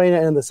in Pennsylvania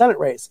and in the Senate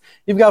race.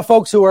 You've got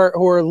folks who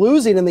are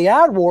losing in the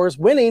ad wars,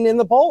 winning in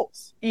the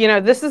polls. You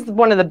know, this is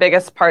one of the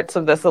biggest parts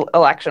of this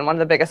election, one of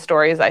the biggest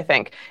stories, I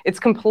think. It's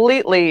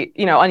completely,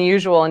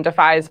 unusual and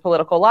defies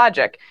political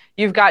logic.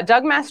 You've got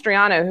Doug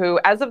Mastriano, who,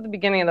 as of the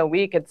beginning of the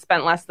week, had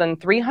spent less than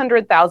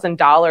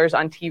 $300,000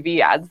 on TV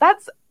ads.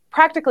 That's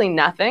practically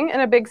nothing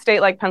in a big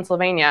state like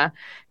Pennsylvania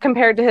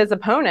compared to his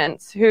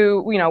opponents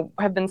who,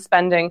 have been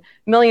spending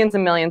millions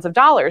and millions of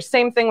dollars.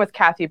 Same thing with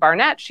Kathy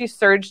Barnett. She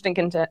surged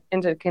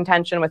into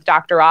contention with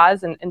Dr.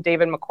 Oz and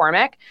David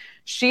McCormick.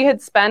 She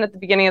had spent at the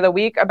beginning of the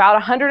week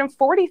about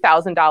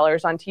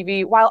 $140,000 on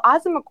TV, while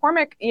Oz and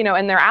McCormick,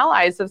 and their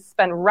allies have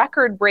spent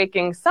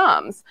record-breaking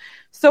sums.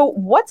 So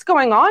what's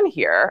going on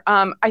here?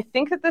 I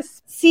think that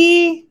this...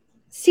 See,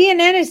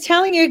 CNN is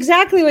telling you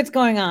exactly what's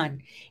going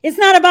on. It's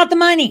not about the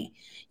money.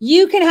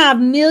 You can have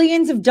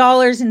millions of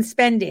dollars in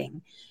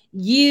spending.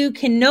 You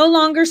can no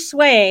longer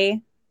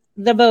sway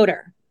the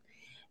voter.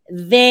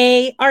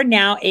 They are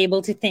now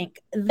able to think.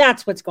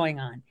 That's what's going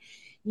on.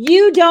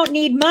 You don't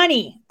need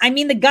money. I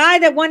mean, the guy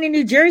that won in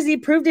New Jersey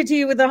proved it to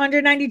you with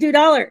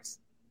 $192.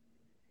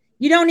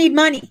 You don't need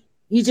money.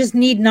 You just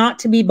need not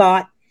to be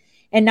bought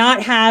and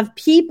not have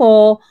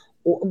people,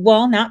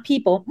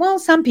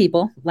 some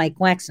people like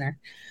Wexner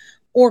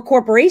or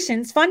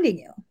corporations funding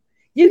you.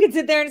 You can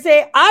sit there and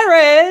say, I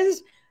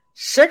raised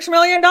 $6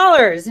 million.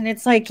 And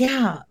it's like,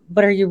 yeah,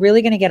 but are you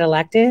really going to get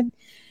elected?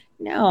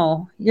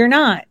 No, you're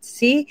not.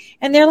 See?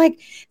 And they're like,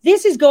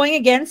 this is going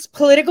against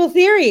political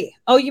theory.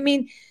 Oh, you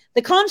mean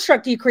the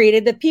construct you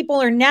created that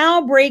people are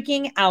now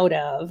breaking out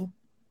of?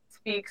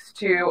 Speaks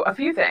to a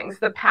few things.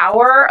 The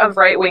power of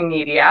right-wing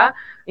media,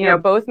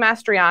 both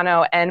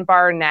Mastriano and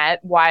Barnett,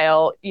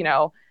 while,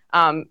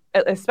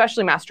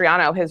 especially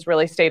Mastriano, has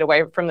really stayed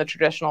away from the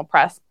traditional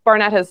press.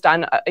 Barnett has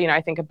done,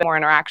 I think a bit more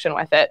interaction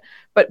with it,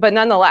 but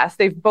nonetheless,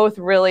 they've both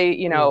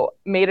really,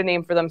 made a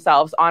name for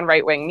themselves on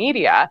right-wing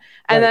media.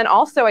 And then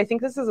also, I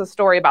think this is a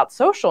story about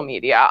social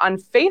media. On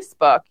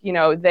Facebook,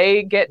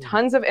 they get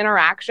tons of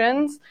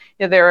interactions.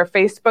 There are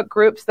Facebook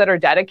groups that are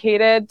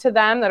dedicated to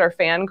them, that are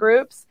fan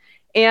groups.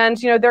 And,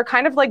 they're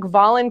kind of like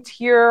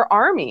volunteer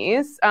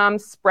armies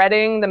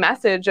spreading the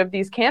message of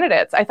these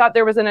candidates. I thought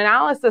there was an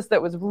analysis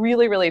that was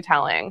really, really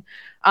telling,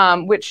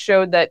 which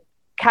showed that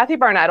Kathy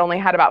Barnett only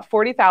had about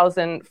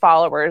 40,000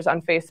 followers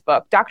on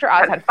Facebook. Dr.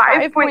 Oz had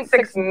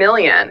 5.6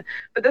 million.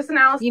 But this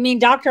analysis... You mean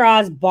Dr.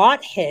 Oz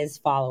bought his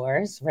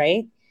followers,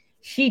 right?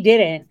 She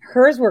didn't.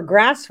 Hers were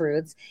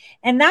grassroots.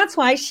 And that's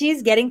why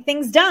she's getting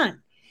things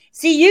done.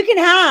 See, you can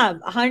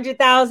have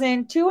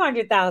 100,000,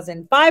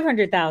 200,000,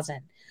 500,000.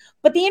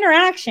 But the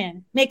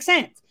interaction makes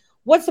sense.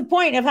 What's the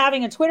point of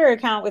having a Twitter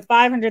account with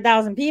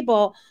 500,000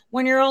 people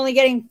when you're only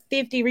getting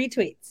 50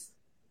 retweets?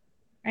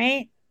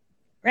 Right?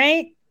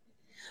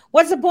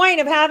 What's the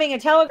point of having a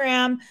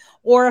Telegram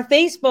or a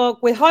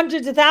Facebook with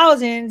hundreds of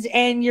thousands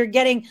and you're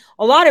getting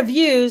a lot of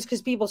views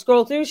because people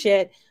scroll through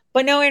shit,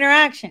 but no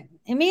interaction?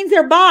 It means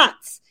they're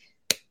bots.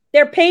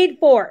 They're paid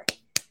for.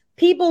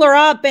 People are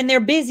up and they're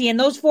busy, and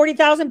those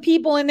 40,000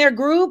 people in their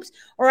groups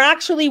are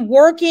actually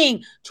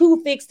working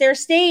to fix their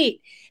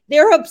state.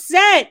 They're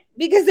upset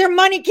because their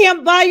money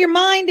can't buy your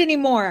mind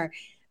anymore.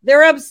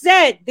 They're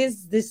upset.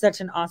 This is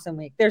such an awesome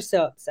week. They're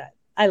so upset.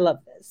 I love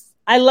this.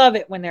 I love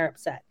it when they're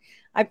upset.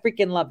 I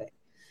freaking love it.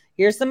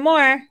 Here's some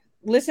more.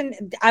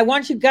 Listen, I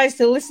want you guys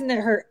to listen to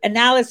her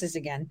analysis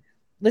again.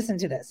 Listen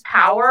to this.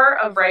 Power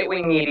of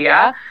right-wing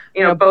media,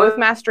 both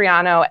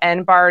Mastriano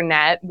and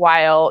Barnett,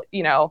 while,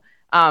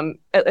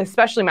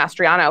 especially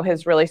Mastriano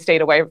has really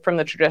stayed away from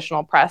the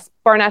traditional press.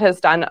 Barnett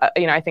has done,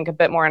 I think a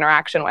bit more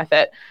interaction with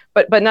it,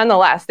 but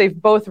nonetheless, they've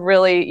both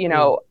really,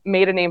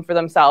 made a name for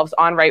themselves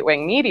on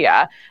right-wing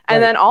media.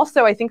 And then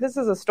also, I think this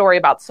is a story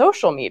about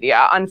social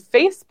media. On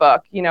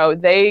Facebook,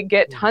 they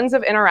get tons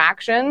of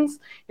interactions.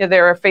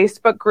 There are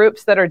Facebook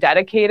groups that are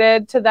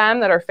dedicated to them,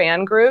 that are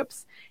fan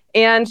groups.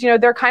 And,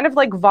 they're kind of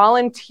like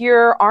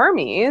volunteer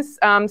armies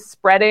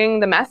spreading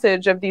the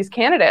message of these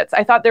candidates.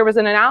 I thought there was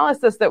an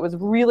analysis that was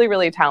really,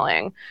 really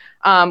telling,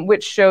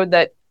 which showed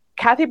that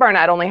Kathy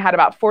Barnett only had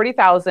about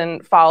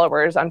 40,000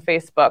 followers on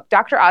Facebook.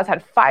 Dr. Oz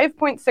had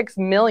 5.6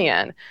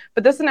 million.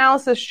 But this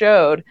analysis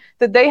showed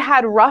that they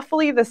had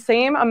roughly the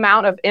same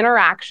amount of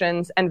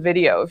interactions and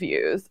video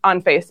views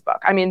on Facebook.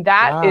 I mean,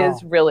 that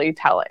is really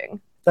telling.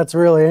 That's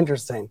really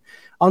interesting.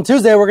 On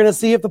Tuesday, we're going to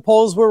see if the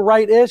polls were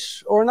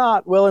right-ish or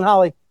not. Will and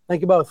Holly,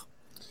 thank you both.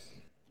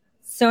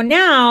 So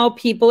now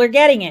people are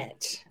getting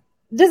it.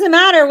 Doesn't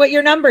matter what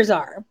your numbers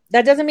are.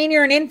 That doesn't mean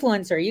you're an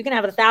influencer. You can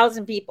have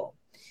 1,000 people.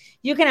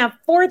 You can have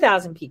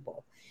 4,000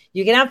 people.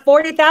 You can have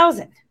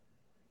 40,000.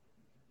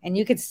 And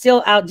you could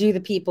still outdo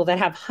the people that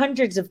have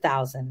hundreds of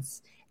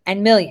thousands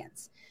and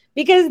millions.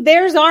 Because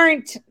theirs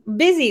aren't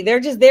busy. They're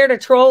just there to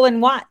troll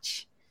and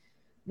watch.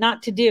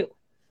 Not to do.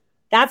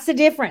 That's the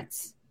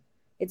difference.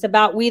 It's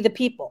about we the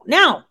people.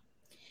 Now,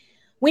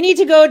 we need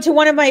to go to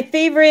one of my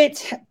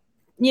favorite,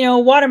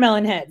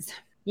 watermelon heads.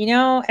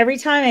 Every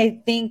time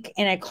I think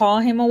and I call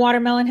him a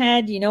watermelon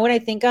head, you know what I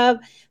think of?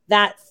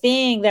 That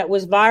thing that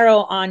was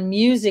viral on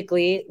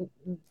Musical.ly,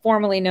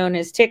 formerly known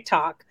as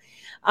TikTok,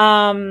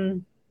 where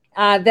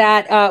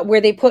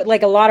they put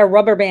like a lot of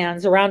rubber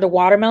bands around a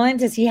watermelon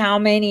to see how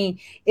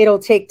many it'll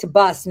take to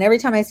bust. And every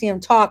time I see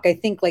him talk, I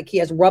think like he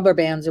has rubber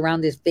bands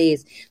around his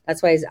face.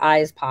 That's why his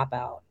eyes pop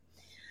out.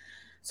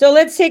 So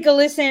let's take a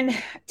listen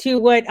to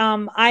what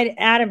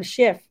Adam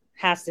Schiff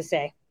has to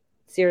say.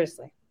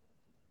 Seriously.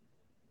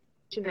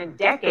 In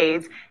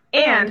decades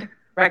and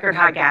record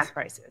high gas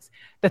prices.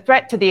 The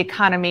threat to the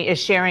economy is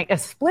sharing a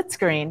split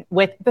screen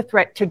with the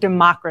threat to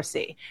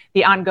democracy.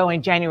 The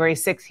ongoing January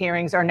 6th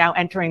hearings are now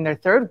entering their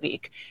third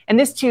week. And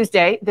this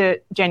Tuesday, the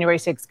January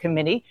 6th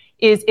committee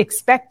is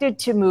expected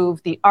to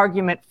move the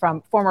argument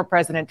from former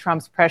President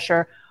Trump's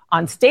pressure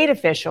on state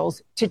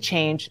officials to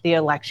change the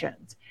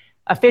elections.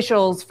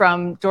 Officials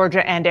from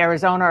Georgia and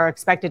Arizona are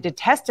expected to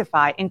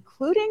testify,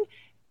 including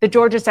the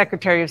Georgia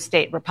Secretary of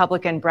State,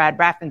 Republican Brad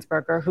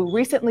Raffensperger, who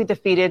recently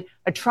defeated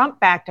a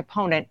Trump-backed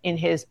opponent in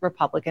his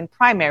Republican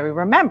primary.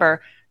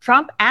 Remember,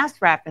 Trump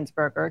asked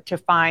Raffensperger to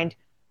find,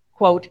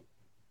 quote,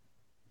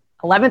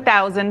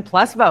 11,000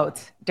 plus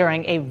votes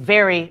during a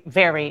very,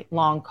 very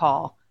long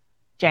call,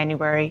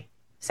 January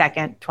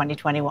 2nd,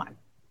 2021.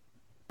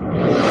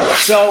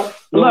 So,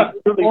 look,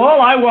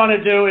 all I want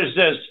to do is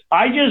this.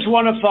 I just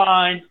want to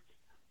find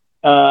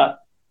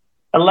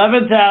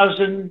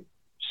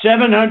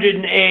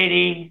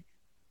 11,780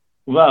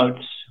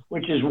 votes,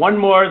 which is one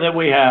more than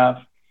we have,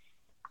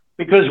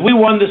 because we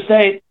won the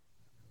state.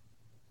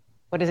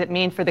 What does it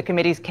mean for the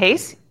committee's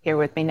case? Here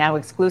with me now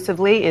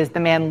exclusively is the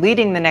man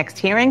leading the next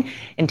hearing,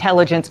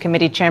 Intelligence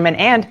Committee Chairman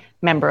and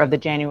member of the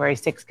January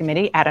 6th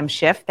Committee, Adam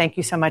Schiff. Thank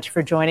you so much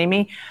for joining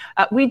me.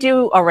 We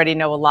do already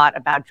know a lot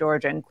about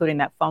Georgia, including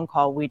that phone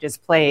call we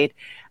just played.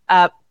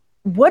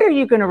 What are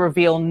you going to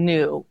reveal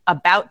new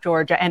about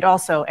Georgia and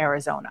also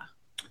Arizona?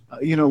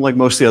 Like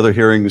most of the other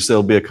hearings,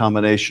 there'll be a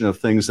combination of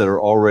things that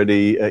are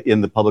already in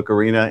the public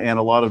arena and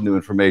a lot of new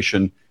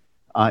information.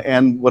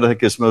 And what I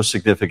think is most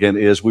significant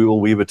is we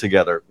will weave it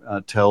together,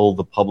 tell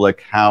the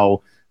public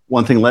how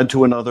one thing led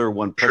to another,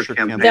 one pressure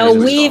campaign. They'll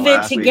weave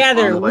it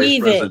together,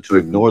 weave it. To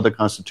ignore the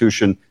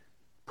Constitution,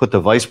 put the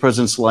vice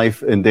president's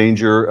life in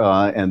danger.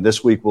 And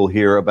this week we'll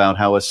hear about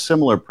how a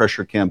similar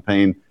pressure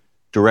campaign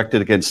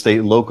directed against state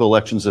and local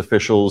elections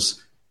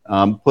officials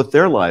put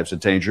their lives in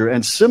danger.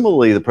 And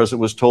similarly, the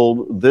president was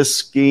told this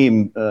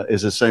scheme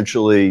is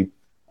essentially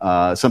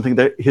something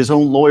that his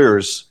own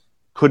lawyers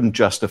couldn't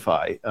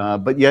justify.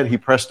 But yet he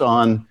pressed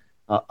on,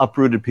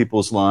 uprooted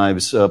people's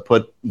lives,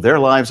 put their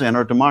lives and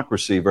our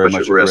democracy very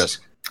much at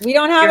risk. We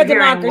don't have a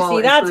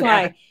democracy. That's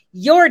why.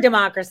 Your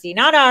democracy,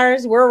 not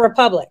ours. We're a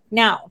republic.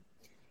 Now,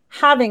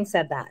 having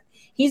said that,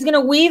 he's going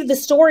to weave the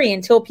story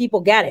until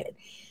people get it,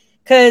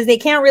 because they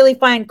can't really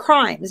find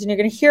crimes. And you're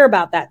going to hear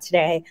about that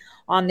today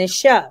on this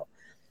show.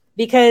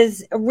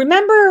 Because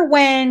remember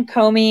when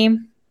Comey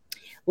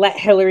let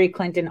Hillary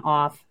Clinton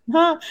off?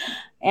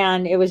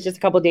 And it was just a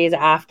couple of days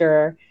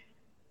after.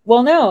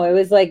 Well, no, it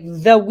was like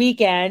the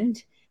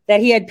weekend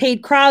that he had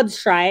paid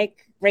CrowdStrike,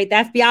 right? The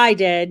FBI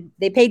did.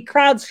 They paid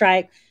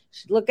CrowdStrike.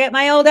 Look at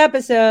my old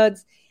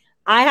episodes.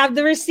 I have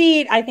the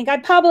receipt. I think I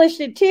published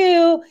it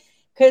too,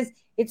 because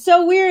it's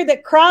so weird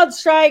that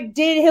CrowdStrike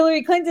did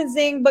Hillary Clinton's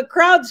thing, but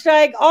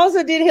CrowdStrike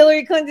also did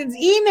Hillary Clinton's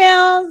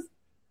emails.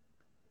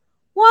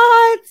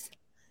 What?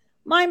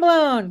 Mind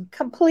blown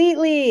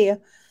completely.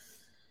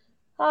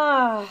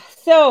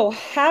 So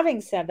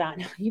having said that,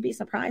 you'd be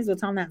surprised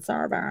what's on that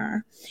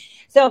server.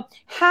 So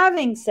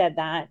having said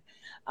that,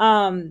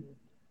 right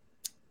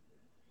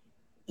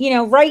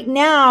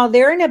now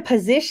they're in a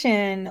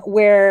position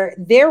where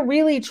they're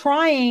really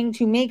trying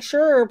to make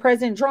sure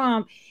President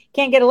Trump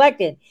can't get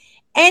elected.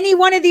 Any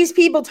one of these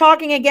people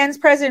talking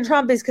against President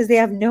Trump is because they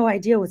have no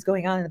idea what's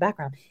going on in the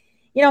background.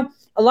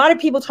 A lot of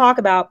people talk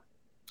about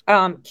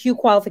Q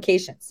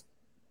qualifications,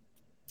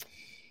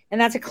 and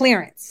that's a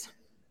clearance.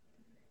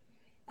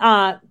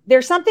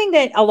 There's something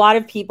that a lot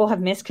of people have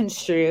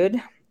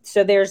misconstrued.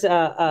 So there's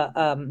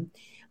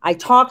I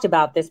talked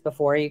about this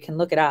before. You can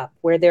look it up,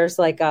 where there's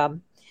like a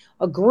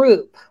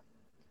group.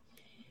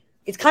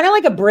 It's kind of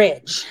like a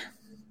bridge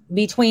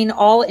between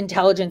all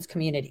intelligence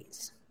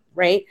communities,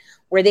 right?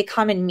 Where they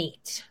come and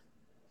meet.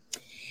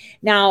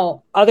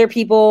 Now, other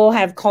people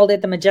have called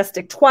it the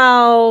Majestic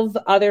 12,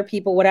 other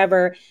people,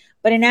 whatever.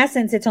 But in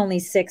essence, it's only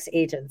 6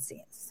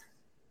 agencies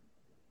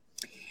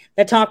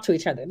that talk to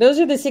each other. Those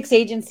are the 6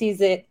 agencies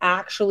that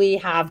actually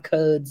have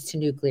codes to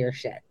nuclear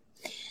shit,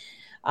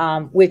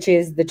 which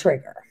is the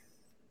trigger.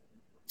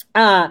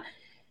 So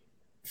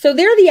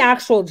they're the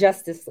actual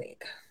Justice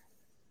League.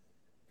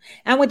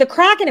 And with the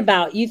Kraken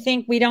about, you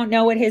think we don't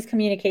know what his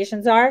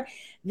communications are?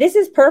 This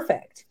is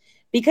perfect.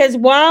 Because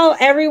while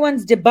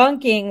everyone's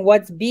debunking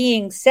what's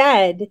being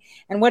said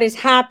and what is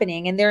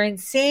happening, and they're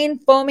insane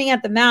foaming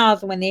at the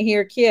mouth when they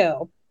hear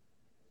Q,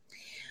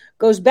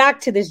 goes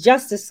back to this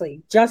Justice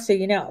League, just so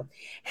you know.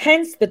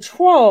 Hence, the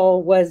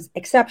troll was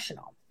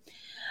exceptional.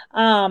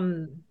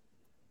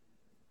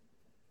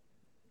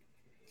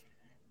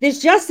 This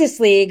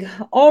Justice League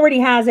already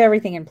has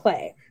everything in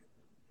play.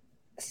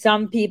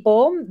 Some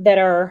people that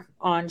are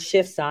on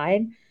Schiff's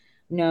side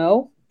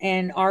know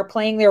and are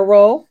playing their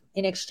role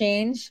in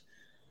exchange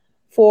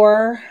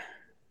for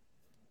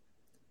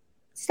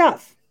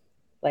stuff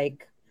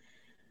like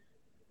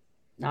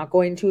not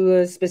going to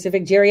a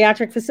specific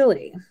geriatric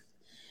facility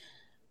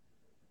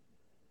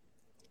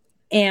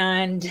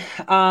and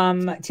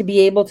to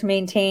be able to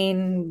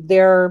maintain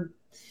their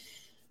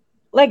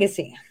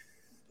legacy.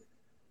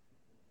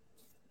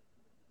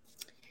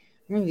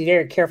 I'm going to be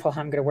very careful how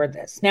I'm going to word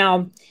this.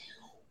 Now,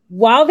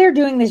 while they're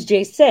doing this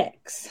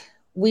J6,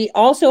 we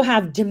also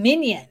have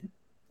Dominion,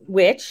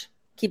 which,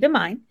 keep in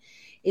mind,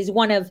 is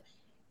one of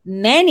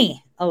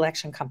many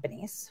election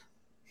companies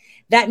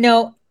that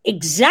know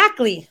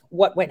exactly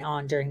what went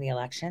on during the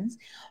elections,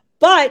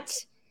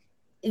 but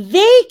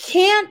they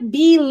can't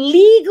be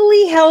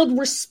legally held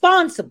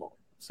responsible.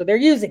 So they're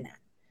using that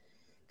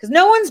because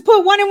no one's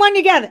put 1 and 1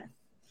 together.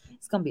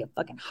 It's going to be a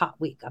fucking hot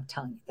week. I'm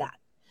telling you that,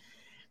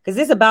 because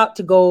it's about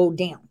to go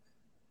down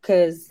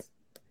because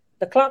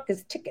the clock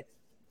is ticking.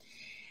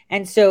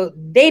 And so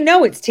they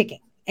know it's ticking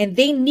and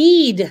they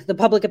need the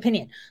public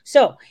opinion.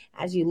 So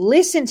as you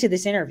listen to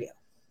this interview,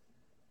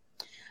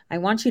 I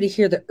want you to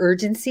hear the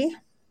urgency.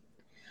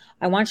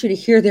 I want you to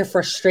hear their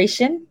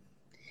frustration.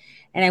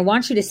 And I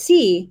want you to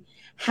see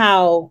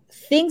how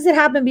things that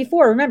happened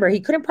before. Remember,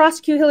 he couldn't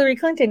prosecute Hillary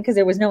Clinton because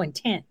there was no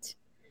intent.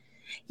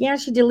 Yeah,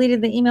 she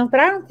deleted the emails, but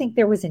I don't think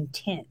there was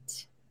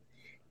intent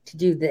to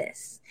do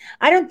this.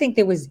 I don't think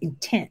there was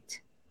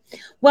intent.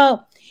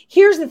 Well,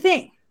 here's the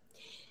thing.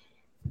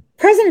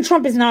 President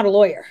Trump is not a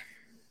lawyer,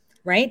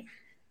 right?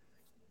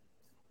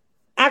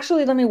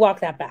 Actually, let me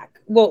walk that back.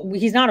 Well,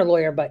 he's not a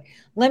lawyer, but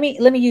let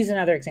me use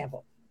another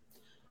example.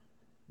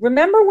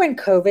 Remember when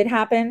COVID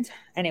happened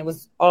and it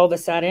was all of a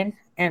sudden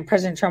and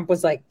President Trump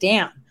was like,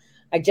 damn,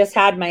 I just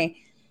had my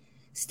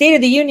State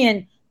of the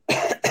Union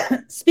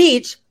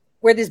speech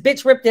where this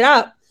bitch ripped it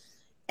up,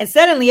 and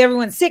suddenly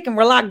everyone's sick and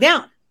we're locked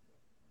down.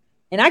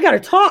 And I got to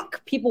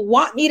talk. People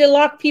want me to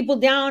lock people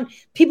down.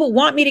 People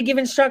want me to give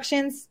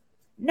instructions.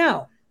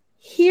 No.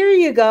 Here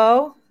you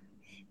go.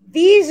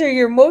 These are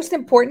your most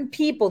important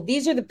people.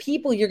 These are the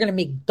people you're going to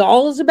make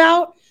dolls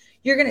about.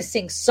 You're going to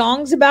sing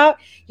songs about.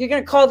 You're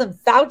going to call them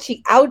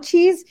Fauci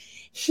ouchies.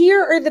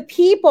 Here are the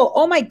people.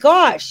 Oh my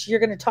gosh. You're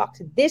going to talk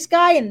to this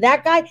guy and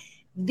that guy.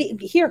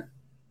 Here,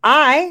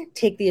 I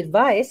take the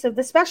advice of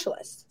the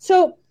specialist.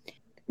 So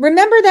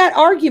remember that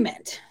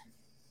argument.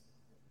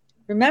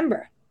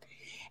 Remember.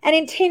 And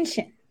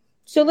intention.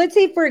 So let's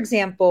say, for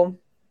example,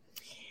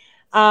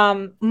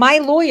 my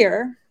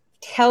lawyer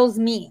tells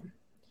me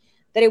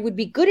that it would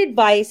be good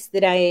advice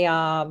that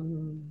I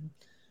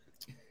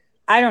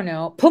don't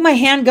know, put my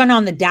handgun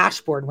on the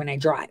dashboard when I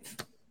drive,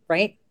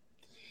 right?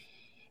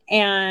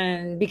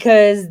 And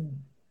because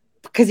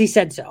he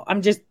said so.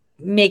 I'm just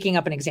making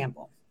up an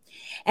example.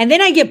 And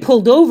then I get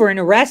pulled over and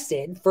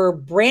arrested for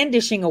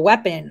brandishing a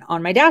weapon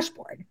on my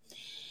dashboard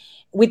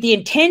with the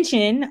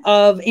intention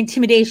of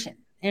intimidation.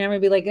 And I'm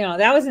going to be like, no,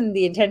 that wasn't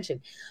the intention.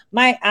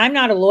 I'm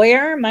not a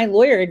lawyer. My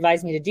lawyer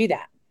advised me to do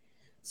that.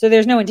 So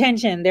there's no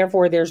intention.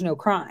 Therefore, there's no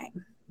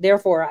crime.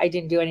 Therefore, I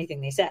didn't do anything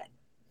they said.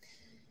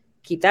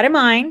 Keep that in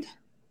mind.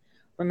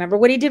 Remember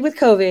what he did with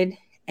COVID.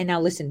 And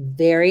now listen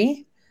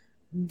very,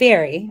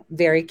 very,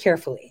 very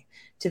carefully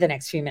to the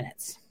next few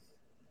minutes.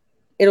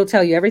 It'll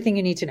tell you everything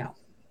you need to know.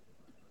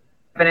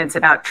 Evidence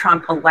about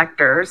Trump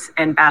electors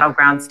in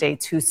battleground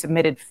states who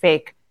submitted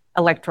fake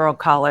electoral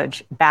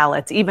college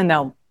ballots, even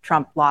though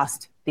Trump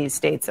lost these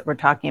states that we're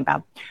talking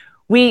about.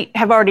 We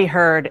have already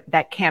heard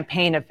that Trump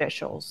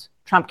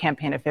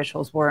campaign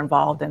officials were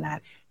involved in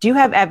that. Do you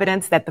have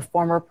evidence that the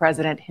former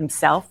president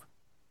himself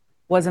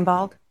was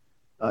involved?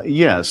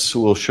 Yes,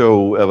 we'll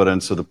show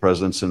evidence of the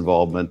president's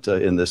involvement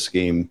in this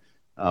scheme.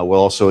 We'll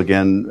also,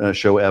 again,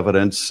 show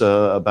evidence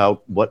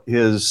about what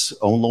his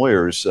own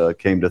lawyers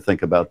came to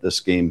think about this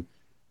scheme.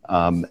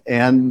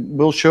 And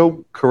we'll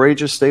show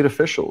courageous state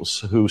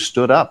officials who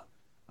stood up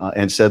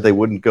and said they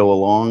wouldn't go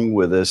along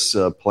with this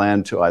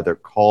plan to either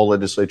call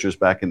legislatures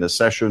back into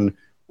session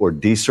or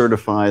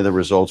decertify the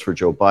results for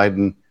Joe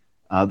Biden.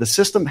 The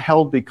system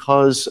held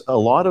because a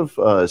lot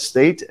of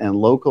state and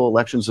local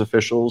elections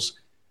officials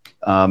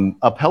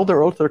upheld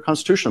their oath to their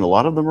Constitution. A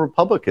lot of them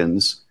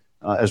Republicans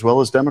as well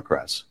as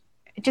Democrats.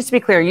 Just to be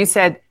clear, you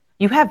said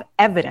you have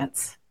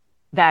evidence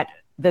that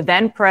the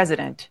then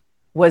president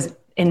was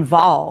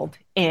involved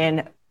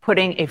in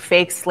putting a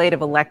fake slate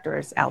of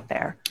electors out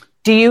there.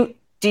 Do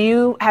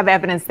you have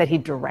evidence that he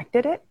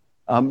directed it?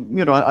 I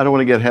don't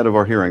want to get ahead of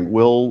our hearing.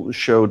 We'll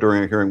show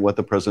during our hearing what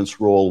the president's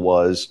role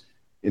was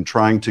in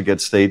trying to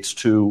get states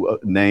to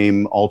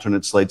name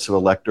alternate slates of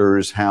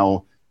electors,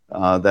 how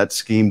that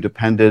scheme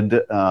depended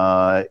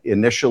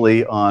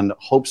initially on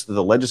hopes that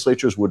the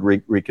legislatures would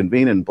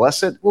reconvene and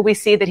bless it. Will we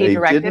see that he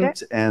directed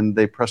it? And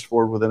they pressed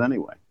forward with it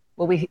anyway.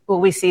 Will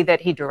we see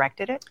that he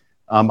directed it?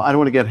 I don't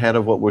want to get ahead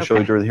of what we'll show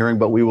you during the hearing,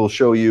 but we will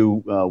show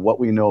you what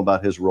we know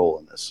about his role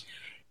in this.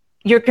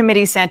 Your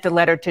committee sent a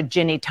letter to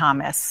Ginny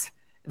Thomas,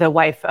 the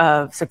wife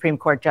of Supreme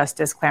Court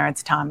Justice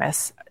Clarence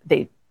Thomas.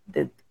 The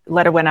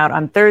letter went out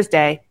on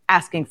Thursday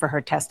asking for her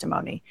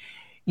testimony.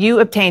 You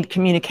obtained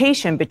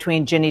communication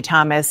between Ginny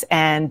Thomas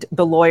and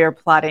the lawyer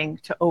plotting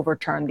to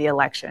overturn the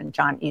election,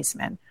 John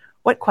Eastman.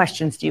 What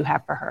questions do you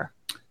have for her?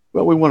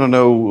 Well, we want to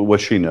know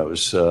what she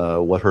knows,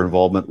 what her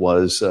involvement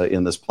was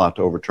in this plot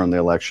to overturn the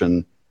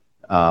election.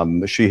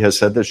 She has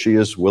said that she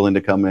is willing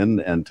to come in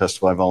and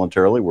testify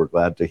voluntarily. We're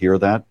glad to hear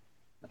that.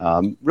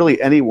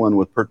 Really, anyone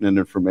with pertinent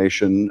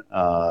information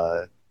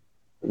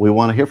we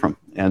want to hear from.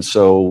 And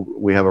so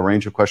we have a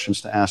range of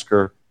questions to ask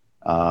her.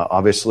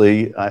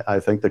 Obviously, I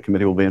think the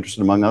committee will be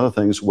interested, among other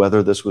things,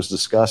 whether this was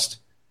discussed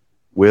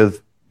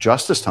with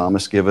Justice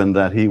Thomas, given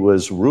that he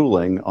was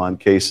ruling on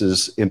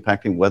cases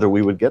impacting whether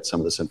we would get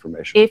some of this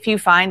information. If you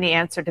find the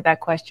answer to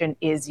that question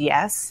is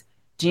yes,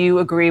 do you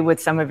agree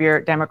with some of your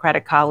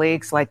Democratic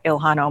colleagues like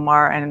Ilhan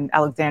Omar and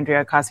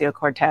Alexandria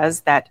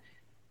Ocasio-Cortez that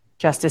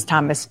Justice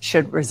Thomas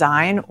should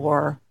resign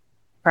or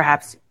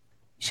perhaps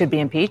should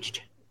be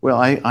impeached? Well,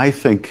 I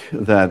think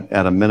that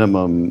at a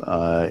minimum,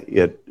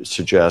 it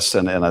suggests,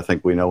 and I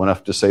think we know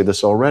enough to say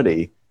this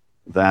already,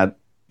 that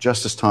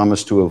Justice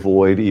Thomas, to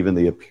avoid even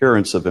the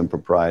appearance of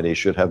impropriety,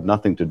 should have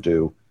nothing to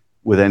do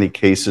with any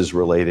cases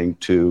relating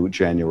to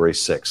January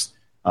 6th,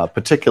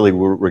 particularly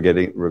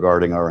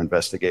regarding our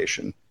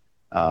investigation.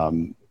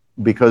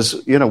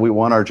 Because, we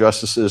want our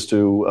justices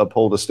to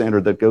uphold a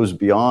standard that goes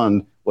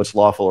beyond what's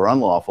lawful or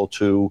unlawful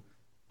to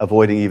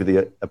avoiding even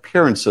the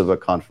appearance of a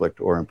conflict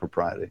or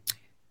impropriety.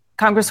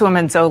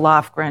 Congresswoman Zoe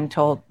Lofgren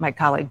told my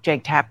colleague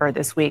Jake Tapper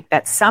this week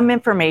that some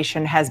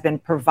information has been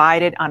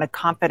provided on a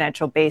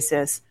confidential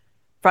basis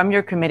from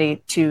your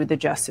committee to the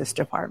Justice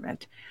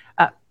Department.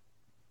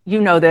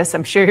 You know this,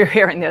 I'm sure you're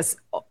hearing this.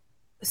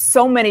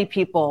 So many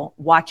people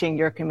watching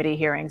your committee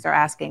hearings are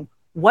asking,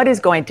 what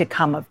is going to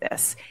come of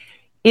this?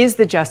 Is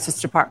the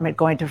Justice Department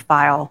going to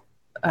file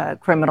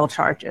criminal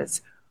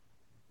charges?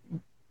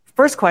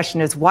 first question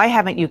is, why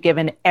haven't you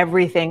given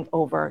everything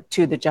over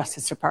to the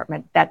Justice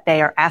Department that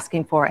they are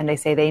asking for and they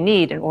say they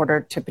need in order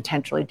to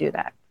potentially do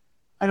that?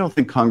 I don't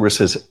think Congress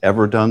has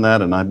ever done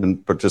that, and I've been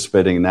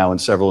participating now in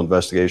several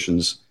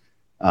investigations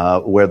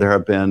where there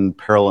have been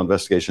parallel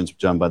investigations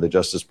done by the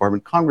Justice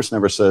Department. Congress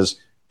never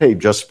says, hey,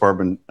 Justice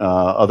Department,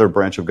 other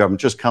branch of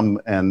government, just come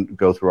and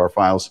go through our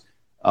files.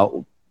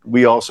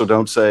 We also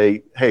don't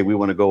say, hey, we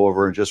want to go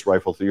over and just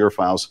rifle through your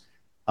files.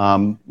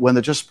 When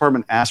the Justice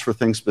Department asks for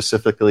things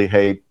specifically,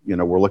 hey,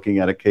 we're looking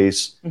at a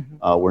case,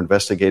 we're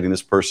investigating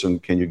this person,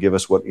 can you give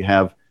us what you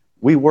have?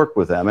 We work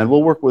with them, and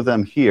we'll work with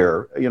them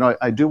here.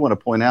 I do want to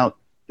point out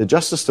the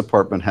Justice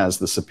Department has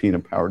the subpoena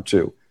power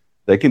too.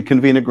 They can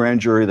convene a grand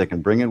jury, they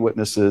can bring in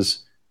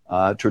witnesses.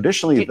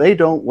 Traditionally, they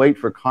don't wait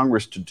for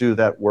Congress to do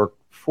that work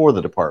for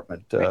the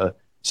department.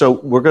 So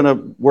we're going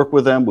to work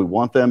with them. We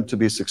want them to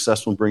be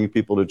successful in bringing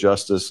people to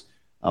justice.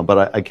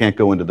 But I can't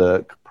go into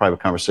the private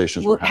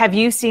conversations. Well, have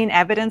you seen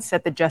evidence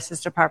that the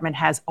Justice Department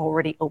has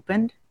already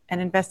opened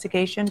an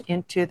investigation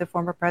into the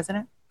former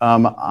president?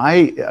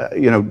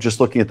 Just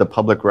looking at the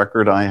public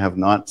record, I have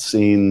not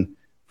seen,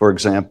 for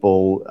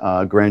example,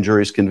 grand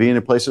juries convene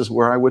in places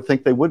where I would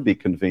think they would be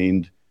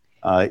convened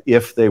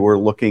if they were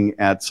looking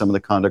at some of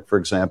the conduct, for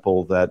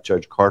example, that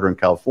Judge Carter in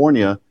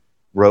California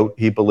wrote.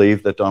 He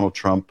believed that Donald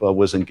Trump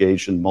was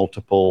engaged in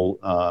multiple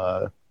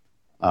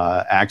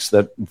acts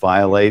that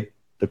violate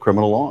the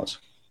criminal laws.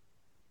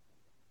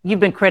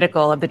 You've been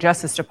critical of the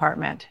Justice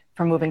Department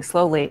for moving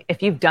slowly.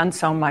 If you've done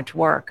so much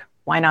work,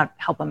 why not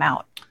help them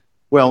out?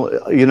 Well,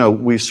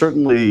 we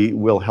certainly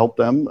will help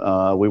them.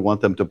 We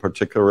want them to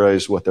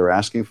particularize what they're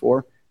asking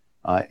for.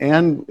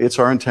 And it's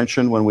our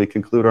intention when we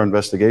conclude our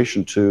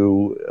investigation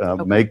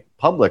to make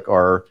public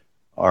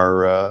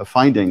our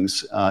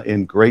findings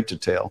in great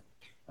detail.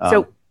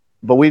 But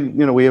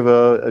we have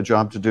a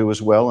job to do as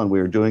well, and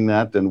we are doing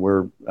that, and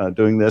we're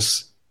doing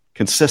this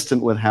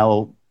consistent with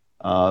how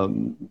our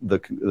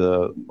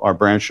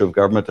branch of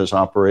government has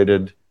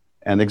operated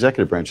and the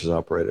executive branch has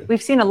operated.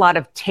 We've seen a lot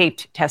of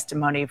taped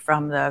testimony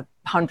from the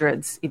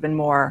hundreds, even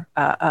more,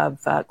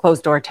 of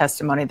closed-door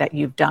testimony that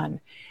you've done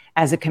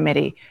as a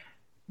committee.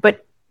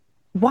 But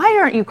why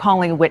aren't you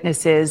calling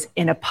witnesses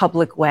in a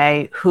public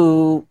way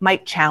who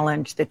might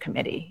challenge the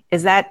committee?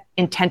 Is that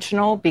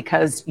intentional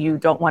because you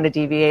don't want to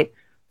deviate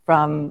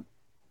from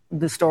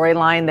the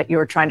storyline that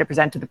you're trying to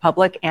present to the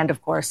public and,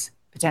 of course,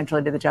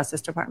 potentially to the Justice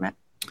Department?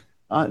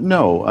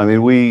 No. I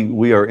mean,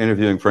 we are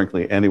interviewing,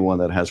 frankly, anyone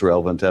that has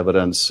relevant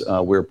evidence.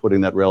 We're putting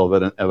that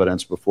relevant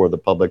evidence before the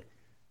public.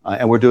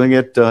 And we're doing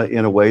it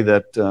in a way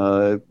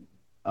that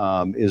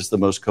is the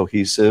most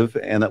cohesive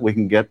and that we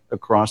can get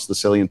across the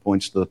salient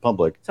points to the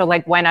public. So,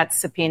 why not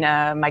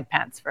subpoena Mike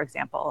Pence, for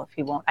example, if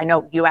he won't? I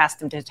know you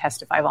asked him to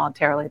testify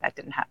voluntarily. That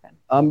didn't happen.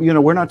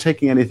 We're not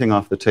taking anything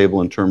off the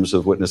table in terms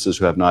of witnesses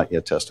who have not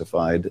yet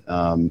testified.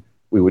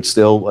 We would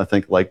still, I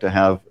think, like to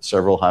have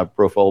several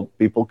high-profile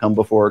people come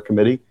before our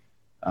committee.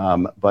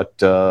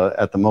 But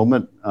at the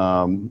moment,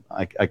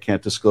 I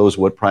can't disclose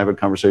what private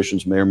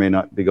conversations may or may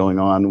not be going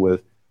on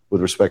with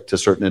respect to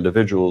certain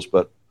individuals.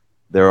 But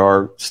there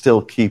are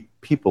still key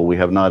people we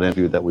have not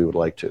interviewed that we would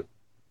like to.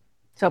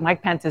 So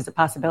Mike Pence is a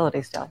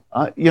possibility still?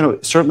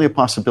 Certainly a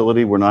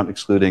possibility. We're not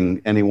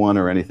excluding anyone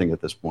or anything at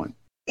this point.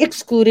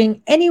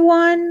 Excluding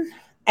anyone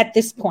at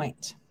this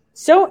point.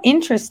 So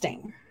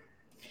interesting.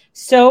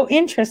 So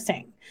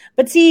interesting.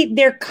 But see,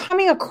 they're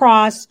coming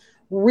across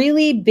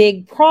really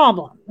big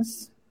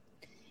problems.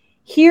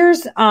 Here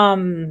are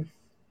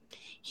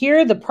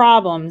the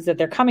problems that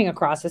they're coming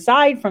across,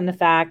 aside from the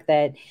fact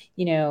that,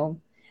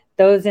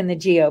 those in the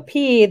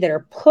GOP that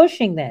are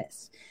pushing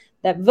this,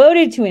 that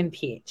voted to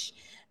impeach,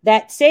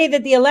 that say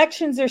that the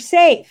elections are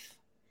safe,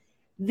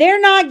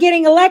 they're not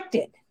getting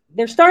elected.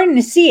 They're starting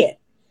to see it.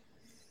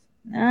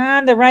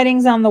 The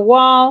writing's on the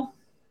wall,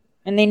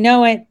 and they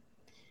know it.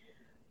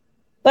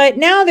 But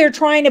now they're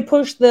trying to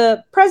push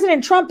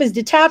President Trump is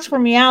detached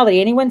from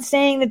reality. Anyone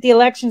saying that the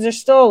elections are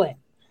stolen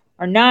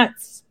are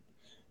nuts.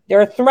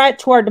 They're a threat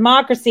to our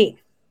democracy.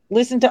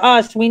 Listen to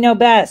us. We know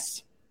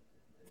best.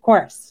 Of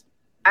course.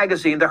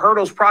 Magazine, the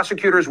hurdles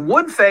prosecutors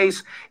would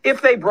face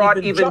if they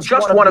brought even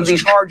just one of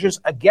these charges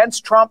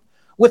against Trump.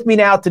 With me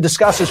now to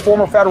discuss is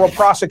former federal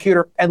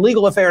prosecutor and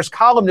legal affairs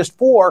columnist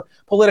for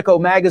Politico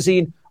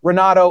magazine,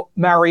 Renato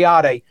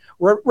Mariotti.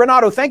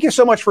 Renato, thank you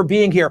so much for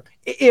being here.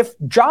 If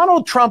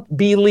Donald Trump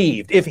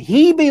if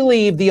he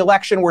believed the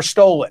election were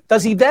stolen,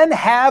 does he then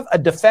have a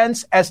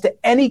defense as to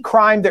any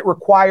crime that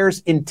requires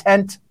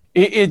intent?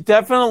 It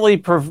definitely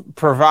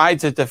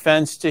provides a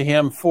defense to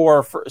him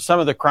for some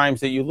of the crimes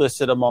that you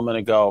listed a moment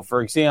ago.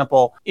 For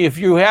example, if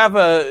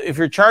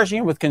you're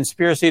charging him with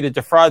conspiracy to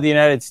defraud the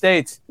United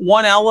States,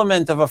 one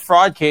element of a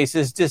fraud case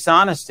is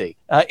dishonesty.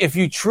 If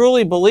you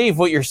truly believe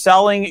what you're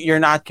selling, you're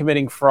not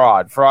committing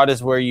fraud. Fraud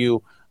is where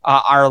you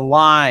are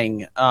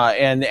lying,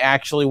 and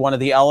actually one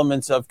of the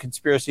elements of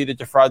conspiracy to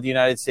defraud the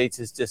United States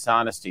is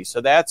dishonesty.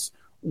 So that's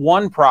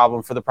one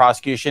problem for the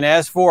prosecution.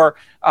 As for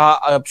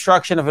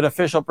obstruction of an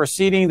official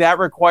proceeding, that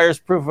requires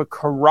proof of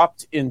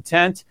corrupt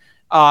intent.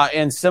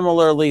 And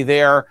similarly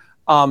there,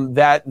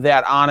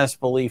 that honest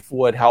belief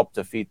would help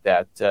defeat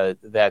that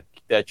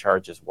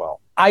charge as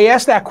well. I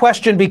asked that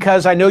question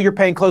because I know you're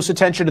paying close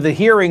attention to the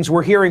hearings.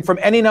 We're hearing from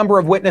any number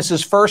of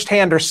witnesses,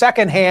 firsthand or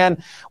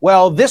secondhand.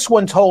 Well, this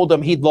one told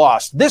him he'd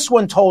lost. This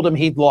one told him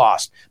he'd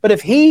lost. But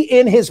if he,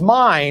 in his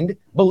mind,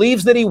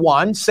 believes that he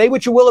won, say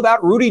what you will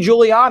about Rudy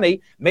Giuliani,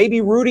 maybe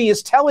Rudy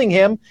is telling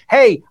him,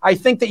 hey, I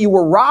think that you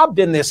were robbed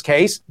in this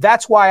case.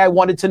 That's why I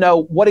wanted to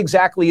know what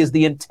exactly is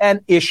the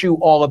intent issue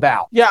all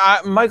about. Yeah,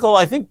 Michael,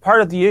 I think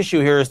part of the issue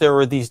here is there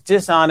were these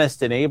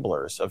dishonest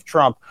enablers of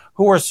Trump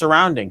who were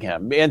surrounding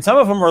him. And some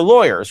of them were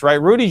lawyers,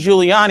 right? Rudy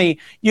Giuliani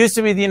used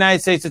to be the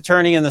United States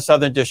Attorney in the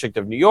Southern District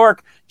of New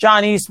York.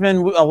 John Eastman,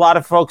 a lot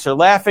of folks are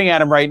laughing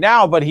at him right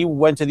now, but he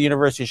went to the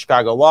University of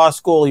Chicago Law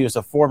School. He was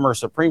a former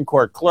Supreme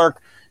Court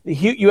clerk.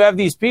 You have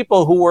these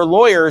people who were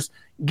lawyers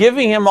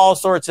giving him all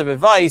sorts of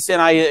advice.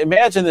 And I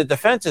imagine the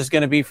defense is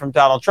going to be from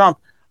Donald Trump.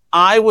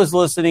 I was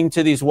listening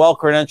to these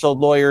well-credentialed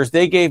lawyers.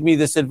 They gave me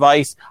this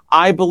advice.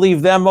 I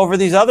believe them over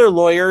these other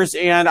lawyers,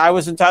 and I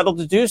was entitled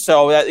to do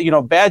so.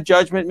 Bad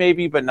judgment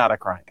maybe, but not a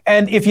crime.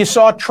 And if you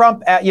saw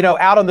Trump,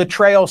 out on the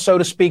trail, so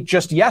to speak,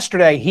 just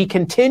yesterday, he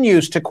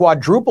continues to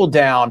quadruple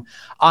down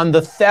on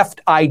the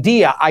theft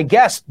idea. I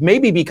guess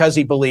maybe because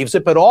he believes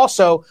it, but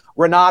also,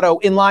 Renato,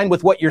 in line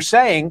with what you're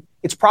saying,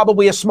 it's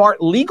probably a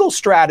smart legal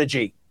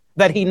strategy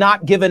that he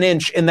not give an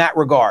inch in that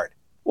regard.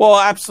 Well,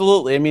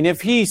 absolutely. I mean, if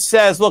he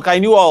says, look, I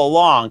knew all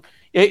along,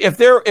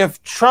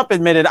 if Trump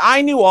admitted,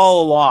 I knew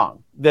all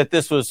along that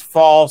this was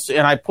false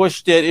and I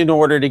pushed it in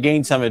order to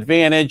gain some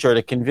advantage or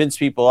to convince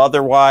people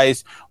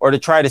otherwise or to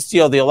try to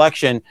steal the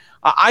election,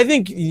 I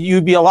think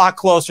you'd be a lot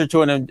closer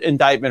to an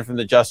indictment from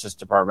the Justice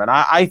Department.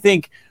 I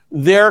think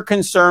their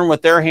concern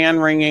with their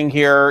hand-wringing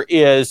here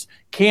is,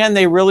 can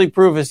they really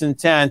prove his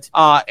intent?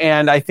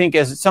 And I think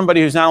as somebody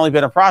who's not only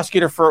been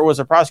was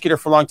a prosecutor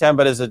for a long time,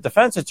 but as a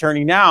defense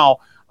attorney now,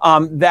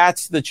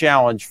 that's the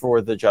challenge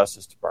for the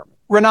Justice Department.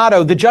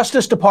 Renato, the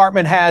Justice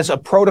Department has a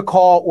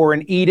protocol or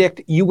an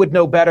edict, you would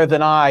know better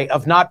than I,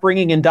 of not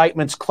bringing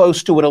indictments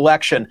close to an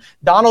election.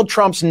 Donald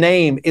Trump's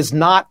name is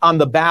not on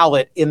the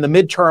ballot in the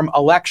midterm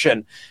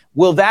election.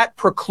 Will that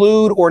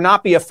preclude or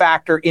not be a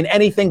factor in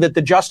anything that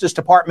the Justice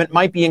Department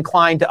might be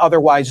inclined to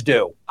otherwise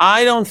do?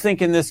 I don't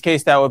think in this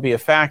case that would be a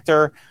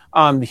factor.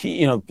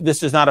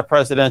 This is not a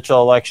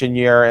presidential election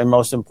year, and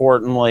most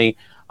importantly,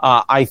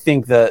 I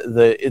think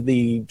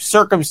the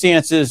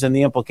circumstances and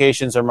the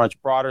implications are much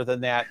broader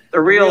than that. The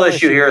real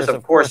issue here is,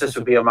 of course, this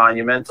would be a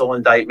monumental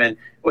indictment.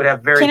 It would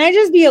have Can I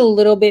just be a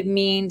little bit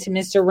mean to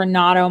Mr.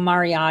 Renato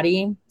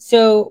Mariotti?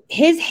 So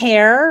his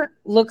hair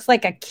looks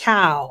like a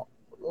cow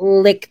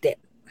licked it.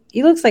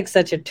 He looks like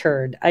such a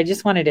turd. I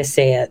just wanted to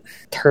say it.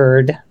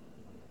 Turd.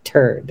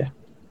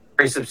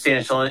 Very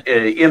substantial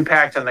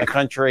impact on the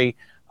country.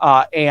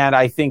 And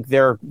I think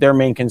their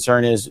main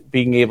concern is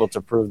being able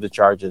to prove the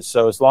charges.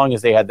 So as long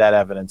as they had that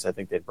evidence, I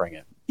think they'd bring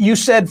it. You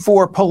said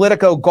for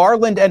Politico,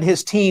 Garland and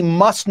his team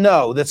must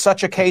know that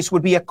such a case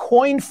would be a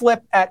coin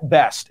flip at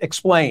best.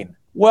 Explain.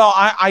 Well,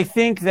 I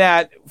think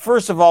that,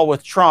 first of all,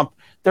 with Trump,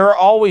 there are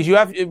always,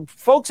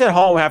 folks at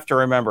home have to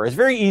remember, it's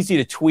very easy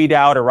to tweet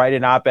out or write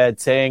an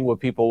op-ed saying what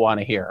people want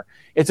to hear.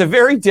 It's a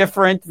very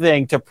different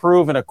thing to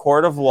prove in a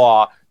court of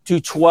law to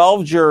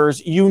 12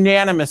 jurors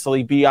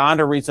unanimously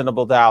beyond a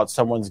reasonable doubt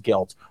someone's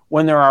guilt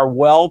when there are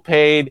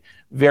well-paid,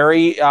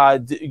 very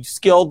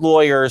skilled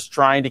lawyers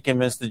trying to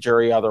convince the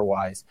jury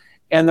otherwise.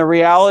 And the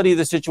reality of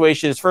the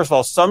situation is, first of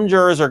all, some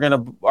jurors are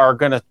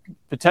going to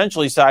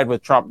potentially side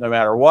with Trump no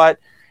matter what.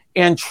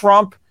 And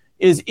Trump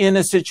is in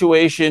a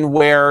situation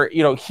where,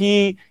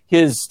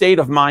 his state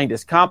of mind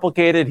is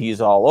complicated. He's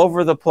all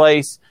over the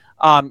place.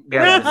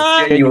 There's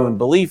a genuine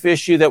belief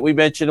issue that we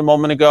mentioned a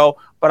moment ago.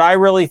 But I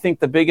really think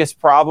the biggest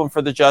problem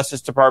for the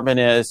Justice Department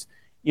is,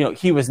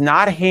 he was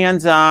not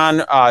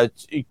hands-on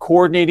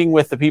coordinating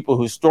with the people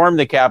who stormed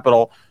the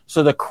Capitol.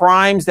 So the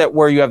crimes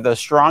where you have the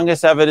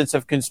strongest evidence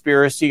of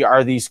conspiracy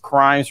are these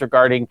crimes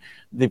regarding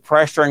the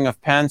pressuring of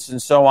Pence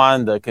and so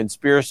on, the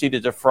conspiracy to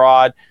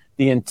defraud,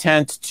 the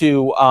intent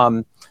to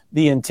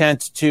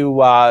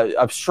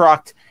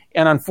obstruct.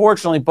 And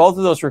unfortunately, both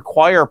of those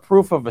require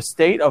proof of a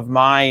state of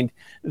mind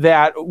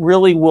that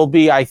really will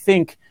be, I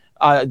think,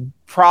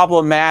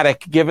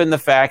 problematic given the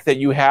fact that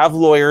you have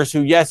lawyers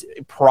who, yes,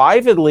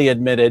 privately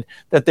admitted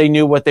that they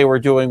knew what they were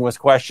doing was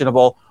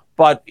questionable.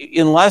 But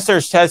unless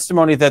there's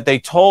testimony that they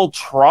told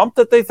Trump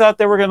that they thought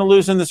they were going to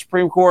lose in the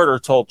Supreme Court or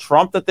told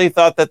Trump that they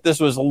thought that this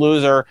was a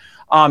loser,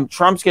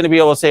 Trump's going to be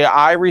able to say,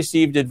 I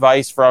received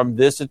advice from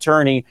this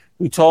attorney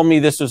who told me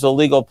this was a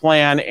legal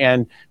plan,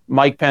 and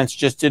Mike Pence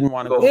just didn't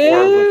want to go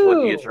forward with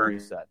what the attorney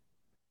said.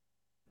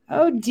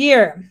 Oh,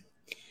 dear.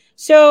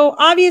 So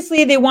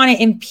obviously they want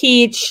to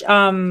impeach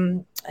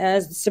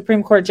as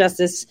Supreme Court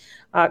Justice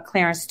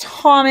Clarence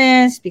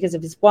Thomas because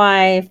of his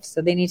wife.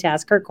 So they need to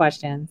ask her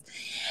questions.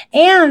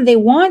 And they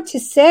want to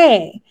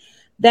say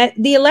that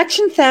the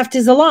election theft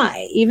is a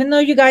lie, even though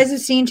you guys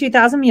have seen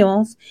 2,000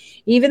 Mules,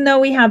 even though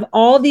we have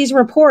all these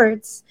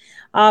reports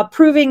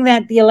proving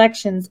that the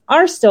elections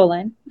are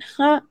stolen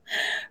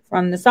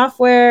from the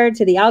software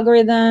to the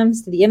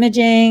algorithms to the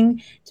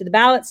imaging to the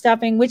ballot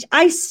stuffing, which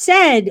I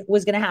said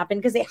was going to happen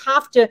because they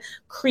have to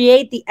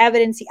create the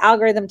evidence the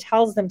algorithm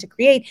tells them to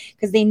create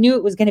because they knew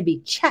it was going to be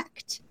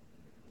checked.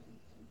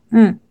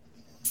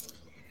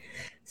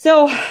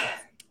 So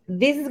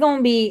this is going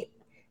to be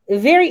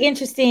very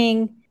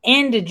interesting.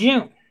 End of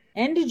June.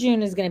 End of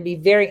June is going to be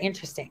very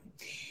interesting.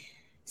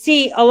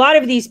 See, a lot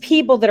of these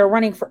people that are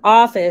running for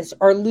office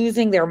are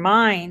losing their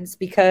minds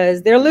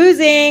because they're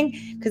losing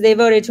because they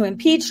voted to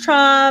impeach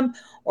Trump,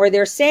 or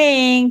they're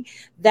saying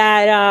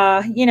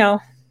that,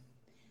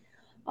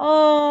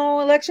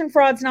 election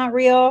fraud's not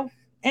real.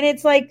 And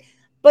it's like,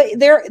 but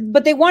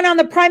they won on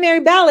the primary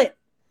ballot.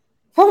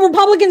 Well,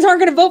 Republicans aren't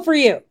going to vote for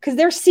you because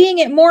they're seeing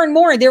it more and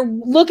more. They're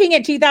looking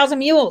at 2,000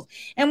 mules.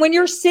 And when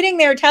you're sitting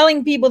there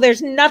telling people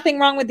there's nothing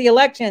wrong with the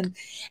election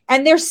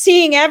and they're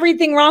seeing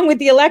everything wrong with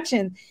the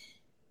election,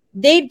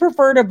 they'd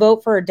prefer to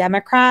vote for a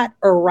Democrat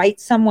or write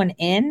someone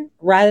in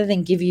rather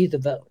than give you the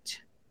vote.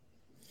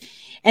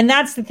 And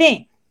that's the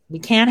thing. We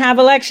can't have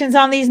elections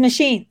on these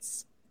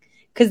machines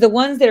because the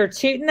ones that are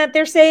tooting that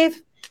they're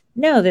safe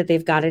know that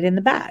they've got it in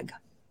the bag.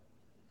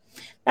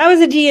 That was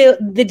the deal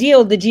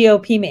the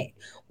GOP made.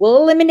 We'll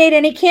eliminate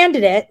any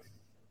candidate.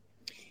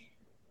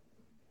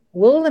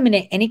 We'll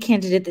eliminate any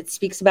candidate that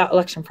speaks about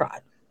election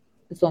fraud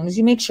as long as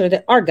you make sure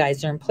that our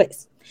guys are in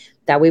place.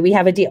 That way we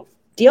have a deal.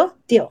 Deal?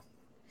 Deal.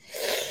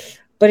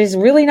 But it's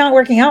really not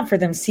working out for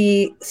them.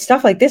 See,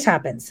 stuff like this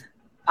happens.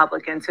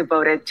 Republicans who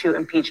voted to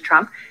impeach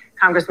Trump.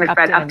 Congressman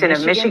Fred Upton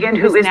of Michigan,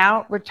 who is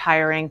now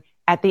retiring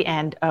at the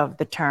end of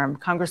the term.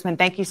 Congressman,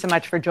 thank you so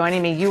much for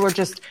joining me. You were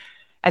just,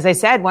 as I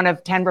said, one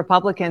of 10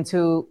 Republicans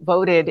who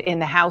voted in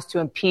the House to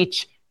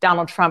impeach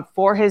Donald Trump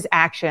for his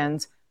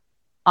actions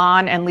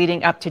on and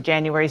leading up to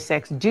January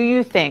 6th. Do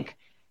you think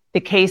the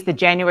case the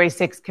January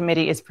 6th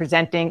committee is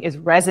presenting is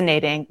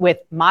resonating with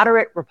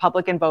moderate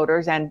Republican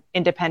voters and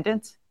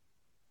independents?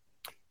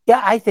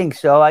 Yeah, I think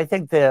so. I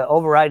think the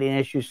overriding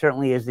issue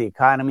certainly is the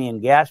economy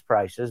and gas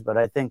prices, but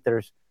I think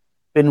there's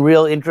been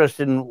real interest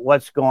in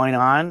what's going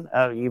on.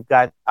 You've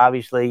got,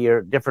 obviously,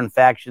 your different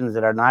factions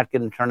that are not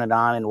going to turn it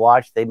on and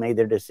watch. They made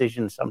their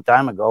decision some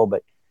time ago,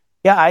 but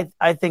yeah,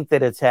 I think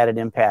that it's had an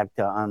impact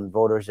on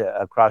voters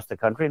across the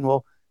country, and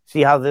we'll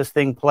see how this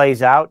thing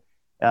plays out.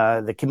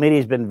 The committee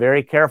has been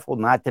very careful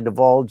not to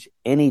divulge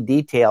any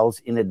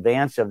details in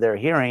advance of their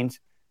hearings.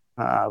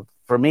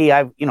 For me,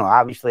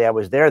 obviously I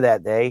was there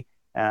that day.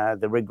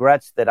 The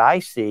regrets that I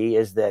see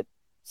is that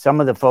some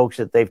of the folks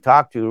that they've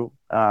talked to,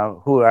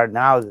 who are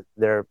now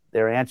their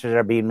answers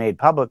are being made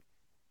public,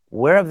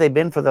 where have they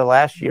been for the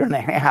last year and a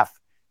half?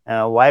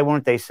 Why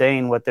weren't they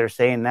saying what they're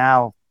saying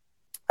now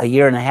a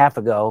year and a half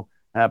ago?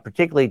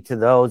 Particularly to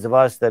those of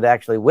us that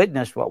actually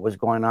witnessed what was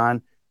going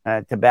on,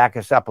 to back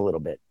us up a little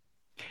bit.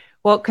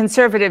 Well,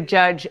 conservative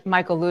Judge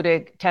Michael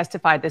Luttig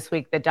testified this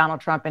week that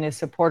Donald Trump and his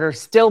supporters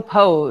still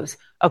pose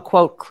a,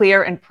 quote,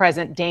 clear and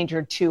present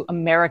danger to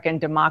American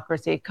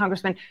democracy.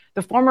 Congressman,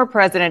 the former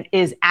president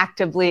is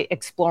actively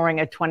exploring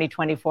a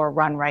 2024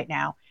 run right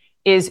now.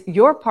 Is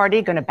your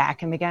party going to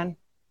back him again?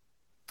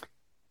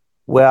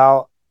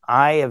 Well,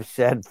 I have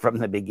said from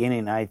the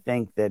beginning, I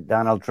think that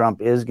Donald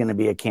Trump is going to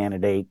be a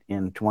candidate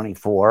in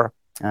 24.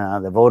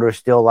 The voters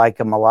still like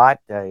him a lot.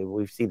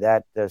 We see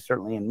that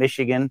certainly in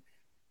Michigan.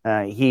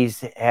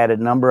 He's had a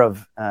number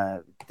of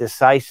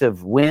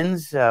decisive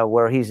wins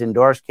where he's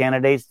endorsed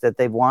candidates that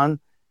they've won.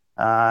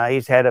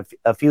 He's had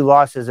a few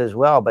losses as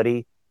well, but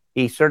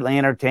he certainly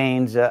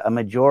entertains a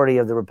majority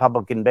of the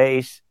Republican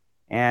base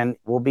and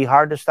will be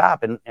hard to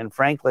stop. And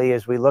frankly,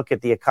 as we look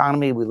at the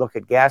economy, we look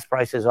at gas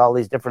prices, all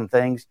these different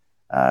things,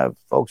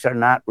 folks are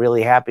not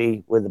really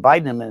happy with the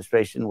Biden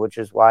administration, which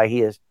is why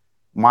he is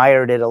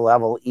mired at a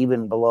level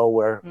even below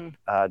where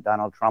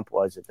Donald Trump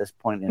was at this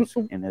point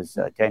in his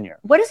tenure.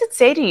 What does it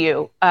say to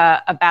you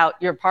about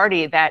your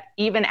party that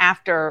even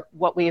after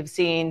what we have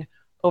seen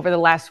over the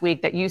last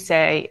week that you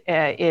say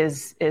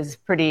is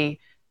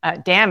pretty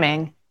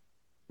damning,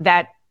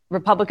 that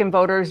Republican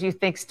voters you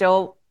think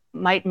still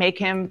might make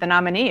him the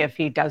nominee if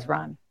he does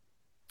run?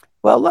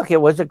 Well, look,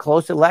 it was a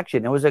close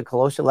election. It was a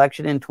close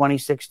election in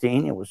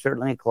 2016. It was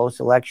certainly a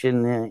close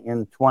election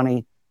in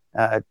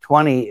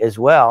 2020 as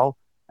well.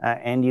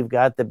 And you've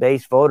got the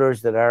base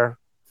voters that are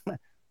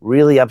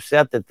really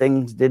upset that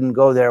things didn't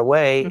go their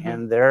way,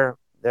 and they're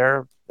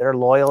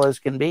loyal as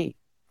can be.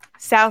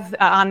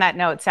 On that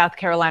note, South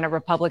Carolina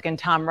Republican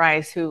Tom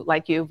Rice, who,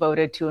 like you,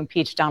 voted to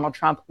impeach Donald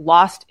Trump,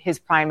 lost his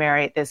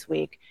primary this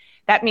week.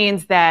 That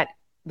means that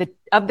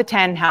of the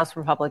 10 House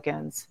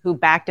Republicans who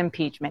backed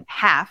impeachment,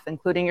 half,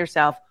 including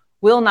yourself,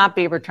 will not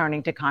be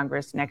returning to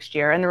Congress next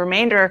year. And the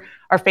remainder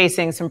are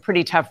facing some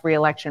pretty tough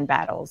reelection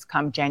battles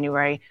come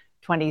January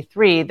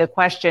 23. The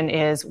question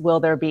is, will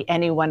there be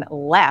anyone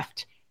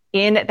left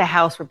in the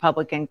House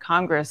Republican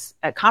conference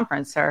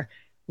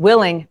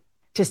willing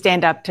to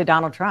stand up to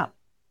Donald Trump?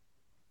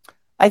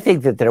 I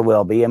think that there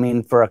will be. I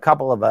mean, for a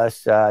couple of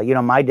us,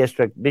 my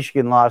district,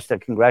 Michigan lost a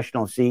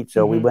congressional seat,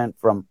 so we went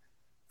from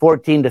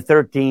 14 to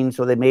 13.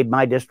 So they made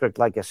my district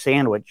like a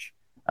sandwich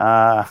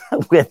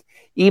with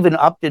even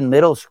Upton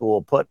Middle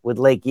School put with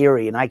Lake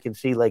Erie, and I can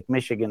see Lake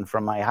Michigan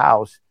from my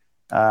house.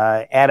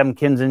 Adam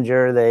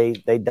Kinzinger,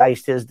 they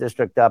diced his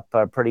district up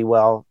pretty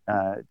well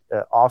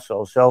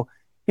also. So,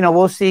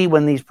 we'll see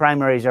when these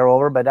primaries are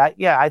over. But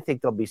I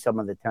think there'll be some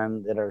of the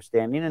 10 that are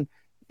standing. And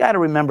you got to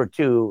remember,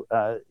 too,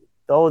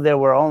 though there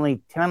were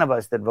only 10 of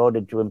us that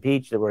voted to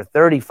impeach, there were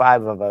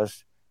 35 of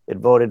us that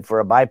voted for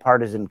a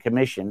bipartisan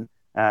commission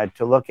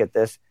to look at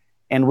this.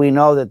 And we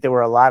know that there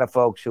were a lot of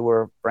folks who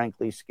were,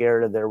 frankly,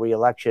 scared of their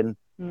reelection,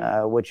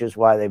 which is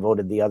why they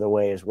voted the other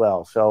way as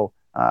well. So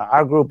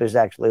our group is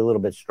actually a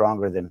little bit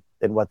stronger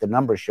than what the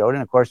numbers showed.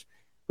 And, of course,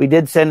 we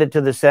did send it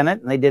to the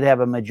Senate, and they did have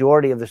a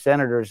majority of the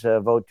senators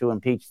vote to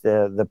impeach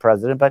the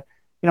president. But,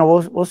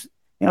 we'll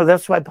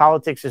that's why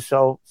politics is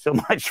so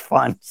much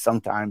fun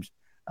sometimes.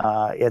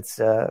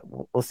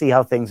 We'll see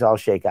how things all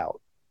shake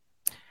out.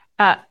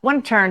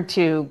 Want to turn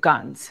to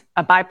guns.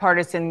 A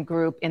bipartisan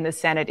group in the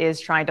Senate is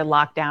trying to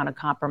lock down a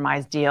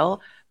compromise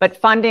deal, but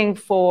funding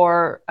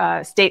for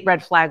state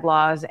red flag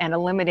laws and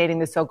eliminating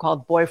the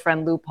so-called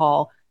boyfriend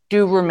loophole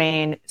do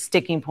remain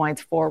sticking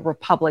points for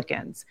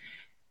Republicans.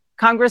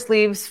 Congress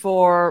leaves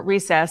for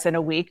recess in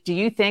a week. Do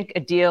you think a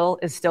deal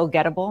is still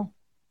gettable?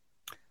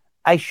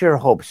 I sure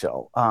hope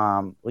so.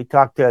 We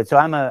talked to, so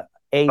I'm a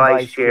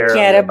vice chair of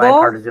the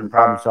Bipartisan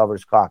Problem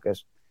Solvers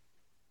Caucus.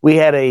 We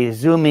had a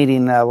Zoom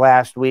meeting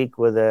last week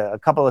with a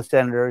couple of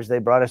senators. They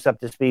brought us up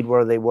to speed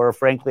where they were.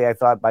 Frankly, I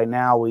thought by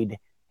now we'd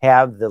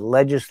have the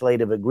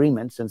legislative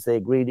agreement since they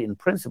agreed in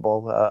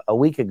principle a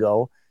week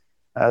ago.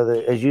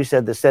 As you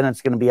said, the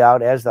Senate's going to be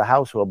out, as the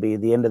House will be,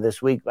 the end of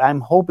this week. I'm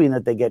hoping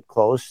that they get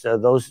close.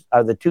 Those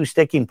are the two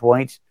sticking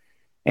points.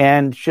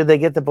 And should they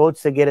get the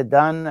votes to get it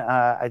done,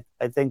 I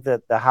think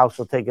that the House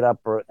will take it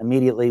up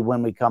immediately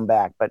when we come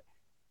back. But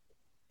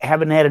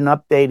haven't had an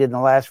update in the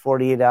last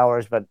 48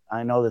 hours, but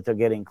I know that they're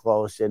getting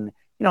close. And,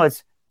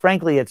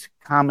 it's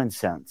common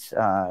sense.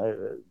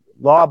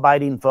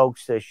 Law-abiding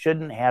folks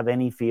shouldn't have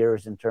any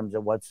fears in terms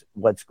of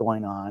what's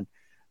going on.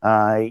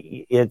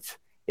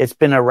 It's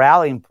been a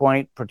rallying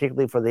point,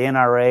 particularly for the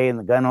NRA and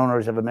the Gun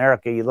Owners of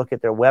America. You look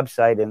at their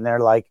website and they're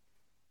like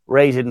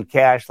raising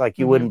cash like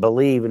you wouldn't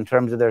believe in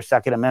terms of their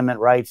Second Amendment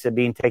rights are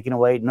being taken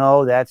away.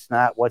 No, that's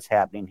not what's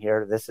happening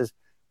here. This is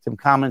some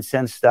common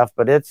sense stuff,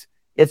 but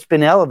it's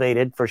been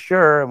elevated for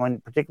sure,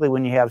 particularly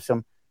when you have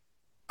some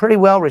pretty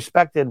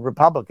well-respected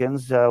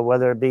Republicans,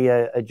 whether it be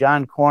a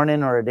John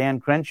Cornyn or a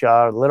Dan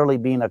Crenshaw, literally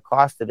being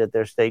accosted at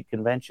their state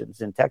conventions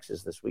in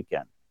Texas this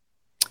weekend.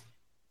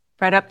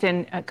 Fred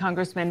Upton,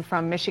 Congressman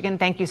from Michigan,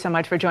 thank you so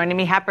much for joining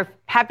me.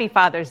 Happy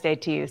Father's Day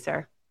to you,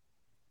 sir.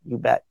 You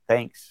bet.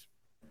 Thanks.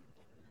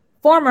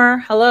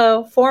 Former,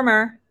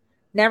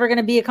 never going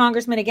to be a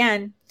congressman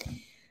again.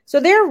 So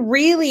they're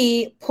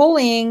really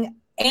pulling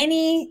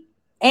any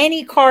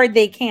card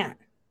they can.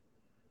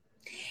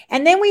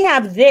 And then we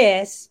have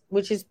this,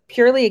 which is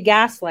purely a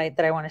gaslight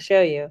that I want to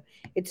show you.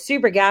 It's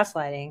super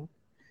gaslighting,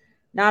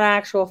 not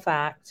actual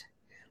fact,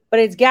 but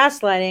it's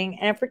gaslighting,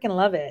 and I freaking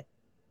love it.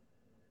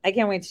 I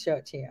can't wait to show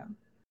it to you.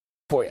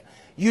 For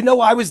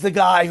you. I was the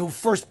guy who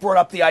first brought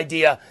up the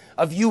idea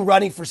of you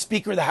running for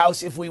Speaker of the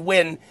House if we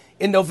win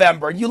in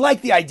November. And you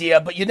like the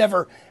idea, but you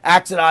never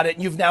acted on it,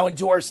 and you've now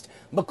endorsed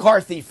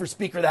McCarthy for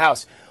Speaker of the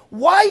House.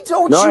 Why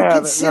don't you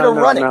consider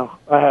running? No,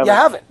 I haven't. You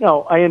haven't?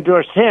 No, I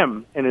endorsed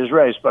him in his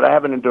race, but I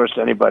haven't endorsed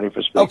anybody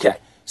for Speaker. Okay.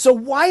 So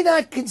why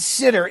not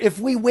consider, if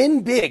we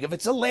win big, if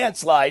it's a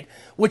landslide,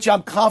 which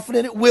I'm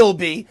confident it will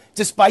be,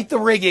 despite the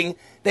rigging,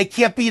 they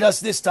can't beat us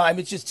this time.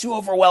 It's just too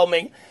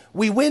overwhelming.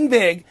 We win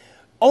big.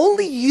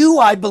 Only you,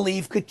 I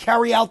believe, could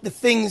carry out the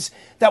things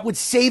that would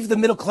save the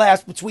middle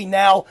class between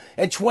now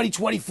and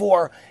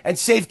 2024 and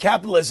save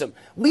capitalism.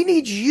 We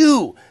need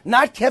you,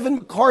 not Kevin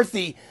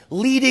McCarthy,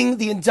 leading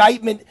the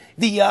indictment,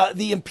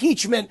 the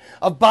impeachment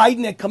of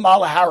Biden and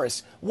Kamala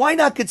Harris. Why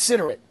not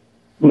consider it?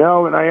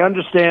 No, and I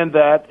understand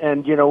that.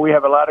 And, we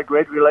have a lot of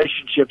great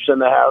relationships in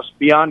the House,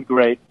 beyond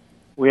great.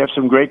 We have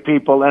some great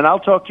people, and I'll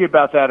talk to you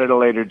about that at a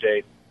later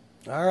date.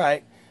 All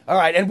right.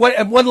 And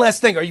one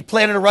last thing. Are you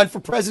planning to run for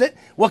president?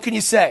 What can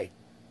you say?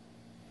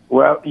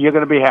 Well, you're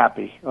going to be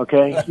happy,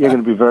 okay? You're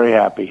going to be very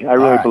happy. I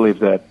really believe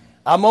that.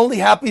 I'm only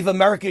happy if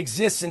America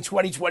exists in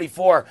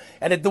 2024.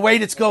 And at the way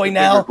it's going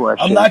now,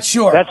 I'm not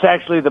sure. That's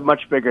actually the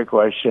much bigger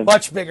question.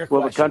 Much bigger question.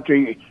 Well, the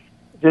country,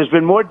 there's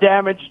been more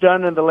damage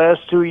done in the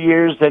last 2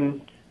 years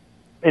than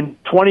in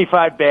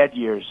 25 bad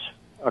years,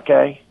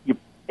 okay? You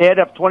add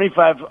up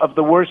 25 of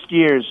the worst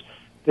years,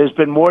 there's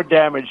been more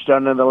damage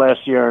done in the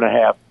last year and a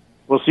half.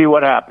 We'll see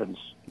what happens.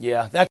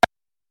 Yeah,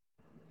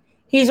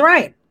 he's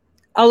right.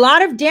 A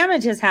lot of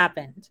damage has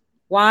happened.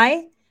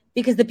 Why?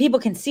 Because the people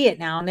can see it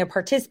now and they're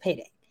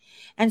participating.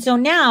 And so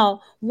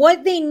now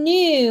what they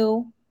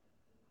knew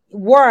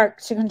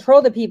worked to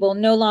control the people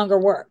no longer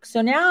works.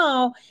 So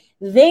now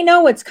they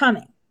know what's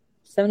coming.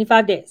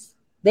 75 days.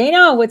 They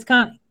know what's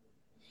coming.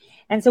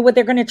 And so what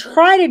they're going to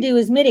try to do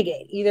is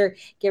mitigate, either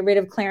get rid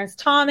of Clarence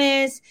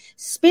Thomas,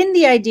 spin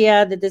the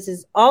idea that this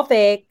is all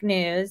fake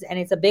news and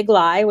it's a big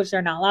lie, which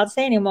they're not allowed to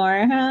say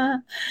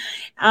anymore.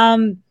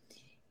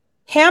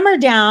 hammer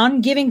down,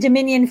 giving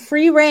Dominion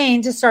free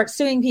rein to start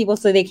suing people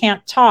so they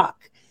can't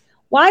talk.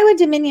 Why would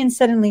Dominion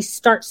suddenly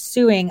start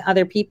suing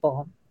other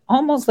people?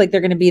 Almost like they're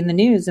going to be in the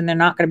news and they're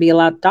not going to be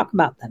allowed to talk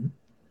about them.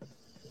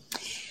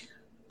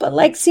 But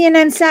like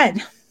CNN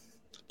said,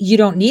 you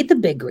don't need the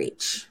big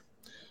reach.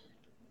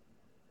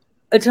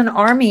 It's an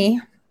army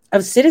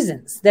of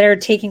citizens that are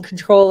taking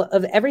control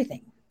of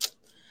everything.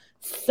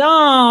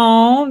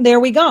 So there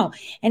we go.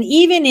 And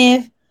even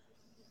if,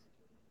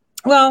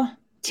 well,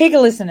 take a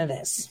listen to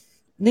this.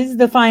 This is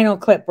the final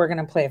clip we're going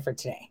to play for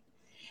today.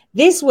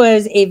 This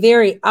was a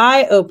very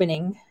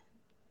eye-opening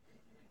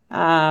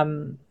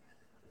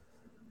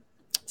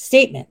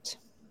statement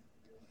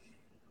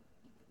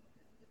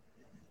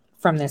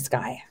from this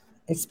guy.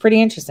 It's pretty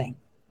interesting.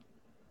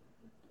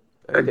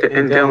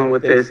 In dealing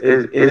with this,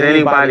 is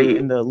anybody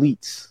in the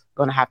elites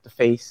going to have to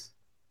face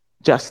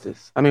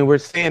justice? I mean, we're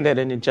saying that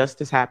an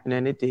injustice happened,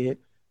 and it did.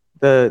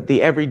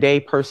 The everyday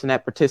person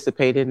that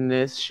participated in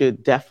this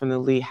should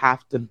definitely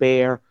have to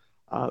bear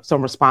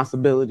some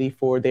responsibility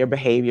for their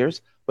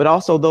behaviors, but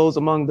also those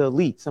among the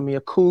elites. I mean,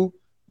 a coup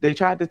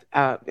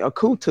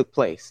took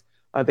place.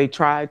 They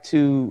tried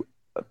to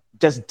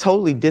just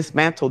totally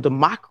dismantle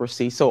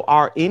democracy. So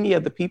are any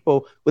of the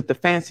people with the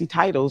fancy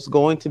titles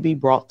going to be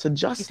brought to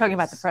justice? You're talking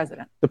about the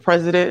president. The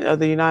president of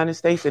the United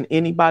States and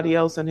anybody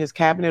else in his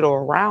cabinet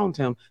or around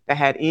him that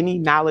had any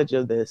knowledge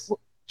of this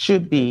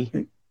should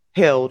be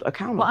held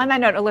accountable. Well, on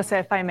that note, Alyssa,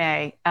 if I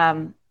may,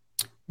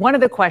 one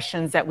of the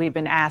questions that we've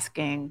been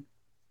asking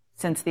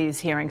since these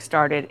hearings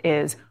started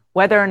is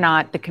whether or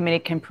not the committee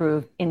can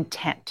prove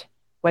intent,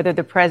 whether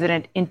the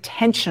president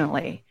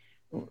intentionally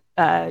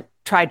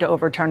tried to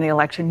overturn the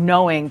election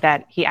knowing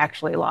that he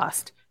actually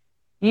lost.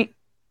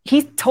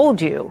 He told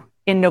you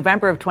in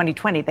November of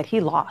 2020 that he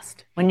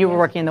lost when you were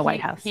working in the White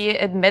House. He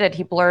admitted,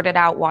 he blurted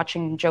out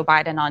watching Joe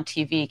Biden on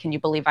TV, "Can you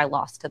believe I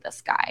lost to this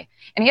guy?"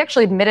 And he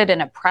actually admitted in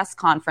a press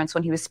conference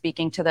when he was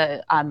speaking to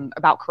the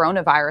about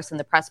coronavirus in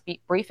the press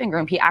briefing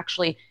room, he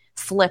actually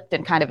slipped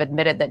and kind of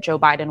admitted that Joe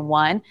Biden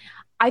won.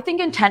 I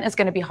think intent is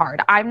going to be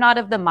hard. I'm not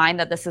of the mind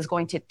that this is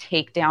going to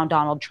take down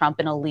Donald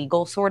Trump in a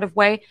legal sort of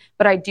way,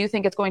 but I do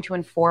think it's going to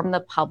inform the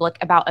public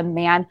about a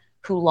man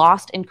who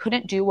lost and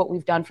couldn't do what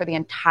we've done for the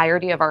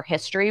entirety of our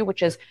history,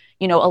 which is,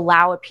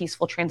 allow a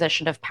peaceful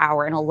transition of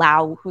power and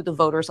allow who the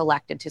voters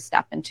elected to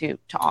step into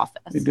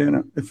office. Hey,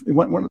 Dana,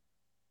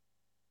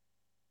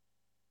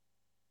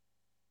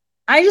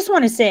 I just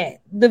want to say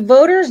the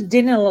voters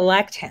didn't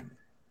elect him.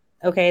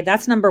 Okay,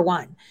 that's number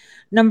one.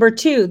 Number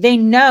two, they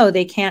know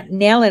they can't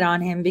nail it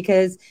on him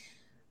because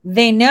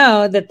they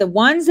know that the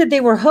ones that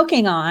they were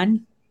hooking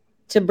on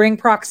to bring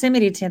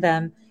proximity to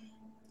them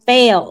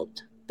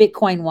failed.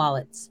 Bitcoin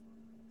wallets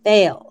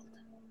failed,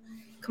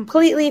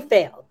 completely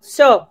failed.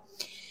 So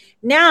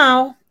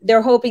now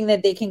they're hoping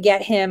that they can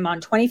get him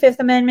on 25th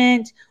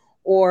Amendment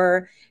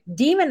or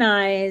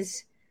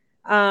demonize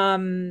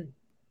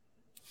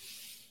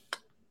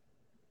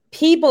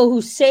people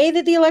who say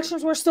that the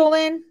elections were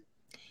stolen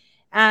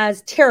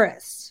as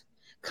terrorists.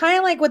 Kind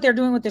of like what they're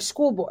doing with the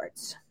school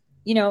boards,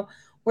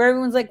 where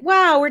everyone's like,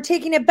 wow, we're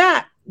taking it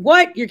back.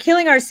 What? You're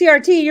killing our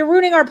CRT. You're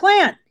ruining our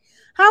plan.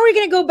 How are we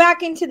going to go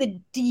back into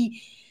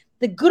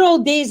the good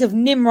old days of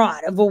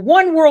Nimrod, of a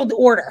one world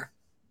order?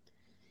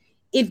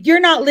 If you're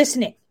not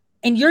listening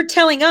and you're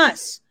telling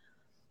us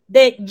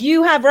that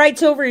you have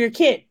rights over your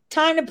kid,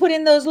 time to put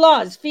in those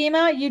laws.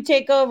 FEMA, you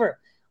take over.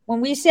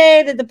 When we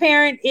say that the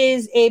parent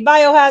is a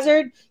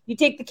biohazard, you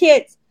take the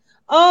kids.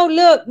 Oh,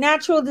 look,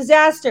 natural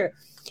disaster.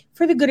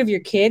 For the good of your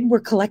kid, we're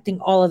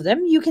collecting all of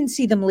them. You can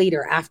see them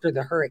later after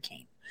the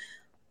hurricane.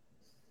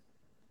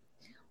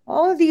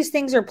 All of these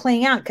things are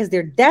playing out because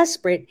they're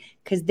desperate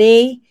because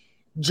they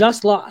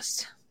just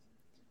lost.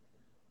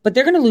 But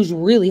they're going to lose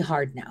really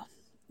hard now.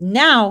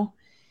 Now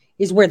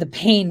is where the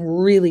pain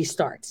really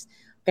starts.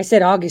 Like I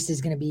said, August is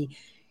going to be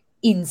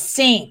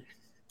insane.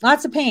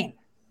 Lots of pain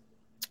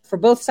for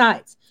both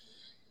sides.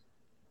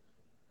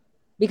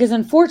 Because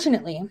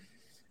unfortunately,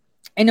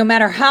 and no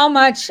matter how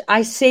much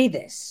I say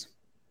this,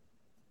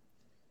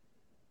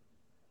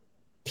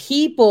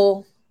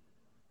 people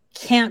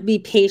can't be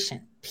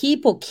patient.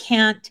 People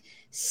can't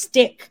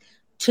stick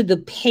to the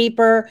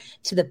paper,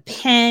 to the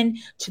pen,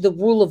 to the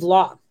rule of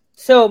law.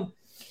 So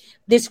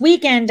this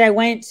weekend I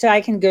went so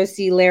I can go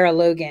see Lara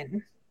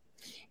Logan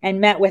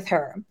and met with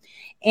her.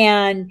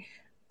 And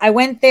I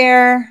went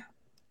there.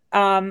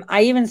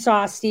 I even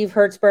saw Steve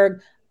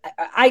Hertzberg.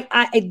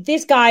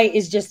 This guy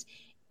is just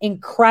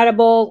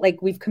incredible.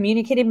 Like, we've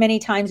communicated many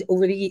times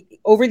over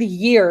the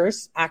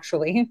years,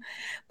 actually,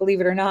 believe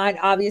it or not,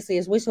 obviously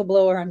as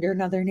whistleblower under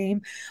another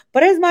name,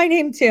 but as my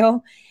name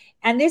too.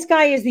 And this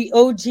guy is the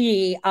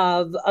OG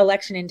of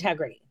election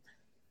integrity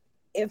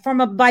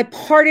from a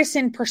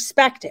bipartisan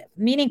perspective,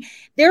 meaning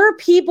there are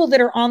people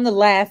that are on the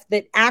left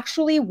that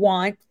actually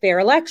want fair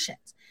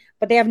elections,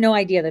 but they have no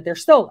idea that they're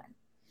stolen.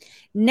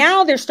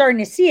 Now they're starting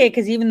to see it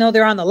because even though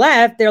they're on the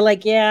left, they're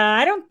like, yeah,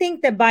 I don't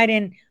think that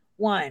Biden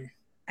won.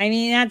 I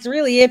mean, that's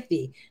really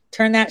iffy.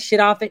 Turn that shit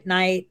off at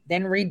night,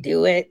 then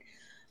redo it.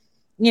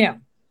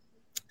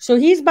 So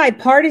he's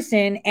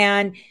bipartisan,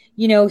 and,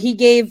 you know, he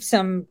gave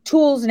some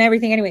tools and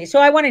everything anyway. So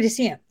I wanted to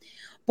see him.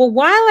 But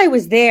while I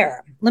was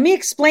there, let me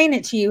explain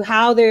it to you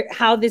how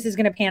this is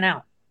going to pan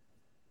out.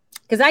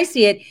 Because I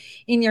see it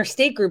in your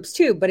state groups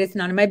too, but it's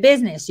none of my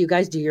business. You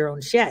guys do your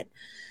own shit.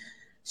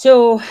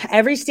 So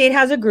every state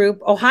has a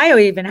group. Ohio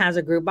even has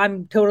a group.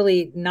 I'm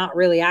totally not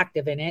really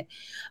active in it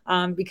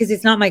because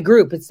it's not my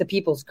group. It's the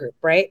people's group,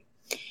 right?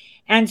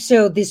 And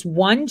so this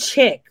one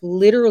chick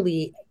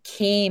literally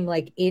came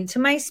like into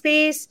my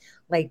space,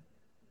 like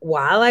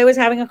while I was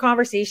having a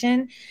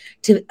conversation,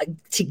 to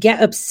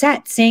get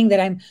upset, saying that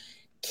I'm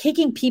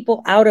kicking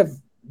people out of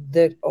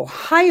the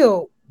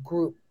Ohio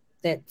group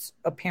that's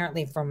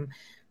apparently from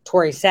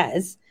Tori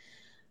Says,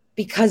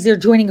 because they're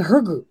joining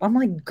her group. I'm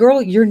like,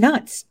 girl, you're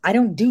nuts. I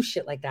don't do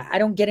shit like that. I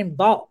don't get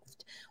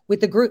involved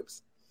with the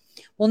groups.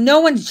 Well, no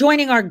one's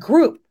joining our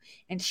group.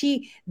 And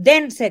she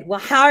then said, well,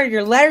 how are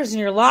your letters and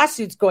your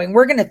lawsuits going?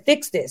 We're going to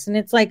fix this. And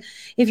it's like,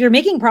 if you're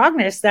making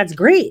progress, that's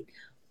great.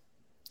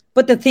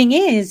 But the thing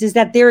is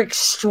that they're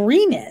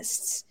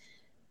extremists.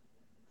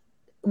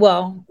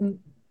 Well,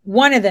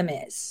 one of them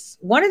is.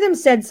 One of them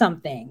said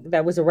something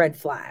that was a red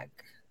flag.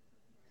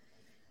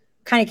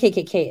 Kind of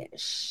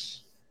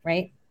KKK-ish,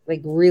 right?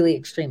 Like really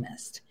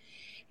extremist.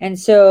 And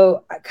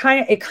so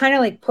it kind of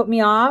like put me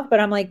off, but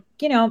I'm like,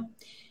 you know,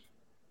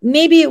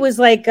 maybe it was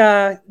like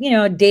a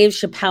Dave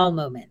Chappelle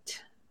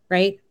moment,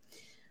 right?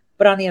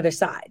 But on the other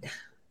side.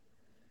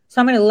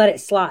 So I'm going to let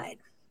it slide.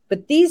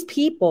 But these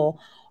people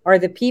are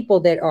the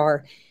people that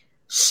are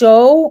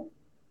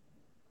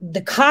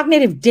the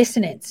cognitive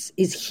dissonance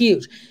is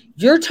huge.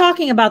 You're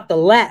talking about the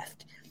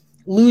left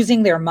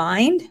losing their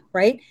mind,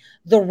 right?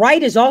 The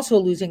right is also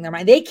losing their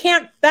mind. They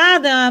can't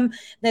fathom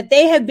that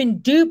they have been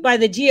duped by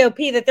the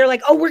GOP, that they're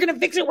like, oh, we're going to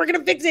fix it. We're going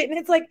to fix it. And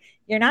it's like,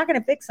 you're not going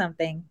to fix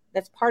something.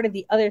 That's part of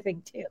the other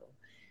thing too.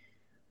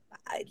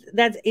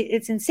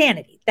 It's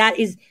insanity. That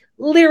is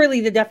literally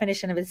the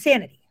definition of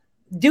insanity.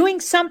 Doing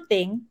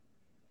something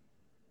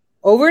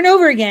over and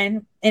over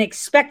again and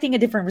expecting a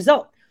different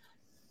result.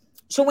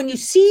 So when you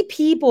see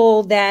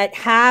people that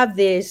have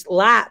this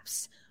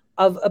lapse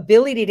of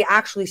ability to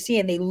actually see,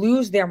 and they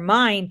lose their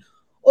mind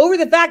over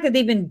the fact that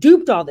they've been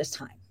duped all this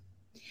time,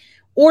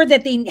 or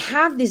that they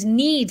have this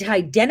need to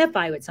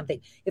identify with something.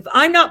 If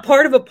I'm not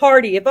part of a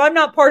party, if I'm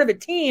not part of a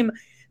team,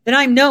 then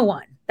I'm no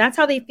one. That's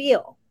how they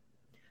feel.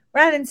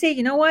 Rather than say,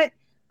 you know what?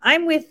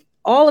 I'm with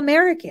all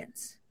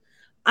Americans.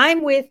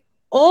 I'm with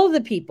all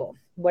the people,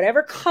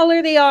 whatever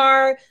color they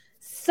are,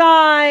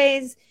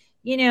 size,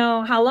 you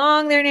know, how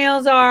long their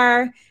nails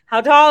are, how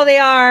tall they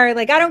are.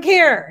 Like, I don't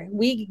care.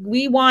 We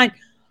want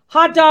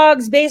hot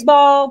dogs,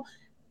 baseball,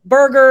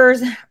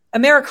 burgers,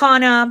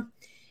 Americana,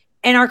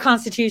 and our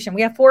Constitution.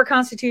 We have 4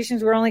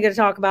 constitutions. We're only going to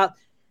talk about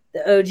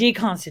the OG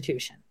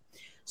Constitution.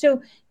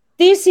 So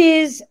this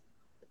is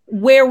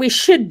where we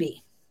should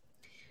be.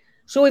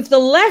 So if the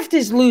left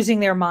is losing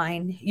their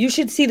mind, you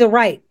should see the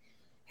right.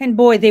 And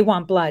boy, they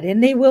want blood,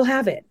 and they will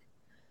have it.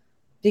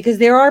 Because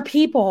there are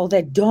people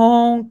that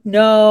don't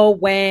know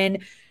when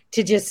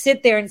to just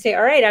sit there and say,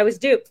 all right, I was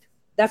duped.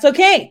 That's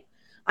okay.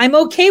 I'm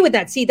okay with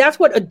that. See, that's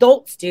what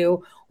adults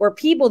do, or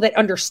people that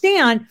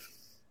understand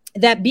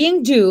that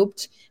being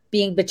duped,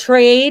 being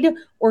betrayed,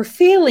 or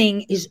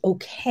failing is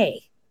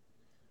okay,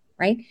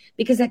 right?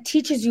 Because that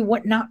teaches you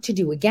what not to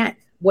do again,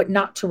 what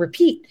not to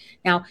repeat.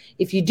 Now,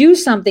 if you do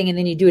something and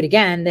then you do it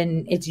again,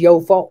 then it's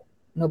your fault,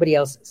 nobody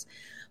else's.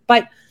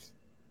 But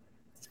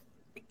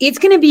it's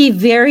going to be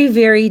very,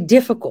 very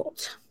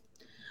difficult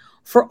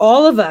for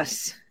all of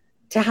us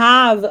to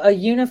have a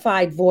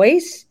unified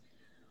voice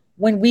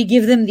when we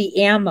give them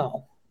the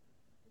ammo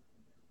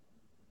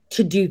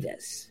to do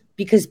this,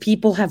 because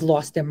people have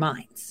lost their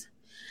minds.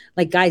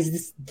 Like,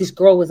 guys, this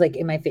girl was like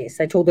in my face.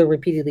 I told her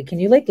repeatedly, can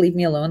you like leave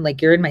me alone?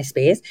 Like, you're in my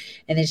space.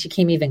 And then she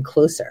came even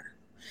closer.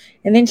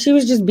 And then she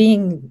was just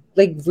being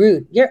like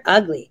rude. You're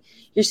ugly.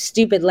 Your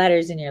stupid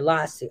letters and your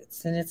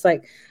lawsuits. And it's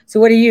like, so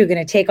what are you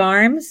going to take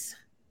arms?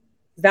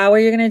 Is that what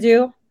you're going to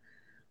do?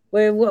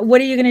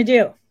 What are you going to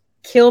do?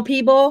 Kill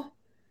people?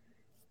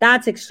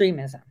 That's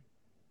extremism,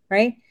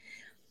 right?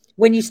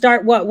 When you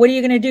start, what are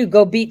you going to do?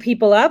 Go beat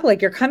people up?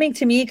 Like, you're coming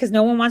to me because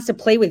no one wants to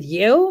play with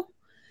you?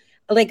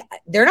 Like,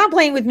 they're not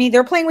playing with me.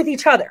 They're playing with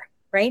each other,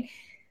 right?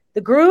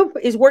 The group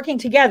is working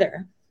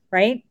together,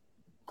 right?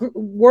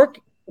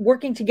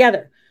 Working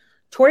together.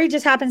 Tori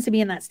just happens to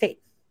be in that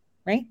state,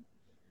 right?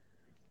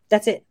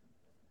 That's it.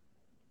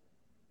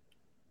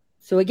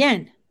 So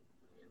again,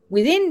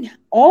 within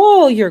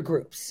all your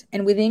groups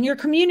and within your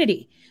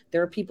community,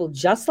 there are people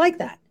just like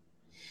that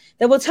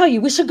will tell you,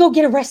 we should go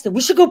get arrested.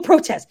 We should go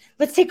protest.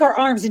 Let's take our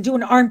arms and do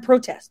an armed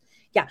protest.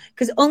 Yeah,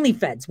 because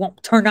OnlyFeds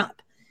won't turn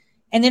up.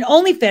 And then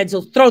OnlyFeds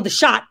will throw the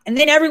shot, and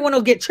then everyone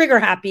will get trigger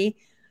happy,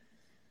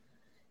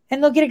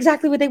 and they'll get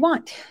exactly what they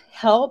want.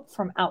 Help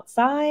from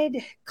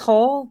outside,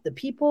 call the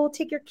people,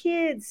 take your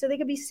kids so they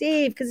can be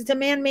saved because it's a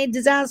man-made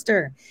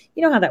disaster.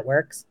 You know how that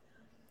works.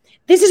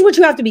 This is what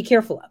you have to be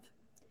careful of,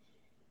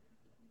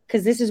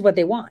 because this is what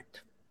they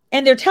want.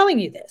 And they're telling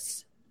you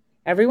this.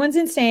 Everyone's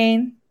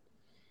insane.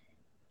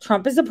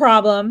 Trump is the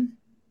problem.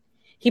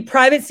 He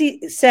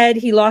privately said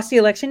he lost the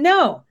election.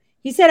 No,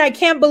 he said, I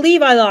can't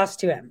believe I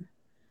lost to him,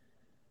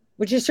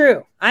 which is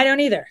true. I don't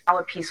either.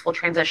 A peaceful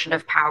transition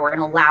of power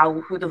and allow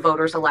who the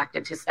voters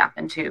elected to step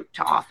into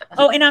office.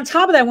 Oh, and on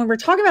top of that, when we're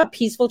talking about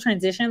peaceful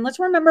transition, let's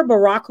remember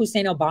Barack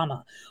Hussein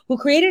Obama, who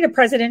created a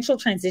presidential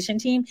transition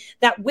team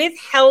that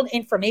withheld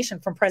information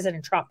from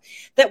President Trump,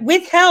 that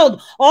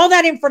withheld all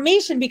that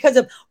information because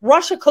of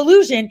Russia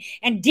collusion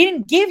and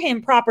didn't give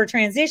him proper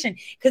transition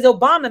because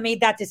Obama made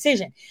that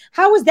decision.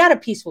 How was that a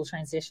peaceful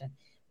transition?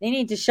 They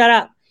need to shut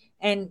up.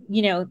 And,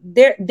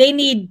 they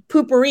need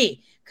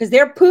poopery, because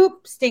their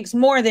poop stinks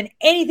more than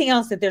anything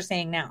else that they're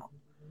saying now.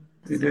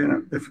 Two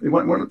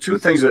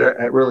things that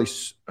are really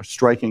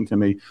striking to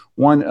me.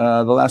 One,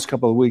 the last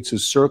couple of weeks,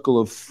 his circle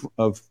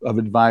of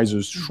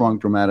advisors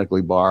shrunk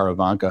dramatically. Barr,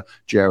 Ivanka,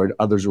 Jared,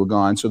 others were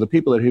gone. So the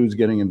people that he was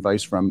getting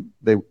advice from,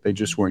 they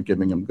just weren't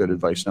giving him good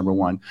advice, number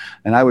one.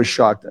 And I was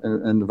shocked.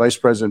 And the Vice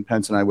President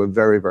Pence and I were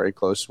very, very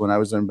close. When I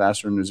was an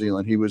ambassador in New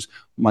Zealand, he was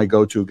my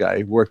go-to guy.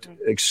 I worked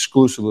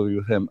exclusively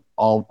with him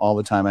all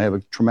the time. I have a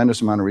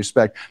tremendous amount of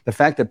respect. The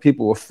fact that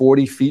people were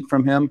 40 feet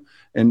from him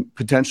and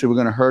potentially were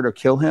going to hurt or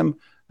kill him,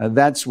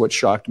 that's what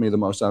shocked me the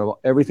most out of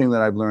everything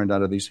that I've learned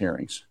out of these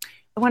hearings.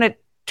 I want to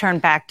turn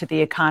back to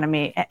the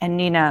economy. And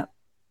Nina,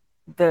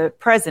 the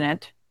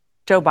president,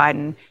 Joe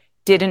Biden,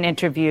 did an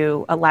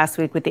interview last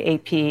week with the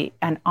AP.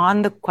 And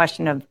on the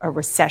question of a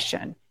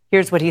recession,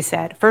 here's what he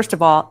said. First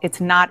of all, it's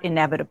not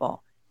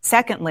inevitable.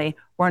 Secondly,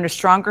 we're in a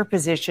stronger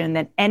position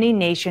than any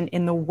nation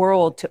in the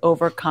world to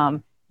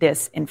overcome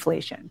this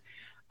inflation.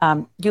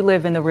 You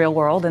live in the real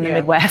world in the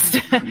Midwest.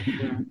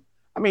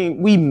 I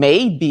mean, we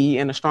may be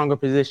in a stronger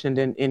position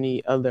than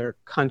any other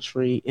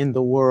country in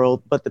the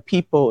world, but the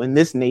people in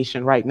this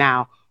nation right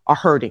now are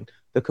hurting.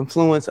 The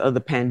confluence of the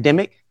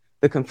pandemic,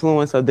 the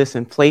confluence of this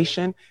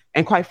inflation,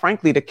 and quite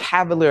frankly, the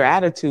cavalier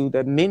attitude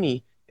that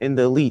many in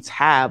the elites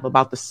have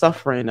about the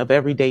suffering of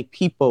everyday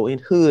people in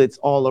hoods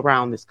all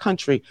around this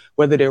country,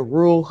 whether they're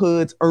rural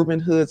hoods, urban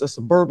hoods, or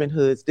suburban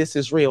hoods. This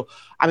is real.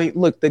 I mean,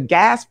 look, the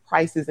gas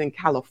prices in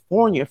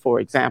California, for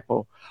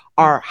example,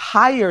 are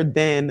higher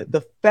than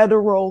the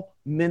federal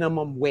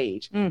minimum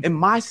wage. In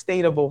my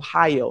state of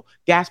Ohio,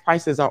 gas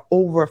prices are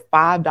over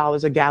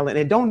 $5 a gallon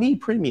and don't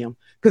need premium.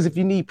 Because if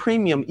you need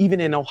premium,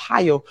 even in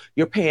Ohio,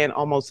 you're paying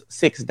almost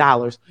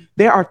 $6.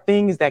 There are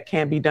things that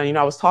can be done.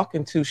 I was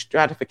talking to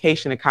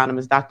stratification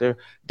economist, Dr.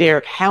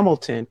 Derek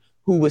Hamilton,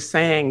 who was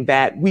saying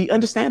that we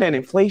understand that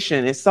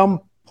inflation at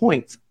some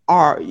points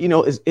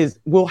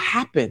will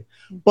happen.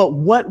 But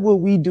what will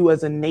we do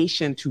as a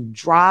nation to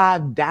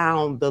drive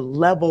down the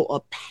level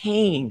of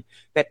pain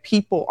that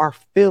people are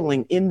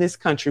feeling in this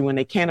country when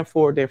they can't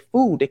afford their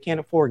food, they can't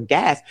afford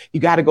gas? You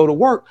got to go to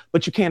work,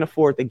 but you can't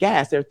afford the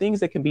gas. There are things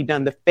that can be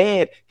done. The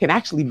Fed can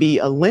actually be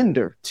a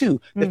lender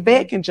too. The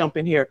Fed can jump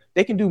in here.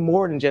 They can do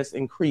more than just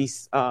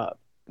increase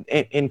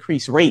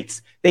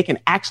rates. They can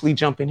actually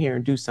jump in here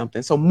and do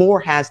something. So more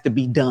has to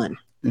be done.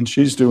 And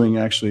she's doing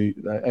I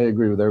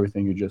agree with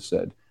everything you just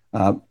said.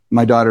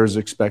 My daughter is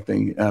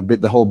expecting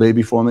the whole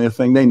baby formula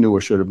thing. They knew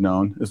or should have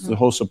known. It's the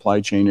whole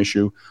supply chain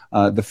issue.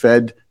 The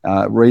Fed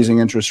raising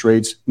interest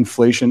rates,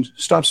 inflation.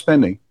 Stop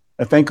spending.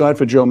 Thank God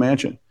for Joe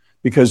Manchin.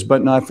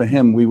 But not for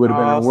him, we would have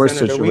been in a worse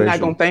Senator, situation. We're not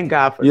going to thank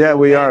God for Yeah,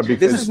 we are. Because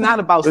this is not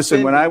about listen,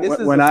 spending. when I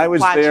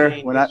was there,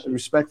 when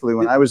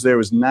I was there, it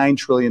was $9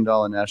 trillion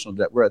national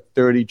debt. We're at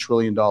 $30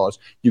 trillion.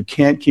 You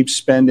can't keep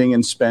spending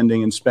and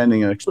spending and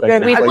spending and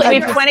expect. We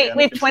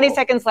have 20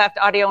 seconds left.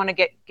 Audie, I want to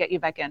get you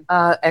back in.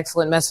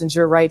 Excellent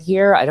messenger right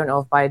here. I don't know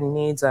if Biden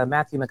needs a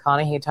Matthew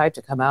McConaughey type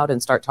to come out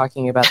and start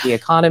talking about the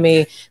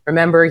economy.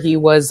 Remember, he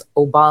was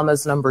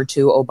Obama's number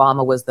 2.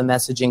 Obama was the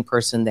messaging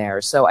person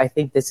there. So I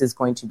think this is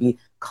going to be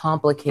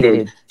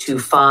complicated to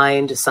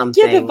find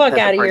something. Get the fuck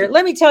out of here.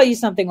 Let me tell you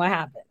something what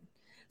happened.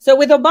 So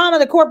with Obama,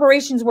 the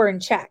corporations were in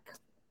check.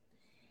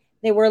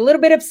 They were a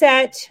little bit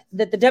upset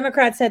that the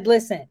Democrats said,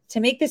 listen, to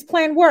make this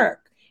plan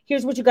work,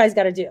 here's what you guys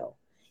got to do.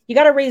 You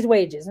got to raise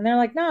wages. And they're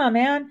like, nah,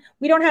 man,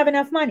 we don't have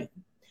enough money.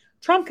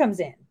 Trump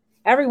comes in.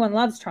 Everyone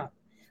loves Trump.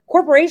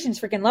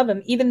 Corporations freaking love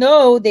him, even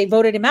though they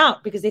voted him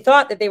out because they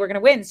thought that they were going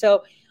to win.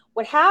 So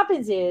what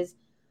happens is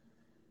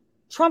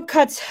Trump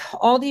cuts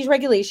all these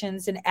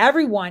regulations and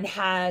everyone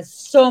has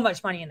so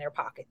much money in their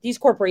pocket. These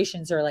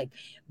corporations are like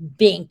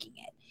banking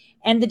it.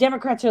 And the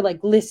Democrats are like,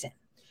 listen,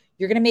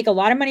 you're going to make a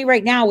lot of money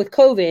right now with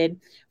COVID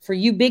for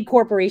you big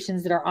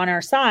corporations that are on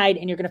our side,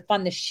 and you're going to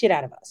fund the shit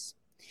out of us.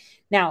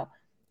 Now,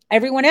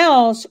 everyone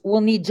else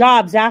will need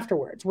jobs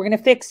afterwards. We're going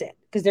to fix it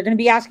because they're going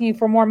to be asking you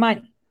for more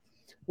money.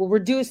 We'll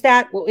reduce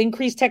that. We'll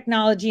increase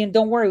technology. And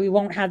don't worry, we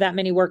won't have that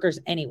many workers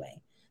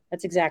anyway.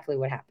 That's exactly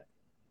what happened.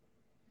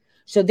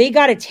 So they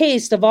got a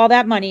taste of all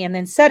that money. And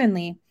then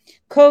suddenly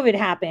COVID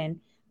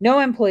happened, no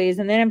employees.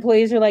 And then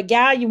employees are like,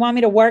 yeah, you want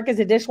me to work as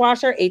a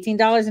dishwasher,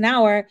 $18 an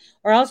hour,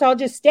 or else I'll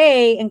just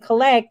stay and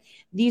collect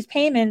these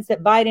payments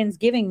that Biden's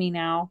giving me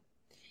now.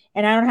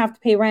 And I don't have to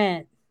pay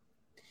rent.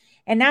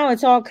 And now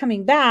it's all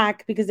coming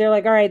back because they're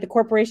like, all right, the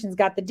corporations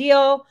got the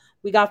deal.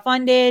 We got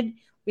funded.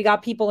 We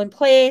got people in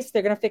place.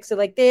 They're going to fix it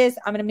like this.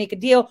 I'm going to make a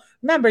deal.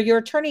 Remember, your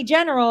attorney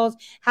generals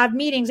have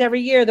meetings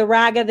every year. The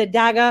RAGA, the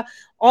DAGA,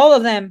 all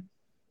of them.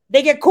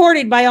 They get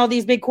courted by all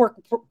these big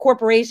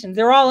corporations.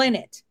 They're all in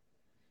it.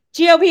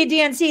 GOP,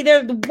 DNC,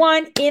 they're the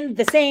one in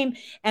the same,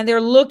 and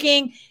they're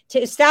looking to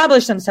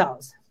establish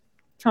themselves.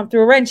 Trump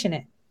threw a wrench in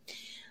it.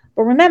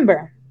 But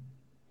remember,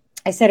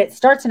 I said it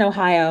starts in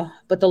Ohio,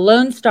 but the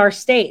Lone Star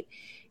State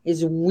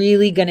is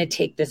really going to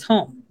take this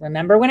home.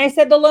 Remember when I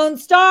said the Lone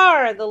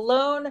Star,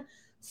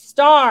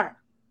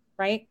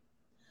 right?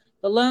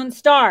 The Lone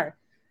Star.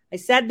 I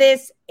said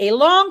this a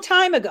long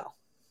time ago.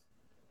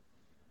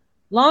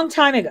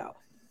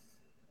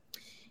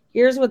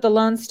 Here's what the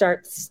Lone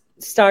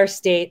Star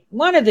State,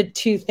 one of the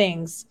two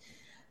things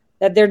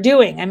that they're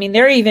doing. I mean,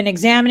 they're even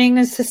examining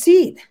to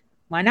secede.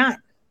 Why not?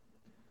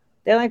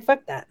 They're like,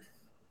 fuck that.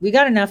 We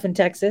got enough in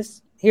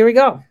Texas. Here we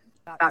go.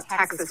 About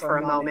Texas for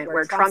a moment,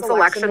 where Trump's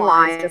election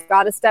line just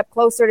got a step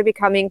closer to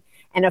becoming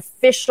an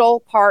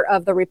official part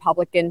of the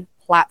Republican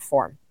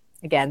platform.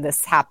 Again,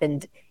 this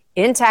happened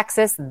in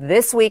Texas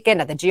this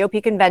weekend at the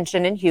GOP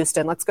convention in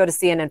Houston. Let's go to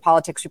CNN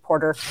politics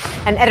reporter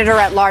and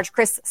editor-at-large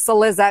Chris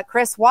Cillizza.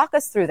 Chris, walk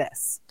us through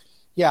this.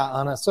 Yeah,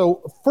 Anna.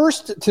 So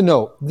first to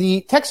note,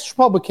 the Texas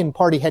Republican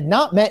Party had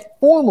not met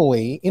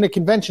formally in a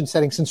convention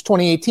setting since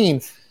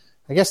 2018.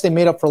 I guess they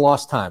made up for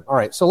lost time. All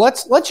right, so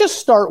let's just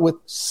start with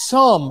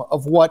some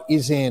of what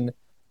is in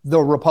the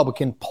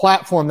Republican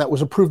platform that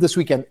was approved this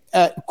weekend.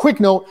 Quick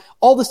note,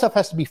 all this stuff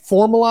has to be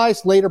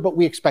formalized later, but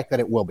we expect that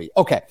it will be.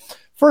 Okay,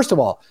 first of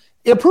all,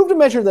 it approved a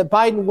measure that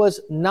Biden was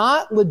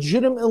not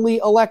legitimately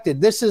elected.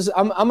 This is,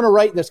 I'm going to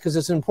write this because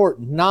it's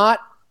important. Not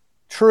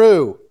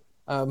true.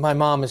 My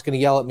mom is going to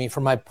yell at me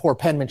for my poor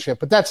penmanship,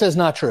 but that says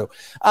not true.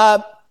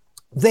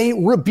 They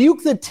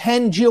rebuke the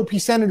 10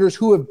 GOP senators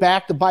who have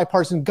backed the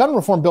bipartisan gun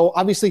reform bill,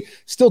 obviously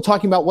still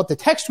talking about what the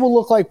text will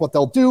look like, what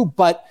they'll do,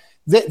 but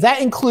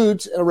that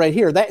includes, right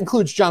here, that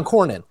includes John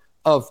Cornyn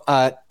of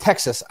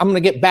Texas. I'm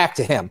going to get back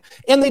to him.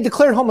 And they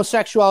declared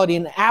homosexuality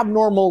an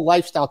abnormal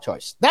lifestyle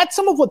choice. That's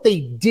some of what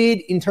they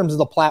did in terms of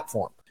the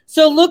platform.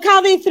 So look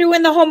how they threw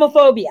in the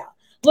homophobia.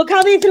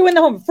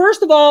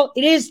 First of all,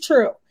 it is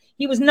true.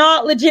 He was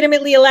not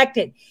legitimately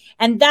elected.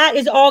 And that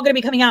is all going to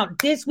be coming out.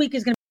 This week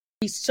is going to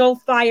be so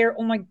fire.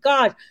 Oh my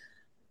God.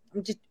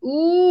 I'm just,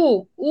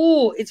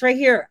 it's right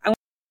here. I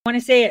want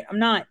to say it. I'm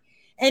not.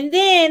 And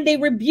then they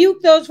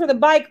rebuked those for the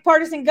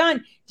bipartisan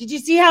gun. Did you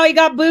see how he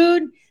got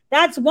booed?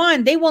 That's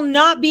one. They will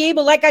not be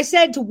able, like I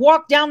said, to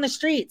walk down the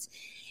streets.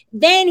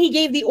 Then he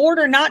gave the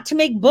order not to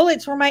make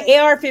bullets for my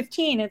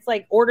AR-15. It's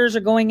like orders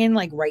are going in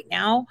like right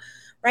now,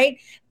 right?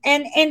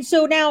 And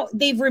so now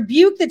they've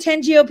rebuked the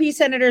 10 GOP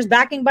senators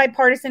backing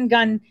bipartisan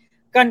gun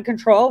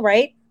control,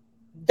 right?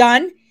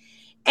 Done.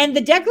 And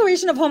the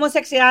declaration of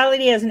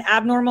homosexuality as an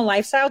abnormal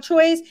lifestyle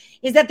choice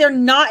is that they're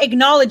not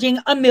acknowledging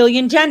a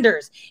million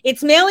genders.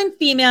 It's male and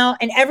female,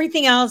 and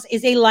everything else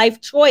is a life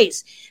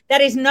choice.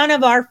 That is none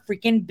of our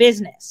freaking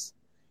business.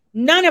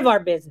 None of our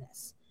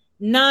business.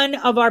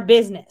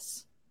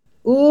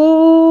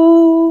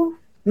 Ooh.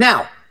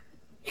 Now,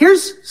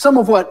 here's some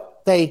of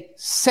what they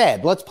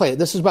said. Let's play it.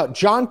 This is about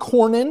John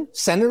Cornyn,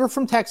 senator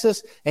from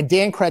Texas, and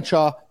Dan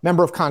Crenshaw,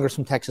 member of Congress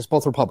from Texas,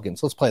 both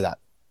Republicans. Let's play that.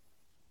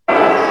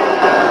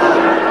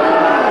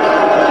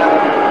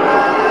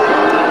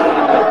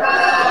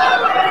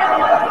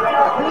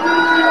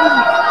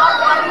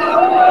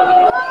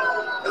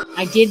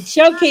 I did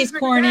showcase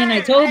Cornyn.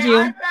 I told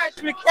you.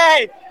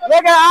 McCain.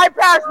 Look at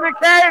Patch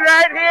McCain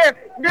right here.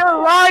 You're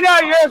a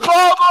rhino. You're a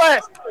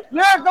globalist.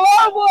 You're a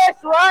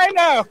globalist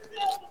rhino.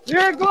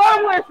 You're a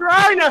globalist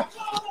rhino.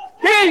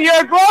 Kid,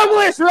 you're a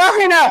globalist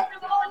rhino.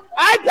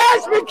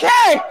 Patch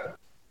McCain.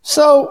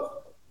 So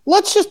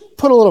let's just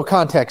put a little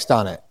context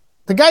on it.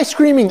 The guy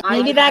screaming.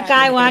 Maybe that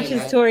guy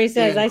watches Tory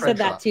Says. I said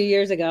that 2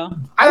 years ago.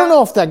 I don't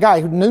know if that guy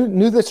who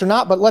knew this or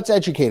not, but let's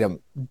educate him.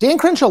 Dan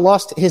Crenshaw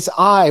lost his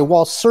eye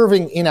while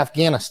serving in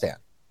Afghanistan.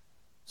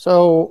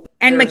 So,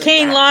 and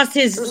McCain lost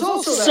his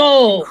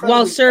soul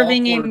while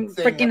serving in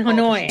freaking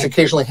Hanoi.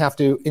 Occasionally have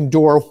to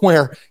endure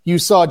where you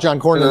saw John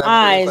Cornyn.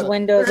 Eyes,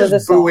 windows of the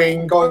soul.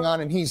 Booing going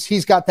on, and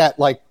he's got that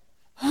like,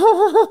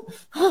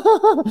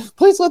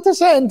 please let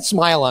this end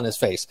smile on his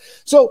face.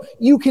 So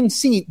you can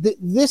see that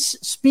this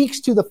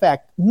speaks to the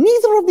fact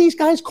neither of these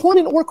guys,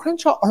 Cornyn or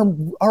Crenshaw,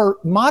 are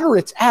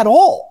moderates at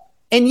all.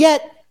 And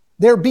yet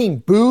they're being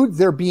booed,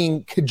 they're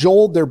being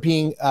cajoled, they're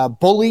being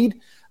bullied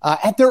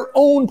at their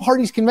own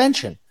party's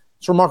convention.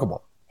 It's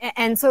remarkable.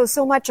 And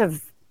so much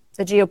of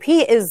the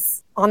GOP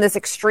is on this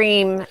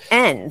extreme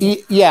end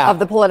of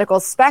the political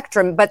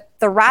spectrum. But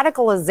the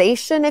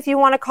radicalization, if you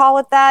want to call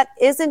it that,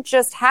 isn't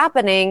just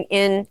happening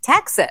in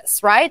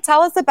Texas, right?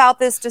 Tell us about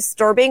this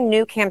disturbing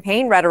new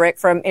campaign rhetoric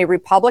from a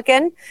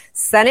Republican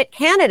Senate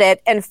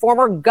candidate and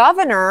former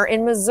governor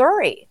in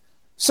Missouri.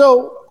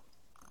 So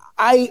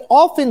I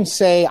often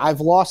say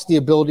I've lost the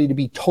ability to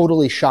be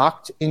totally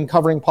shocked in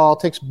covering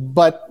politics.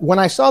 But when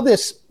I saw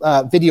this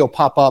video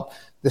pop up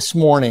this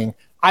morning,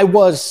 I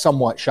was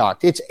somewhat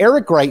shocked. It's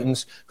Eric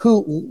Greitens,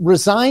 who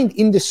resigned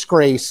in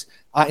disgrace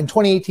in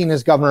 2018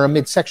 as governor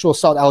amid sexual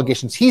assault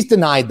allegations. He's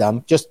denied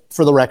them, just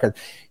for the record.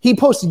 He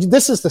posted,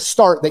 this is the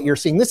start that you're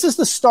seeing. This is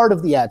the start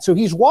of the ad. So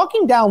he's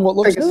walking down what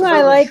looks like a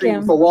suburban street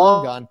with a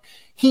long gun.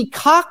 He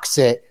cocks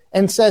it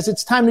and says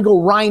it's time to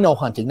go rhino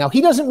hunting. Now, he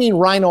doesn't mean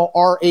rhino,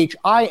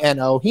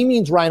 R-H-I-N-O. He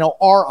means rhino,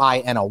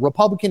 R-I-N-O,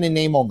 Republican in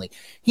name only.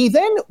 He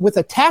then, with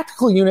a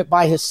tactical unit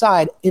by his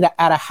side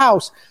at a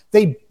house,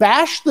 they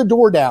bash the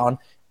door down.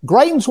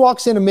 Greitens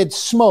walks in amid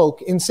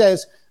smoke and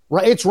says,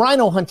 it's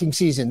rhino hunting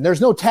season.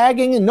 There's no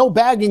tagging and no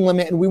bagging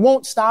limit, and we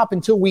won't stop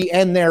until we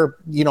end their,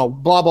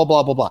 blah, blah,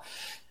 blah, blah, blah.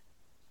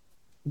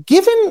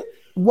 Given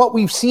what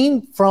we've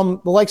seen from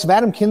the likes of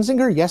Adam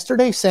Kinzinger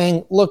yesterday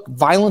saying, look,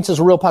 violence is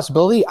a real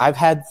possibility. I've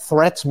had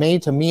threats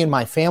made to me and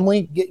my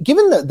family.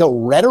 Given the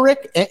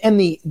rhetoric and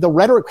the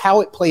rhetoric,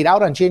 how it played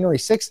out on January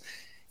 6th,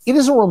 it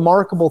is a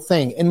remarkable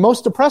thing. And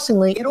most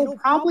depressingly, it'll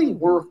probably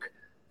work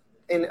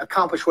and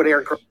accomplish what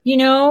Eric.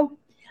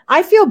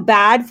 I feel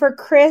bad for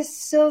Chris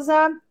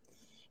Cillizza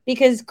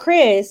because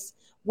Chris,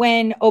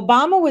 when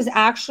Obama was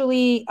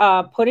actually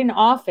put in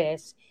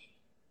office,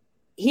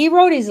 he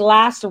wrote his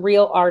last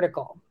real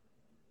article.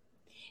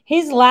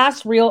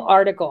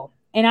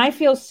 And I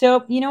feel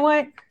so, you know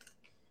what?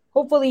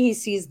 Hopefully he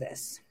sees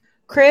this.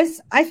 Chris,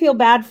 I feel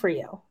bad for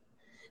you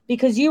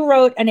because you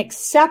wrote an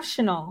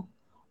exceptional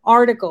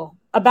article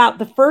about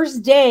the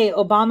first day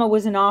Obama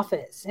was in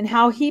office and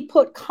how he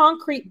put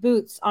concrete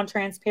boots on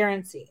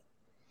transparency.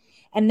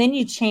 And then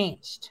you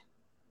changed.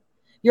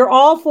 You're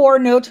all for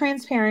no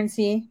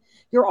transparency.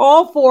 You're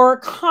all for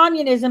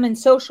communism and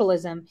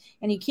socialism.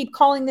 And you keep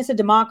calling this a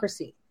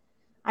democracy.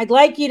 I'd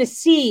like you to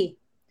see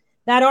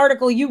that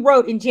article you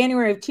wrote in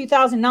January of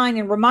 2009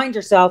 and remind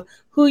yourself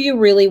who you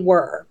really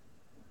were.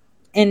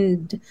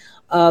 End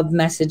of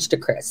message to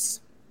Chris.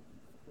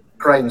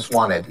 Greitens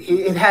wanted.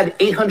 It had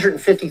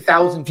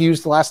 850,000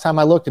 views the last time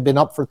I looked. It had been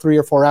up for 3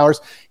 or 4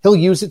 hours. He'll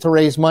use it to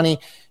raise money.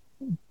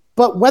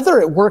 But whether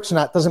it works or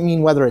not doesn't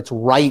mean whether it's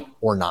right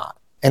or not.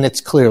 And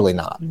it's clearly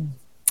not.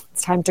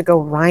 It's time to go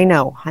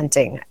rhino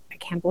hunting. I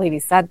can't believe he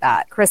said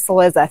that. Chris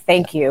Cillizza,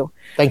 thank you.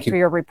 Thank you for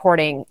your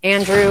reporting.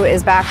 Andrew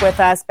is back with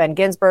us. Ben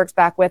Ginsburg's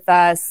back with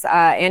us.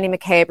 Andy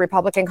McCabe,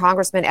 Republican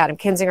Congressman Adam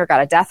Kinzinger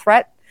got a death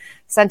threat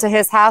sent to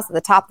his house at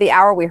the top of the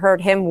hour. We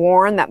heard him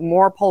warn that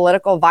more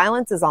political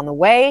violence is on the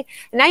way.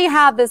 And now you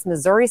have this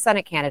Missouri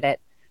Senate candidate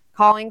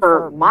calling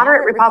for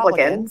moderate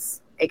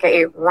Republicans,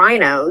 aka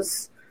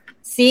rhinos.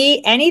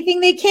 See, anything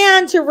they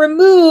can to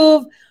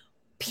remove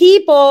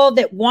people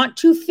that want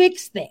to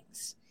fix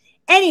things.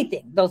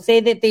 Anything. They'll say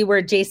that they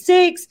were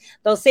J6.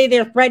 They'll say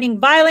they're threatening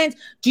violence.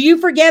 Do you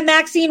forget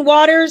Maxine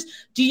Waters?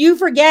 Do you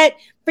forget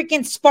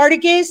freaking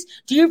Spartacus?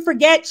 Do you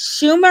forget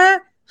Schumer?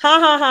 Ha,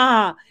 ha, ha,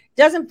 ha.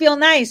 Doesn't feel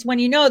nice when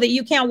you know that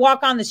you can't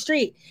walk on the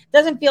street.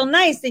 Doesn't feel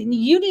nice that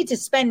you need to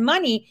spend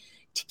money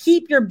to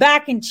keep your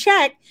back in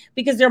check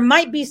because there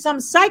might be some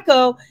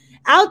psycho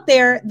out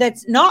there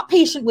that's not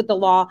patient with the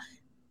law,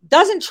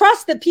 doesn't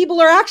trust that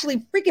people are actually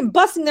freaking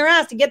busting their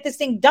ass to get this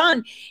thing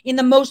done in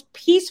the most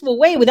peaceful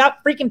way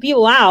without freaking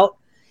people out,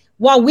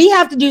 while we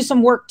have to do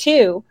some work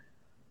too.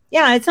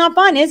 Yeah, it's not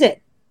fun, is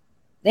it?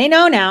 They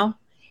know now.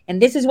 And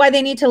this is why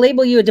they need to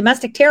label you a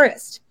domestic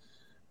terrorist.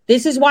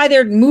 This is why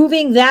they're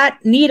moving that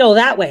needle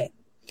that way.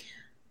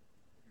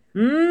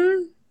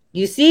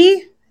 You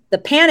see? The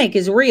panic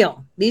is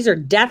real. These are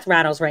death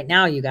rattles right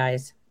now, you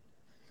guys.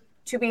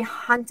 To be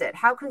hunted.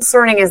 How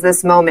concerning is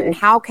this moment, and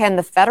how can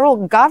the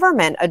federal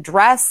government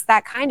address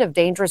that kind of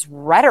dangerous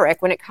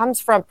rhetoric when it comes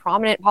from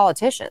prominent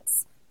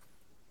politicians?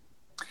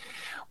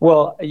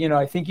 Well,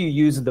 I think you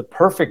used the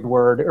perfect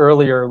word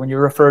earlier when you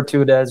referred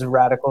to it as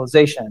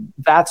radicalization.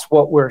 That's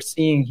what we're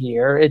seeing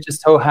here. It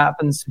just so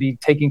happens to be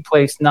taking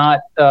place not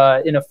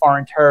in a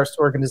foreign terrorist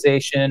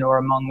organization or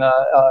among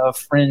a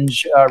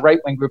fringe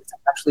right-wing group. It's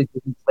actually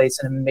taking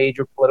place in a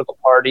major political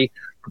party.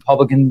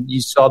 Republican, you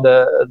saw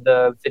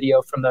the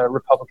video from the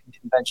Republican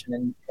convention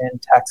in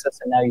Texas,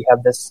 and now you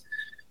have this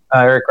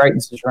Eric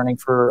Greitens is running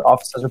for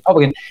office as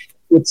Republican.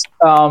 It's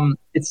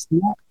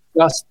not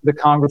just the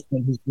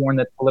congressman who's warned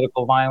that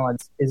political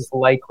violence is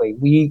likely.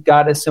 We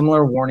got a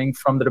similar warning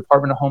from the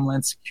Department of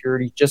Homeland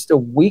Security just a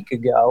week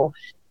ago,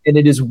 and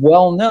it is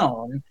well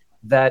known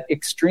that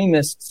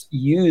extremists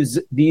use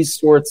these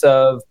sorts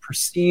of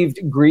perceived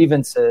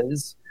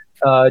grievances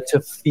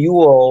to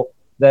fuel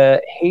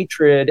the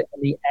hatred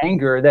and the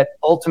anger that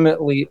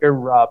ultimately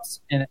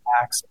erupts in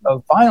acts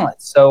of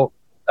violence. So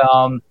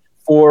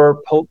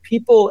for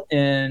people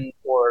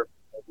or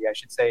maybe I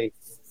should say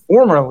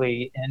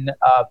formerly in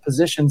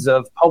positions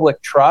of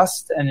public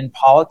trust and in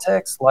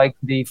politics, like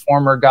the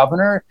former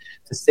governor,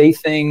 to say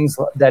things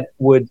that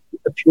would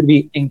appear to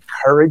be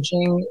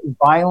encouraging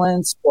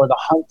violence or the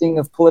hunting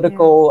of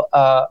political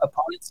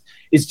opponents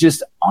is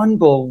just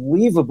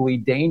unbelievably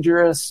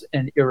dangerous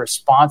and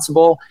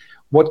irresponsible.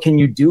 What can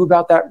you do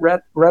about that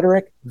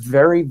rhetoric?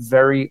 Very,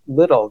 very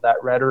little. That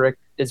rhetoric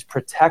is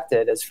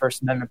protected as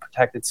First Amendment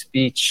protected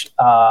speech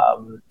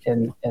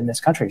in this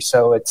country.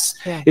 So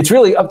it's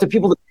really up to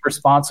people to be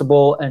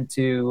responsible and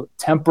to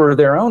temper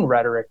their own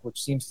rhetoric,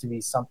 which seems to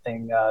be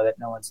something that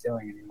no one's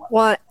doing anymore.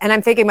 Well, and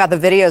I'm thinking about the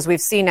videos we've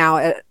seen now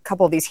at a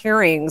couple of these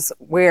hearings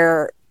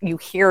where you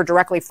hear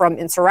directly from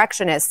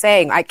insurrectionists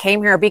saying, I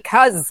came here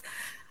because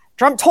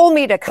Trump told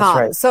me to come.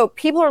 Right. So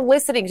people are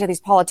listening to these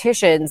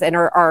politicians and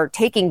are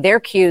taking their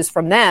cues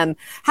from them.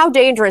 How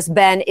dangerous,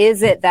 Ben,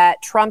 is it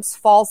that Trump's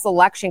false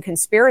election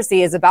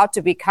conspiracy is about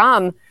to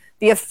become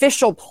the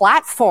official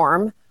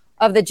platform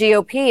of the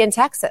GOP in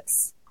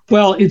Texas?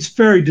 Well, it's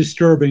very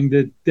disturbing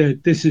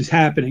that this is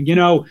happening. You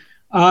know,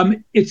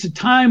 it's a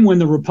time when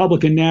the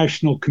Republican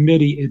National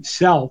Committee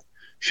itself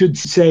should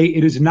say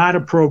it is not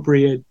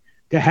appropriate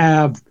to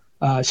have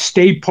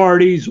state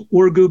parties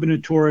or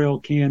gubernatorial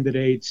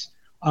candidates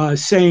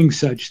saying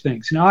such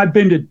things. Now, I've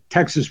been to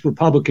Texas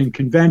Republican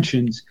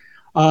conventions.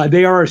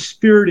 They are a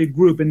spirited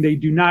group, and they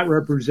do not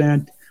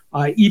represent,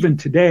 even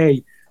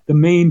today, the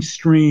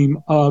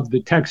mainstream of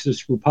the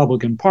Texas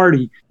Republican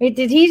Party. Wait,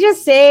 did he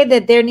just say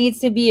that there needs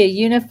to be a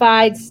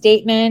unified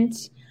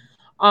statement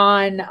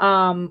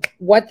on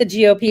what the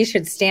GOP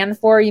should stand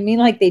for? You mean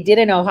like they did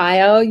in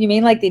Ohio? You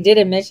mean like they did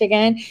in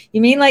Michigan? You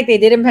mean like they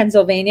did in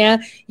Pennsylvania?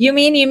 You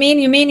mean?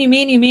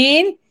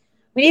 We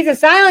need to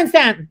silence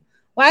them.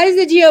 Why is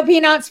the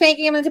GOP not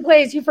spanking them into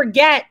place? You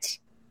forget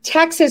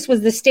Texas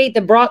was the state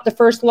that brought the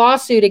first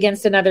lawsuit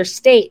against another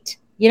state.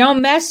 You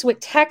don't mess with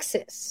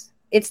Texas.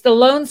 It's the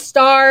Lone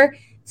Star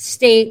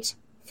State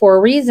for a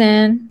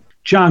reason.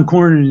 John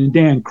Cornyn and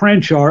Dan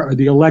Crenshaw are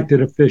the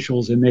elected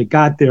officials, and they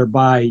got there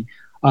by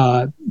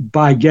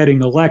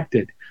getting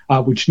elected,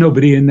 which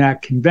nobody in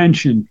that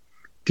convention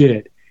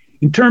did.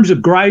 In terms of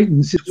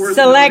Greitens, it's worth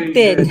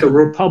selected. That the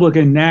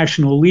Republican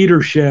national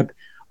leadership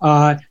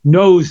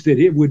knows that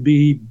it would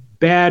be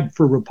bad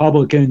for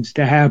Republicans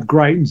to have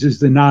Greitens as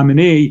the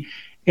nominee,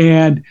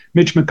 and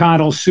Mitch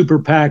McConnell's super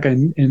PAC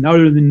and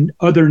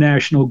other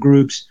national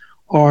groups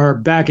are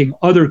backing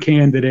other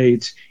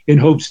candidates in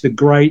hopes that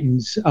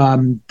Greitens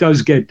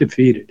does get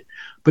defeated.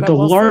 But the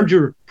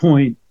larger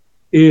point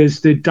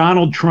is that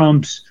Donald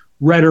Trump's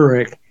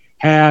rhetoric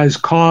has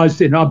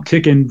caused an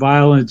uptick in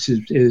violence,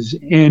 as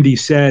Andy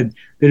said,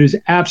 that is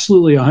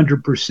absolutely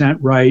 100%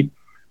 right,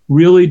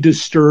 really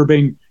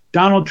disturbing.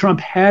 Donald Trump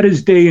had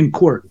his day in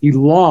court. He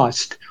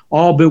lost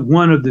all but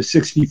one of the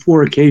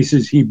 64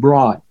 cases he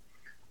brought.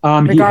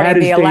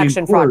 Regarding the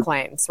election fraud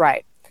claims,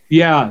 right?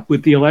 Yeah,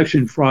 with the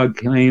election fraud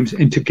claims,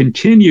 and to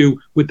continue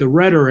with the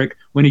rhetoric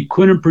when he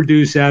couldn't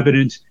produce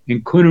evidence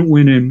and couldn't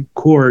win in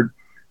court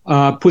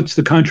puts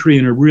the country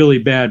in a really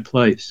bad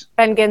place.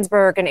 Ben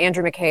Ginsberg and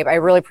Andrew McCabe, I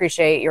really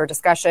appreciate your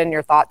discussion,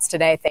 your thoughts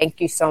today.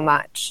 Thank you so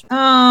much.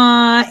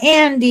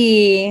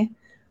 Andy,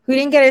 who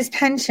didn't get his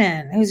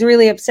pension, who's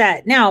really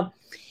upset. Now,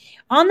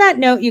 on that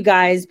note, you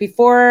guys,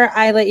 before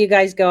I let you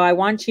guys go, I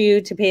want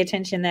you to pay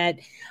attention that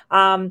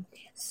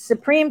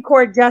Supreme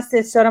Court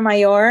Justice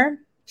Sotomayor,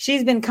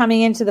 she's been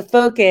coming into the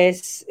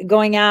focus,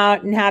 going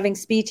out and having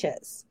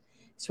speeches.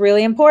 It's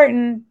really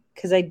important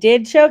because I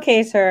did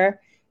showcase her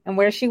and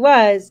where she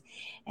was.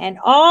 And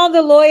all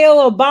the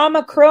loyal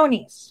Obama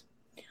cronies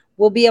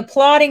will be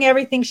applauding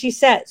everything she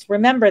says.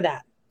 Remember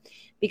that.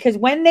 Because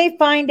when they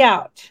find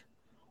out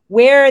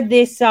where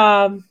this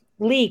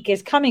leak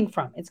is coming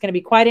from, it's going to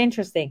be quite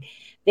interesting.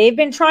 They've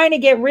been trying to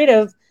get rid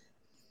of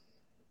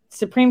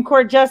Supreme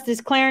Court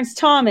Justice Clarence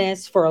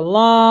Thomas for a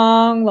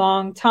long,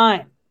 long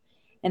time.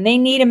 And they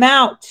need him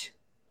out.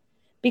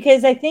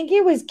 Because I think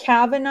it was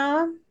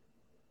Kavanaugh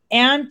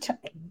and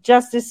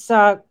Justice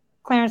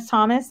Clarence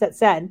Thomas that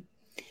said,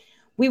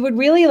 we would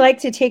really like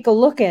to take a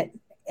look at,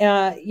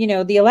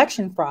 the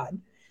election fraud.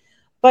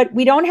 But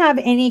we don't have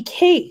any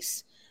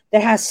case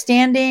that has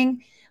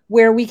standing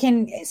where we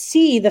can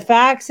see the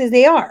facts as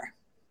they are.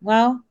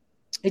 Well,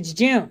 it's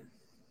June.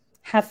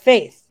 Have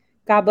faith.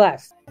 God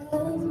bless.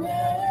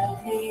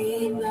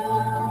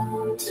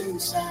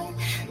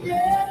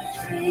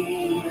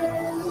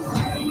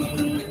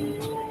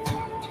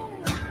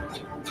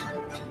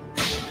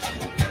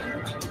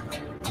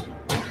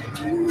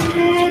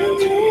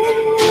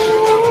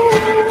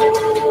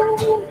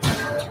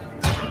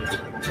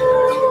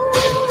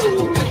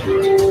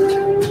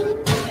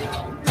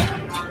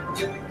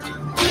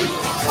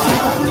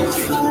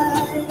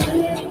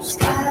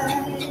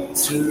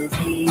 To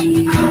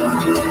be